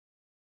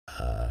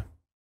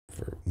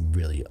 for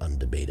really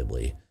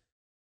undebatably.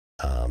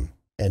 And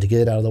to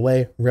get it out of the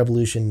way,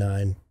 Revolution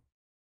 9.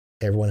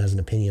 Everyone has an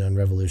opinion on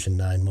Revolution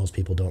 9. Most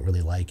people don't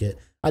really like it.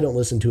 I don't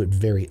listen to it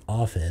very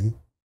often,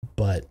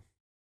 but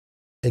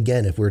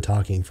again, if we're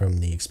talking from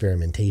the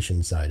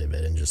experimentation side of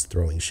it and just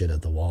throwing shit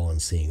at the wall and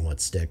seeing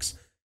what sticks,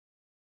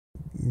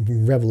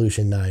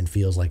 Revolution 9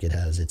 feels like it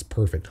has its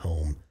perfect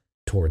home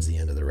towards the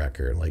end of the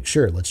record. Like,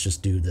 sure, let's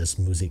just do this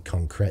musique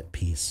concrète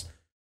piece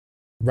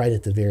right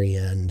at the very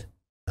end,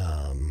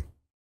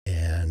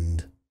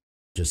 and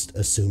just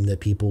assume that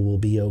people will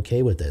be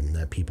okay with it and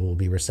that people will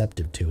be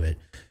receptive to it,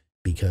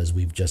 because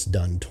we've just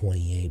done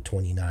 28,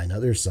 29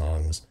 other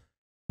songs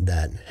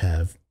that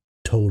have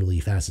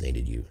totally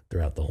fascinated you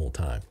throughout the whole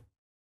time.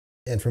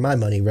 And for my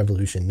money,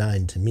 Revolution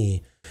 9, to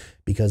me,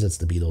 because it's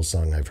the Beatles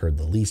song I've heard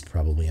the least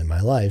probably in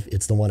my life,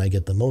 it's the one I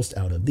get the most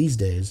out of these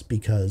days,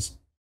 because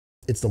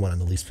it's the one I'm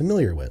the least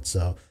familiar with.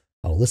 So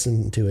I'll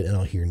listen to it and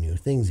I'll hear new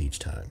things each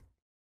time.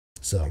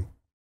 So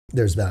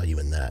there's value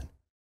in that.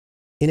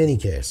 In any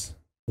case,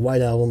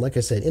 White Album, like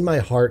I said, in my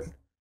heart,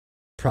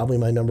 probably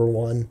my number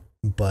one,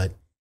 but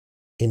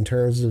in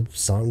terms of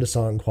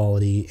song-to-song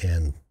quality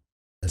and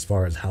as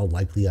far as how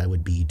likely I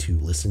would be to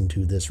listen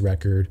to this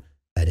record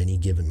at any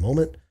given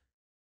moment,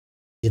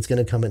 it's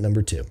going to come at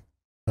number 2.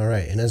 All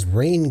right, and as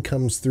rain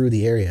comes through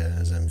the area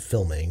as I'm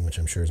filming, which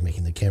I'm sure is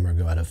making the camera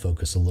go out of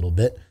focus a little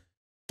bit,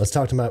 let's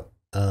talk about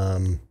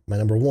my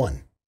number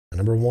 1. My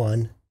number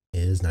 1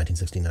 is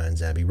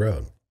 1969's Abbey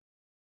Road.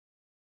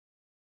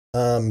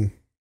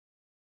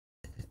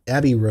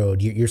 Abbey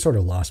Road, you're sort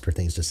of lost for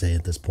things to say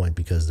at this point,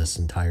 because this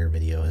entire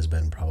video has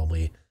been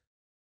probably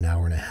an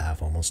hour and a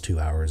half, almost 2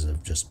 hours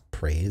of just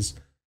praise.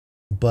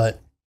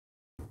 But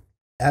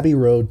Abbey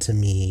Road, to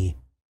me,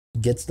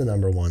 gets the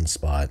number 1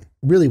 spot,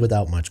 really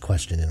without much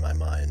question in my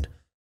mind,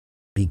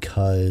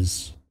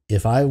 because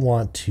if I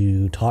want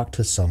to talk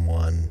to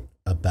someone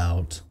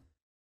about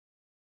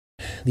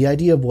the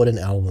idea of what an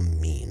album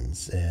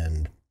means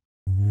and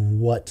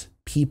what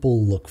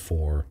people look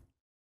for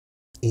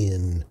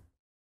in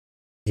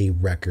a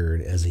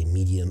record as a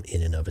medium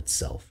in and of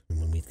itself.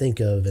 And when we think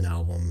of an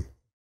album,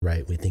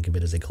 right, we think of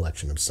it as a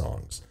collection of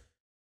songs.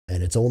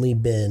 And it's only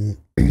been,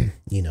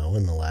 you know,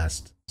 in the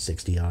last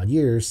 60 odd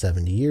years,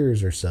 70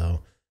 years or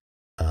so,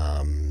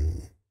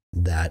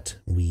 that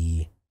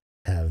we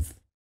have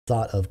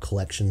thought of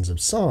collections of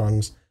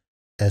songs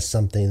as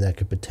something that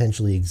could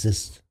potentially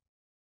exist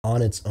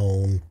on its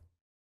own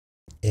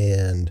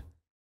and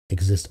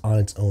exist on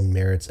its own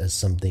merits as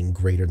something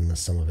greater than the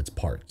sum of its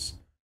parts.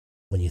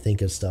 When you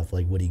think of stuff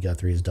like Woody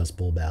Guthrie's Dust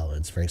Bowl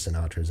Ballads, Frank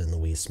Sinatra's In the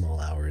Wee Small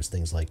Hours,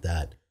 things like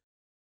that,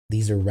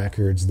 these are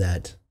records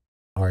that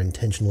are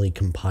intentionally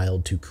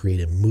compiled to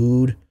create a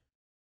mood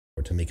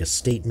or to make a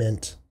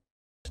statement,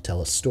 to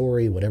tell a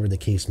story, whatever the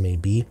case may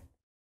be.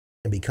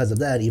 And because of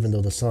that, even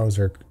though the songs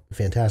are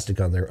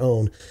fantastic on their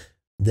own,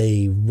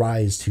 they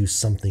rise to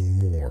something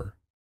more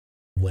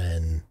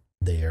when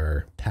they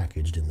are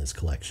packaged in this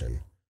collection.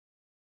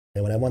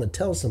 And when I want to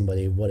tell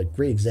somebody what a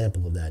great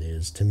example of that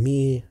is, to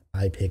me,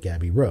 I pick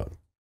Abbey Road.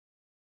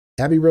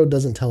 Abbey Road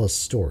doesn't tell a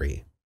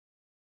story.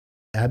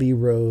 Abbey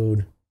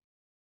Road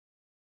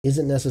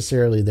isn't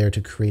necessarily there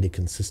to create a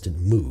consistent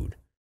mood.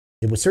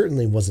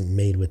 Certainly wasn't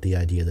made with the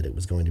idea that it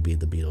was going to be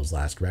the Beatles'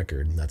 last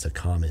record, and that's a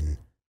common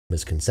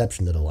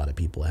misconception that a lot of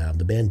people have.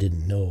 The band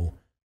didn't know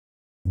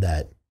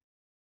that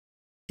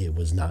it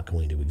was not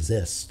going to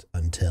exist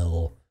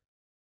until,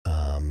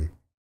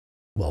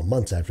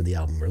 months after the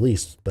album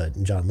released,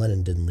 but John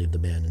Lennon didn't leave the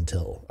band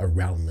until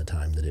around the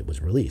time that it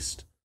was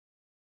released.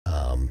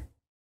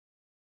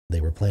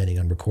 They were planning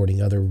on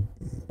recording other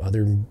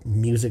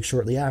music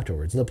shortly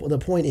afterwards. And the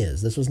point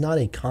is, this was not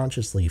a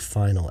consciously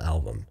final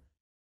album.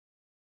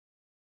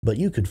 But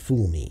you could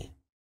fool me.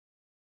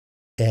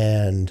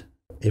 And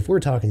if we're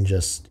talking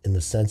just in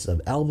the sense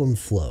of album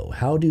flow,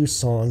 how do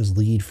songs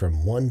lead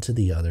from one to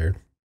the other?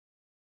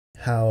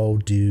 How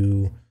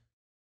does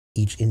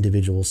each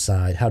individual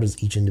side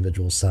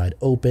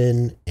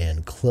open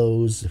and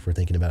close, if we're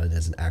thinking about it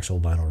as an actual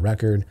vinyl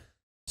record,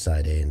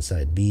 side A and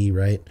side B,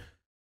 right?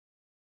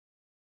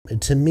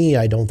 To me,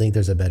 I don't think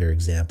there's a better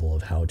example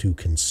of how to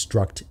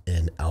construct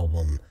an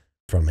album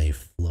from a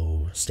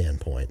flow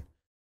standpoint.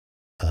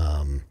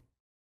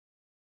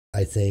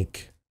 I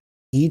think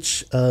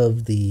each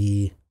of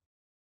the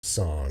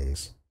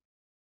songs,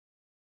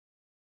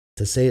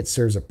 to say it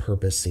serves a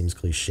purpose seems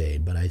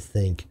cliched, but I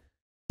think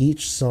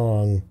each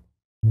song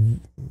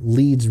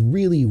leads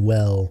really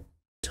well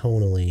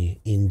tonally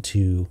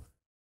into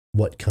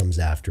what comes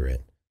after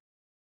it.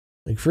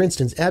 Like, for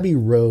instance, Abbey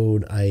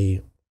Road,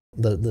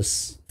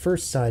 the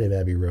first side of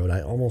Abbey Road, I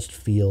almost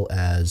feel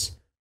as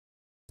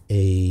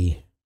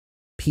a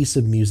piece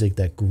of music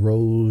that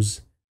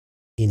grows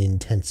in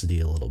intensity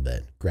a little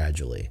bit,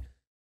 gradually.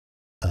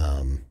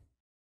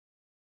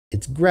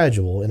 It's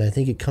gradual, and I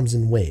think it comes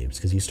in waves,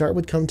 because you start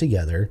with Come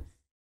Together,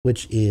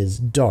 which is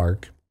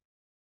dark,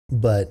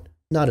 but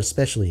not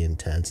especially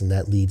intense, and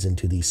that leads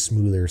into the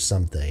smoother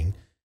Something.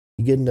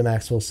 You get into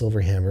Maxwell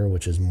Silverhammer,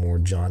 which is more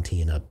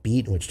jaunty and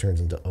upbeat, which turns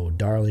into Oh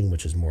Darling,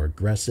 which is more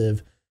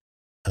aggressive.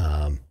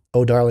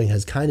 Oh Darling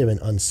has kind of an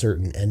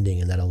uncertain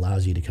ending, and that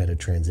allows you to kind of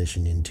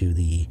transition into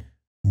the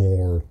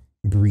more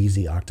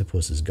breezy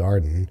Octopus's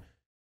Garden.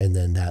 And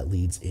then that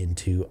leads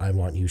into I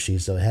Want You,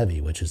 She's So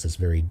Heavy, which is this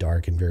very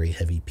dark and very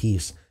heavy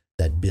piece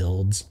that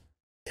builds,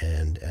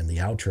 and the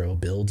outro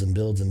builds and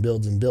builds and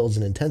builds and builds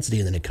in intensity,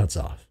 and then it cuts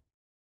off.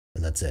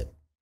 And that's it.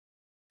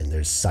 And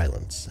there's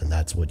silence, and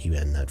that's what you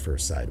end that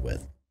first side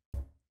with.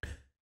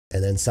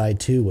 And then side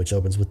 2, which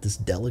opens with this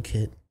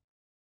delicate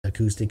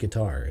acoustic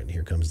guitar, and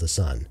Here Comes the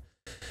Sun,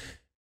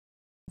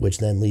 which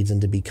then leads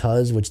into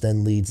Because, which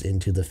then leads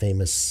into the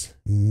famous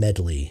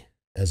medley,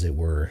 as it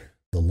were,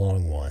 the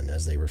long one,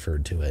 as they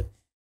referred to it,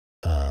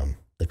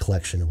 the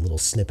collection of little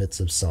snippets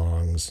of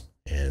songs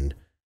and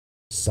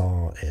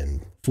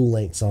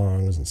full-length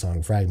songs and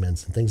song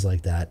fragments and things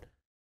like that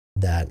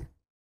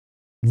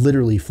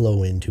literally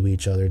flow into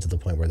each other to the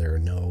point where there are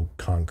no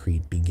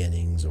concrete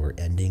beginnings or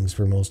endings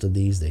for most of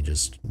these. They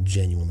just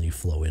genuinely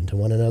flow into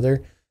one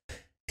another.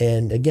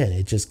 And again,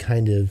 it just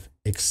kind of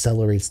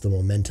accelerates the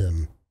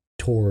momentum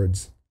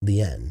towards the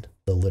end,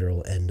 the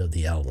literal end of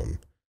the album.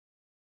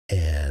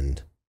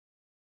 And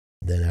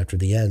then after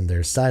the end,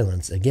 there's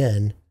silence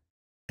again,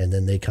 and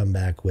then they come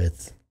back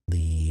with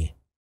the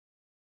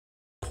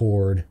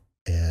chord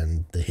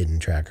and the hidden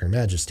track, Her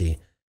Majesty,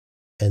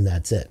 and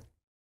that's it.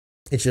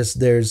 It's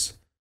just,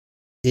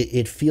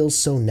 it feels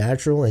so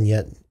natural, and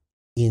yet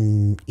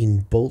in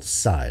both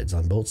sides,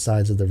 on both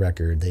sides of the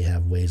record, they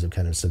have ways of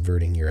kind of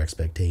subverting your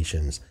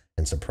expectations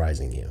and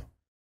surprising you.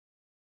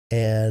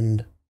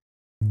 And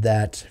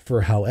that,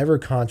 for however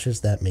conscious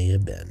that may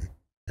have been,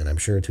 and I'm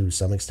sure to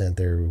some extent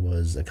there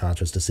was a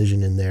conscious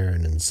decision in there,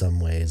 and in some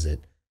ways it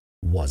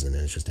wasn't,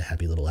 and it's just a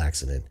happy little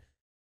accident.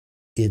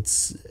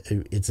 It's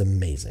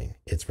amazing.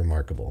 It's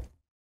remarkable.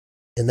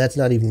 And that's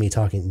not even me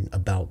talking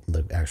about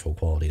the actual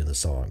quality of the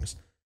songs.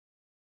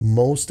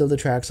 Most of the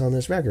tracks on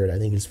this record, I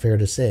think it's fair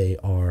to say,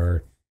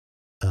 are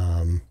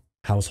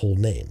household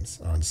names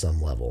on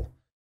some level.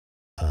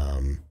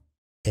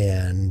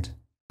 And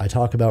I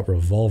talk about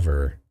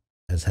Revolver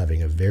as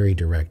having a very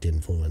direct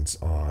influence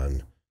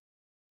on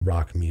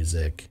rock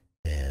music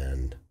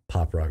and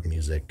pop rock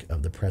music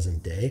of the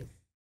present day.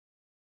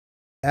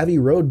 Abbey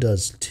Road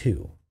does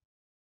too.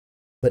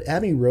 But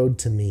Abbey Road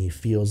to me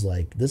feels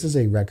like this is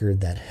a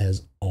record that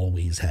has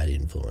always had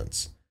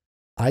influence.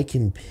 I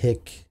can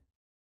pick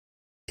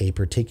a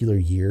particular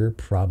year,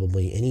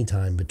 probably any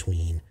time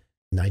between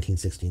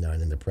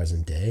 1969 and the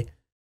present day,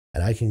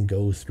 and I can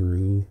go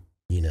through,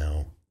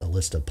 a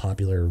list of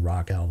popular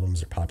rock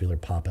albums or popular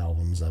pop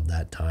albums of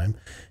that time,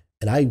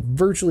 and I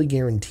virtually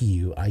guarantee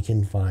you I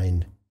can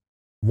find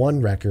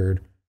one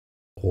record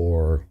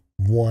or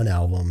one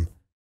album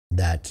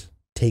that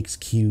takes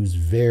cues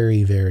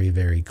very, very,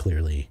 very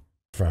clearly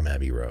from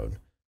Abbey Road.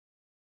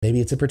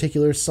 Maybe it's a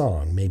particular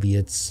song. Maybe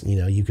it's,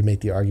 you can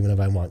make the argument of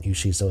I Want You,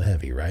 She's So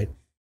Heavy, right?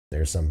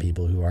 There are some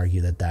people who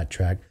argue that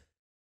track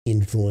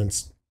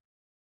influenced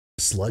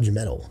sludge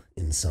metal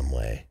in some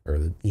way,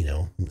 or, you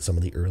know, some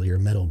of the earlier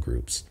metal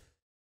groups.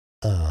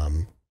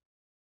 Um,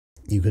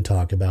 you could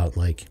talk about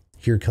like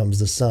Here Comes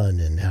the Sun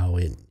and how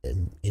it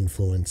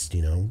influenced,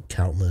 you know,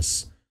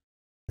 countless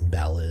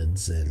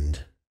ballads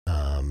and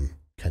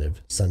kind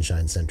of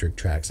sunshine-centric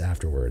tracks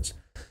afterwards.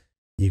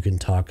 You can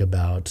talk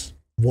about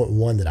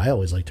one that I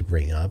always like to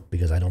bring up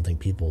because I don't think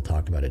people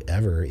talk about it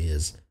ever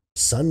is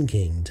Sun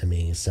King. To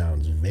me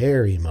sounds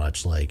very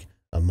much like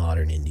a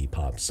modern indie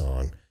pop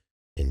song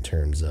in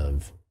terms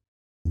of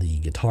the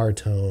guitar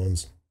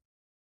tones,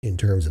 in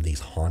terms of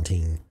these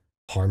haunting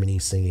harmony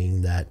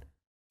singing that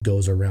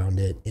goes around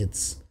it.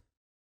 It's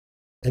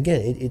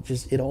again,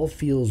 it all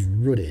feels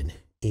rooted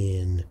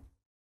in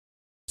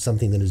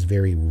something that is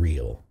very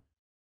real.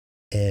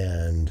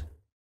 And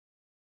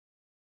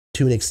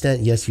to an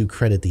extent, yes, you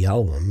credit the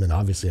album, and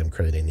obviously I'm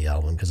crediting the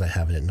album because I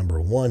have it at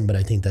number one, but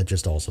I think that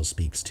just also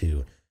speaks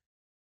to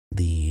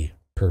the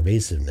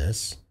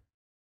pervasiveness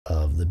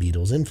of the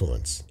Beatles'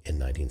 influence in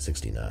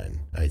 1969.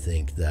 I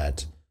think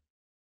that,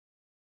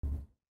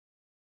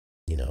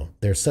 you know,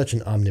 they're such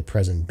an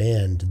omnipresent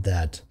band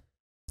that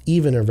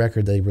even a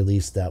record they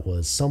released that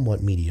was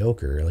somewhat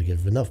mediocre, like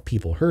if enough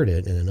people heard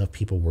it and enough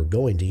people were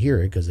going to hear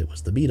it because it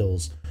was the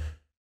Beatles,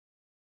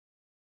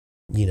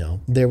 you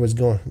know, there was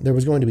going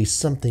to be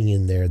something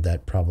in there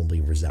that probably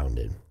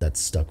resounded, that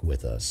stuck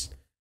with us.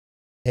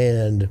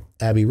 And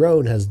Abbey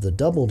Road has the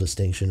double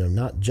distinction of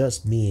not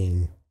just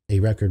being a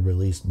record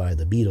released by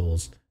the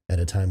Beatles at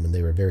a time when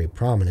they were very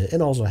prominent,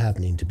 and also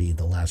happening to be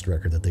the last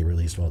record that they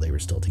released while they were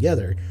still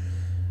together,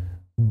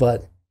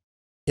 but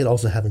it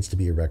also happens to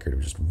be a record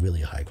of just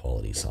really high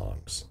quality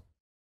songs.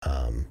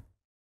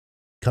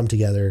 Come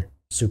Together,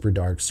 super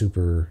dark,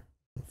 super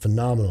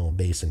phenomenal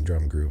bass and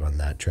drum groove on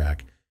that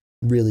track.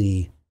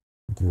 Really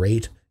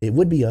great. It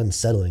would be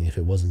unsettling if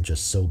it wasn't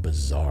just so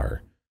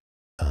bizarre.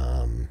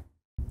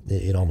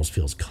 It almost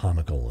feels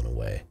comical in a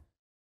way.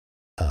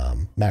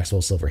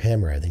 Maxwell Silver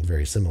Hammer, I think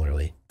very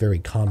similarly, very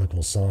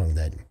comical song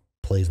that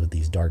plays with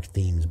these dark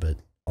themes, but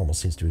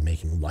almost seems to be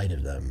making light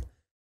of them.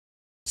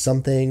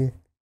 Something,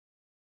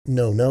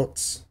 No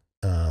Notes,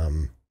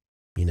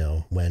 you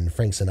know, when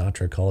Frank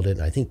Sinatra called it,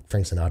 I think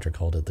Frank Sinatra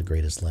called it the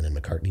greatest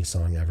Lennon-McCartney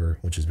song ever,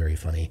 which is very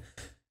funny.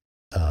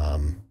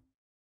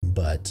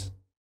 But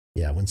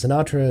yeah, when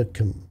Sinatra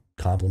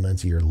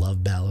compliments your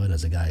love ballad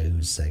as a guy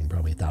who's sang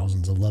probably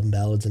thousands of love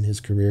ballads in his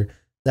career,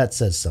 that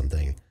says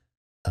something.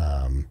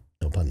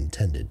 No pun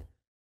intended.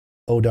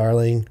 Oh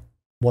Darling,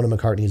 one of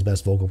McCartney's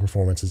best vocal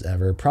performances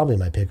ever. Probably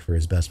my pick for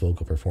his best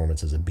vocal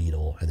performance as a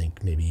Beatle. I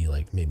think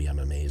maybe I'm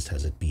Amazed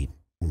has it beat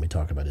when we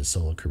talk about his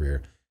solo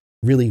career.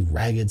 Really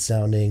ragged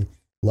sounding.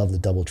 Love the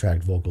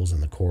double-tracked vocals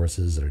and the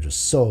choruses that are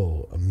just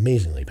so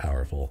amazingly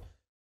powerful.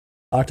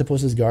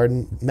 Octopus's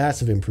Garden,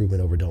 massive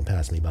improvement over Don't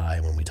Pass Me By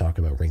when we talk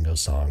about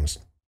Ringo's songs.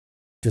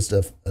 Just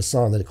a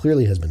song that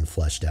clearly has been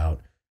fleshed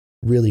out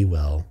really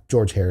well.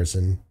 George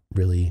Harrison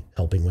really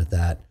helping with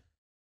that,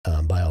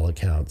 by all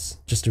accounts.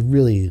 Just a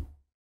really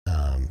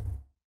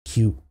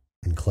cute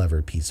and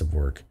clever piece of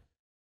work.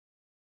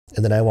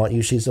 And then I Want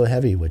You, She's So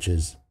Heavy, which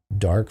is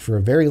dark for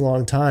a very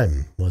long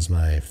time, was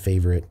my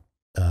favorite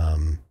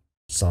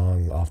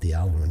song off the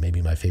album, and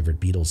maybe my favorite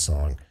Beatles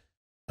song.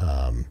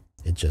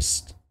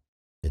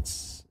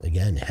 It's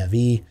again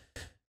heavy,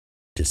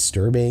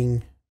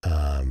 disturbing,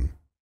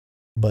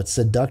 but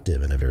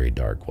seductive in a very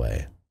dark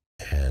way.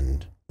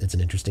 And it's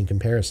an interesting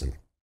comparison.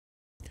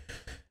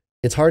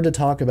 It's hard to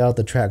talk about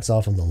the tracks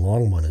off of the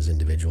long one as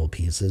individual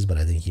pieces, but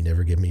I think You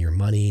Never Give Me Your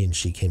Money and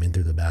She Came In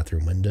Through the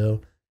Bathroom Window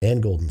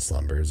and Golden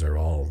Slumbers are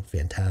all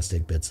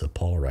fantastic bits of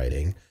Paul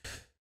writing.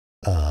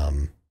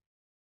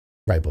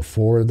 Right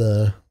before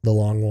the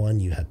long one,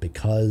 you have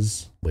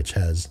Because, which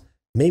has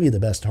maybe the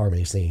best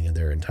harmony singing in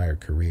their entire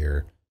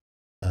career.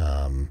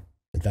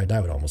 In fact, I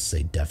would almost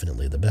say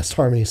definitely the best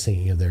harmony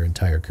singing of their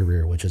entire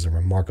career, which is a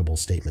remarkable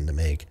statement to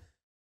make.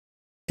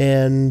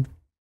 And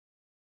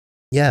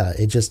yeah,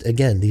 it just,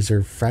 again, these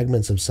are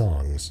fragments of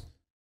songs,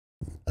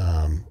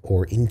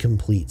 or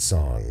incomplete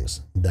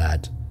songs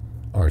that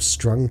are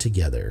strung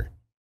together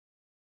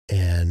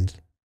and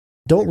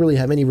don't really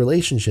have any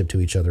relationship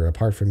to each other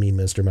apart from Me,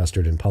 Mr.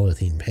 Mustard, and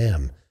Polythene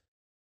Pam.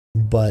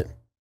 But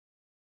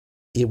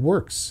it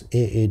works.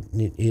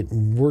 It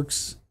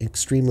works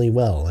extremely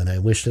well, and I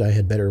wish that I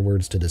had better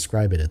words to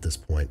describe it at this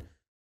point.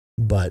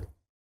 But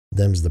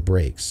them's the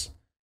breaks.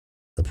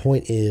 The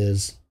point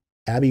is,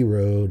 Abbey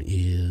Road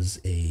is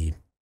a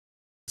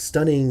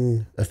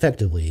stunning,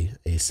 effectively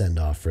a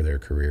send-off for their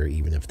career,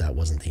 even if that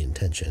wasn't the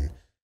intention.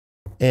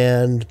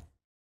 And,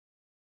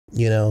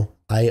 you know,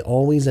 I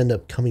always end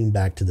up coming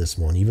back to this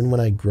one, even when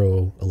I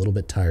grow a little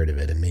bit tired of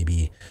it, and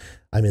maybe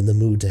I'm in the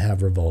mood to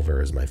have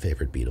Revolver as my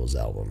favorite Beatles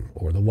album,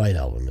 or the White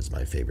Album as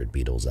my favorite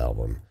Beatles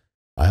album.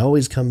 I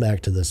always come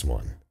back to this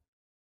one.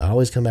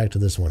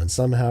 And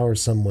somehow or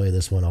some way,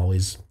 this one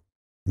always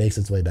makes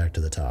its way back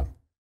to the top.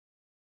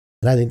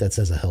 And I think that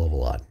says a hell of a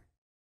lot.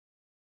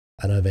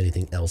 I don't have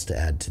anything else to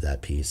add to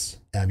that piece.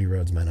 Abbey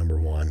Road's my number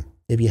one.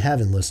 If you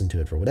haven't listened to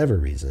it for whatever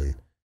reason,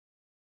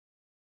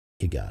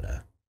 you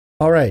gotta.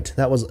 All right,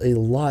 that was a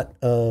lot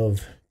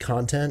of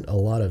content, a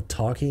lot of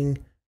talking,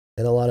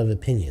 and a lot of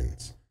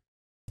opinions.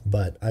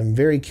 But I'm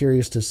very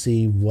curious to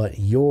see what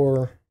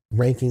your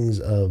rankings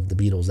of the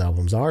Beatles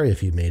albums are,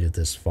 if you made it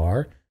this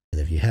far. And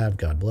if you have,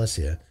 God bless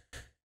you.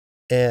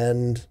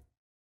 And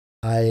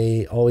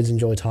I always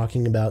enjoy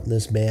talking about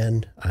this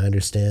band. I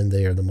understand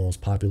they are the most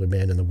popular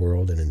band in the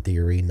world, and in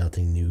theory,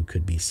 nothing new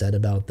could be said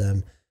about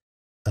them.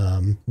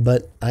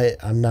 But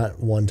I'm not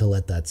one to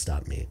let that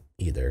stop me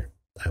either.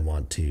 I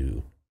want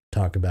to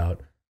talk about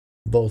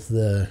both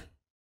the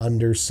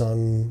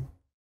undersung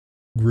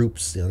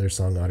groups, the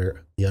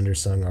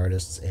undersung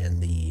artists,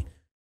 and the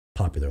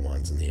popular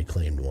ones and the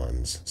acclaimed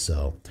ones.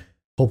 So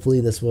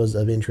hopefully this was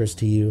of interest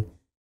to you.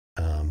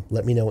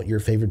 Let me know what your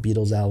favorite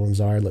Beatles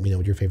albums are. Let me know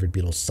what your favorite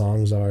Beatles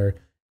songs are. If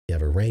you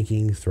have a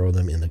ranking, throw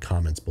them in the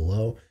comments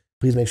below.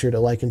 Please make sure to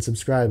like and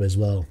subscribe as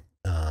well,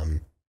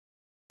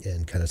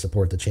 and kind of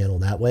support the channel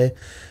that way.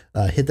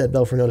 Hit that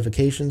bell for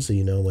notifications so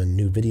you know when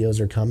new videos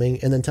are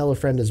coming, and then tell a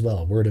friend as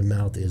well. Word of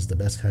mouth is the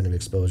best kind of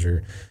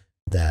exposure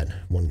that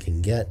one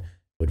can get.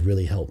 Would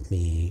really help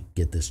me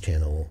get this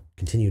channel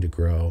continue to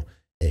grow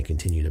and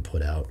continue to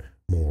put out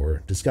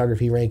more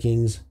discography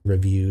rankings,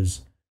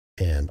 reviews,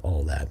 and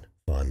all that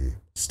fun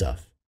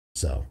stuff.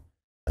 So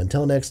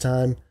until next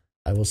time,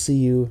 I will see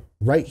you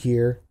right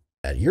here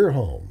at your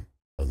home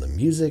of the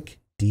Music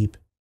Deep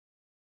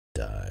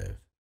Dive.